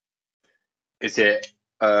buzz. Is it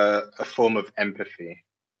a form of empathy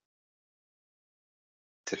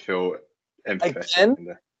to feel empathetic?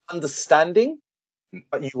 Again, understanding,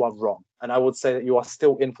 but you are wrong, and I would say that you are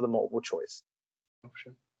still in for the multiple choice.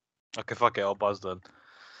 Okay, fuck it. I'll buzz then.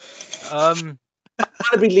 I'm going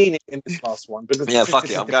to be leaning in this last one because Fuck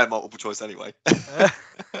it. I'm going multiple choice anyway.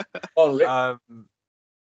 On Rick.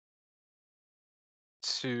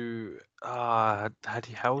 To how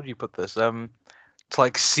would you put this? To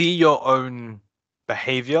like see your own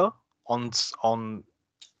behavior on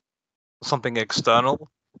something external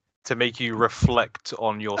to make you reflect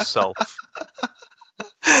on yourself.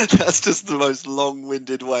 That's just the most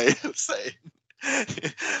long-winded way of saying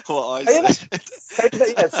what I said.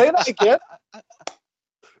 Say that again.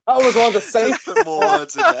 That was one of the same. Put more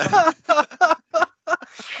words in there.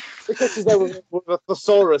 Because she's there with a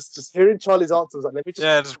thesaurus, just hearing Charlie's answers. Like, let me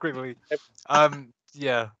just. Just quickly.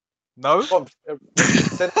 Yeah. No. Come on,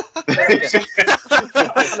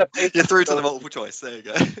 You're through to the multiple choice. There you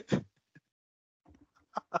go.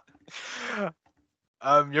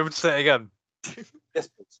 You want to say it again? Yes,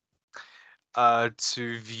 please.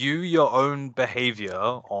 To view your own behavior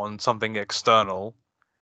on something external,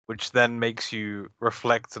 which then makes you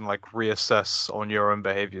reflect and like reassess on your own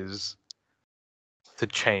behaviors to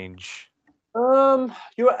change.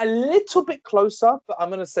 You're a little bit closer, but I'm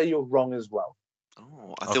going to say you're wrong as well.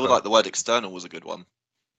 Oh, I feel like the word external was a good one.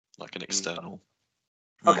 Like an external.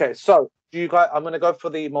 Okay, so you guys, I'm going to go for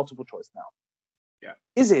the multiple choice now. Yeah.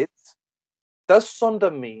 Does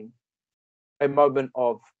Sonder mean a moment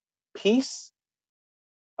of peace,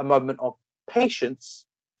 a moment of patience,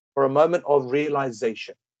 or a moment of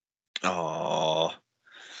realization? Oh.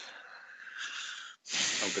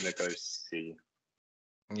 I'm gonna go C.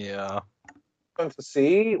 Yeah. Going for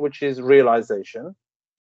C, which is realization.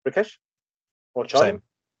 Rikesh? Or Charlie? Same.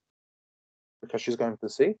 Rikesh is going for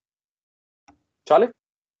C. Charlie?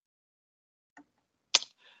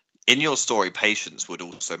 In your story, patience would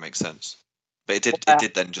also make sense. But it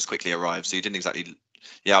did then just quickly arrive, so you didn't exactly...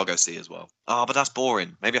 Yeah, I'll go C as well. Oh, but that's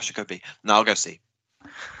boring. Maybe I should go B. No, I'll go C.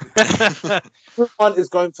 Everyone is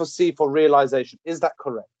going for C for realization. Is that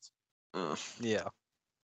correct? Yeah.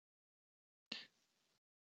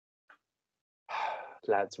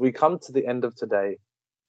 Lads, we come to the end of today,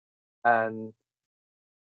 and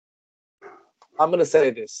I'm going to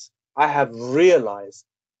say this. I have realized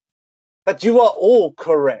that you are all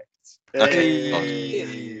correct.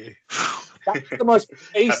 Okay. That's the most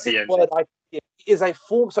basic word I can give. It is a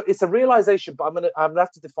form, so it's a realization, but I'm gonna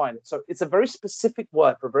have to define it. So it's a very specific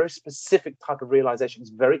word for a very specific type of realization. It's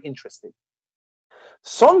very interesting.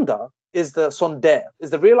 Sonder is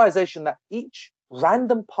the realization that each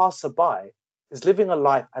random passerby is living a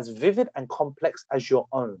life as vivid and complex as your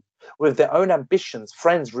own, with their own ambitions,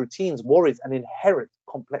 friends, routines, worries, and inherent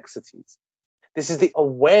complexities. This is the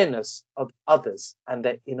awareness of others and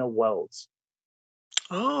their inner worlds.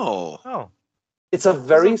 Oh. It's a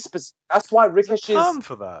very specific. That's why Rikesh term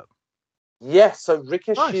for that. Yes, so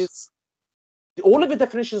Rikesh Nice. is. All of the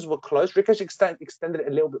definitions were close. Rikesh extended it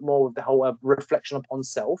a little bit more with the whole reflection upon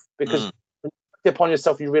self, because when you reflect upon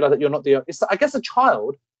yourself, you realize that you're not the. It's, I guess, a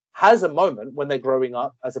child has a moment when they're growing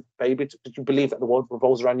up as a baby. Did you believe that the world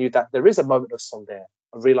revolves around you? That there is a moment of sondere,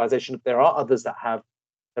 a realization that there are others that have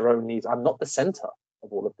their own needs. I'm not the center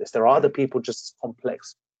of all of this. There are other people just as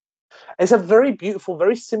complex. It's a very beautiful,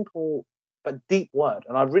 very simple but deep word,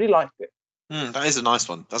 and I really liked it. That is a nice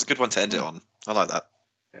one. That's a good one to end it on. I like that.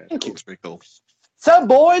 Yeah, Thank you. It's pretty cool. So,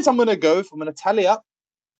 boys, I'm gonna tally up.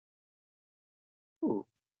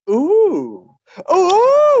 Ooh.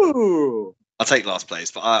 I'll take last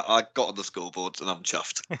place, but I got on the scoreboard and I'm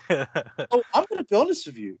chuffed. Oh, I'm gonna be honest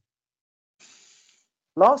with you.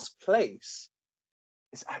 Last place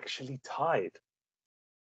is actually tied.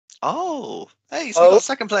 Oh, hey, so we got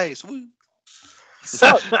second place. Woo.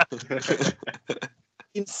 So,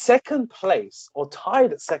 in second place, or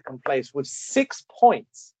tied at second place with 6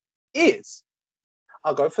 points, is,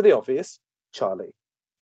 I'll go for the obvious, Charlie.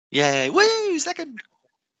 Yay, woo, second.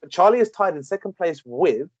 Charlie is tied in second place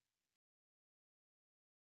with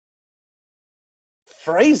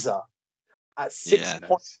Fraser at 6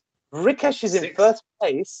 points. Rikesh is in first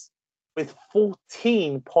place with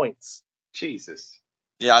 14 points. Jesus.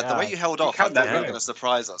 Yeah, the way you held off, I thought you were going to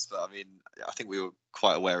surprise us, but I mean, I think we were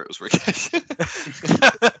quite aware it was Rikesh.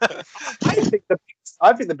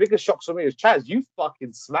 I think the biggest shock for me is Chaz. You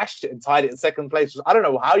fucking smashed it and tied it in second place. I don't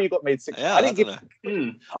know how you got made 6. Yeah, I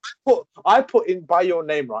didn't I put in by your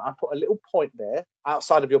name, right? I put a little point there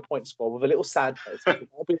outside of your point score with a little sad face.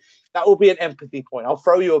 That will be an empathy point. I'll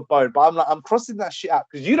throw you a bone, but I'm crossing that shit out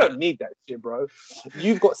because you don't need that shit, bro.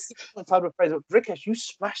 You've got 6 points tied with Fraser. Rikesh, you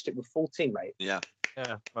smashed it with 14, mate. Yeah.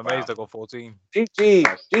 Yeah, I'm amazed I got 14.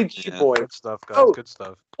 GG, boy. Good stuff, guys. Good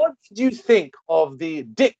stuff. What did you think of the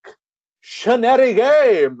dictionary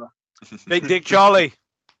game? Big Dic Charlie.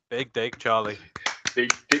 Big Dic Charlie.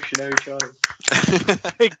 Big dictionary, Charlie.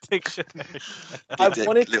 Big dictionary. I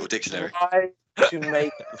wanted little dictionary. Try to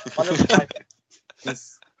make one of my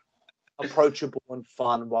things approachable and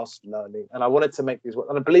fun whilst learning, and I wanted to make these work.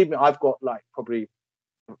 And believe me, I've got like probably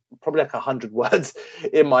like 100 words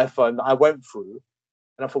in my phone that I went through,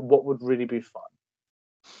 and I thought, what would really be fun?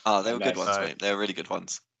 Oh, they were good ones, mate. They were really good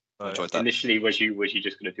ones. I enjoyed that. Initially, was you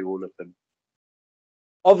just going to do all of them?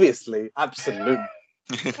 Obviously, absolutely.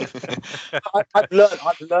 I've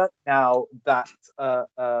learned now that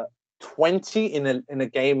 20 in a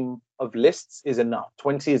game of lists is enough.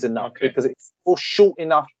 20 is enough because it's all short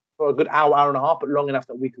enough for a good hour and a half, but long enough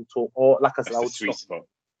that we can talk. Or like I said, I would sweet spot.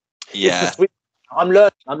 Yeah, I'm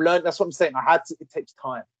learning. That's what I'm saying. It takes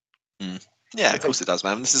time. Yeah, of course it does,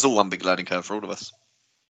 man. This is all one big learning curve for all of us.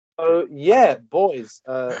 Yeah, boys.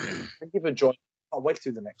 Thank you for joining. I'll wait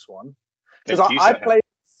to the next one because I play.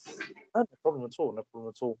 No problem at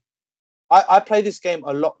all. I play this game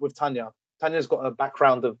a lot with Tanya. Tanya's got a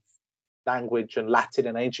background of language and Latin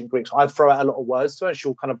and ancient Greek. So I throw out a lot of words to her and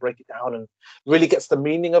she'll kind of break it down and really gets the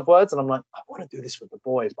meaning of words. And I'm like, I want to do this with the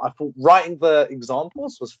boys. But I thought writing the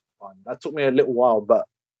examples was fun. That took me a little while, but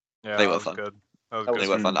yeah, they were fun. Good. They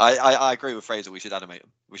were fun. I agree with Fraser. We should animate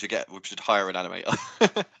them. We should hire an animator.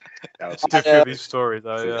 To these stories,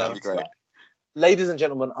 though. Yeah, that'd be great. Ladies and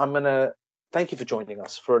gentlemen, I'm gonna thank you for joining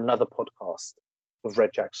us for another podcast with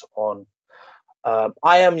Red Jacks on.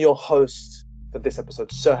 I am your host for this episode,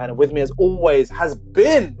 Sirhan, and with me, as always, has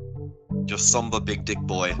been your somber big dick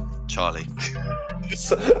boy, Charlie.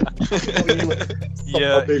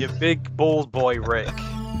 Yeah, your big bald boy, Rick.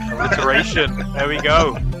 Alliteration. There we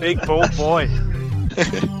go. Big bald boy.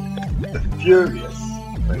 Furious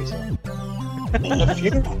Fraser. The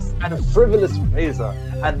furious and frivolous Fraser,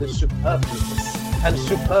 and the superfluous and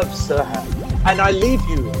superb Sirhan. And I leave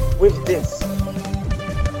you with this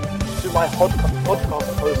to my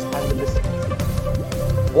podcast host and the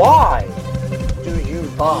listeners. Why do you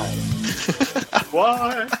buy?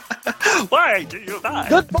 Why? Why do you buy?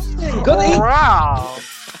 Good morning. Good evening. Wow.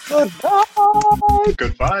 Goodbye.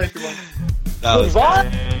 Goodbye, everyone. That was Goodbye.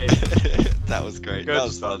 great. That was great. Good That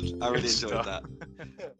was stuff. fun. I really Good enjoyed stuff. that.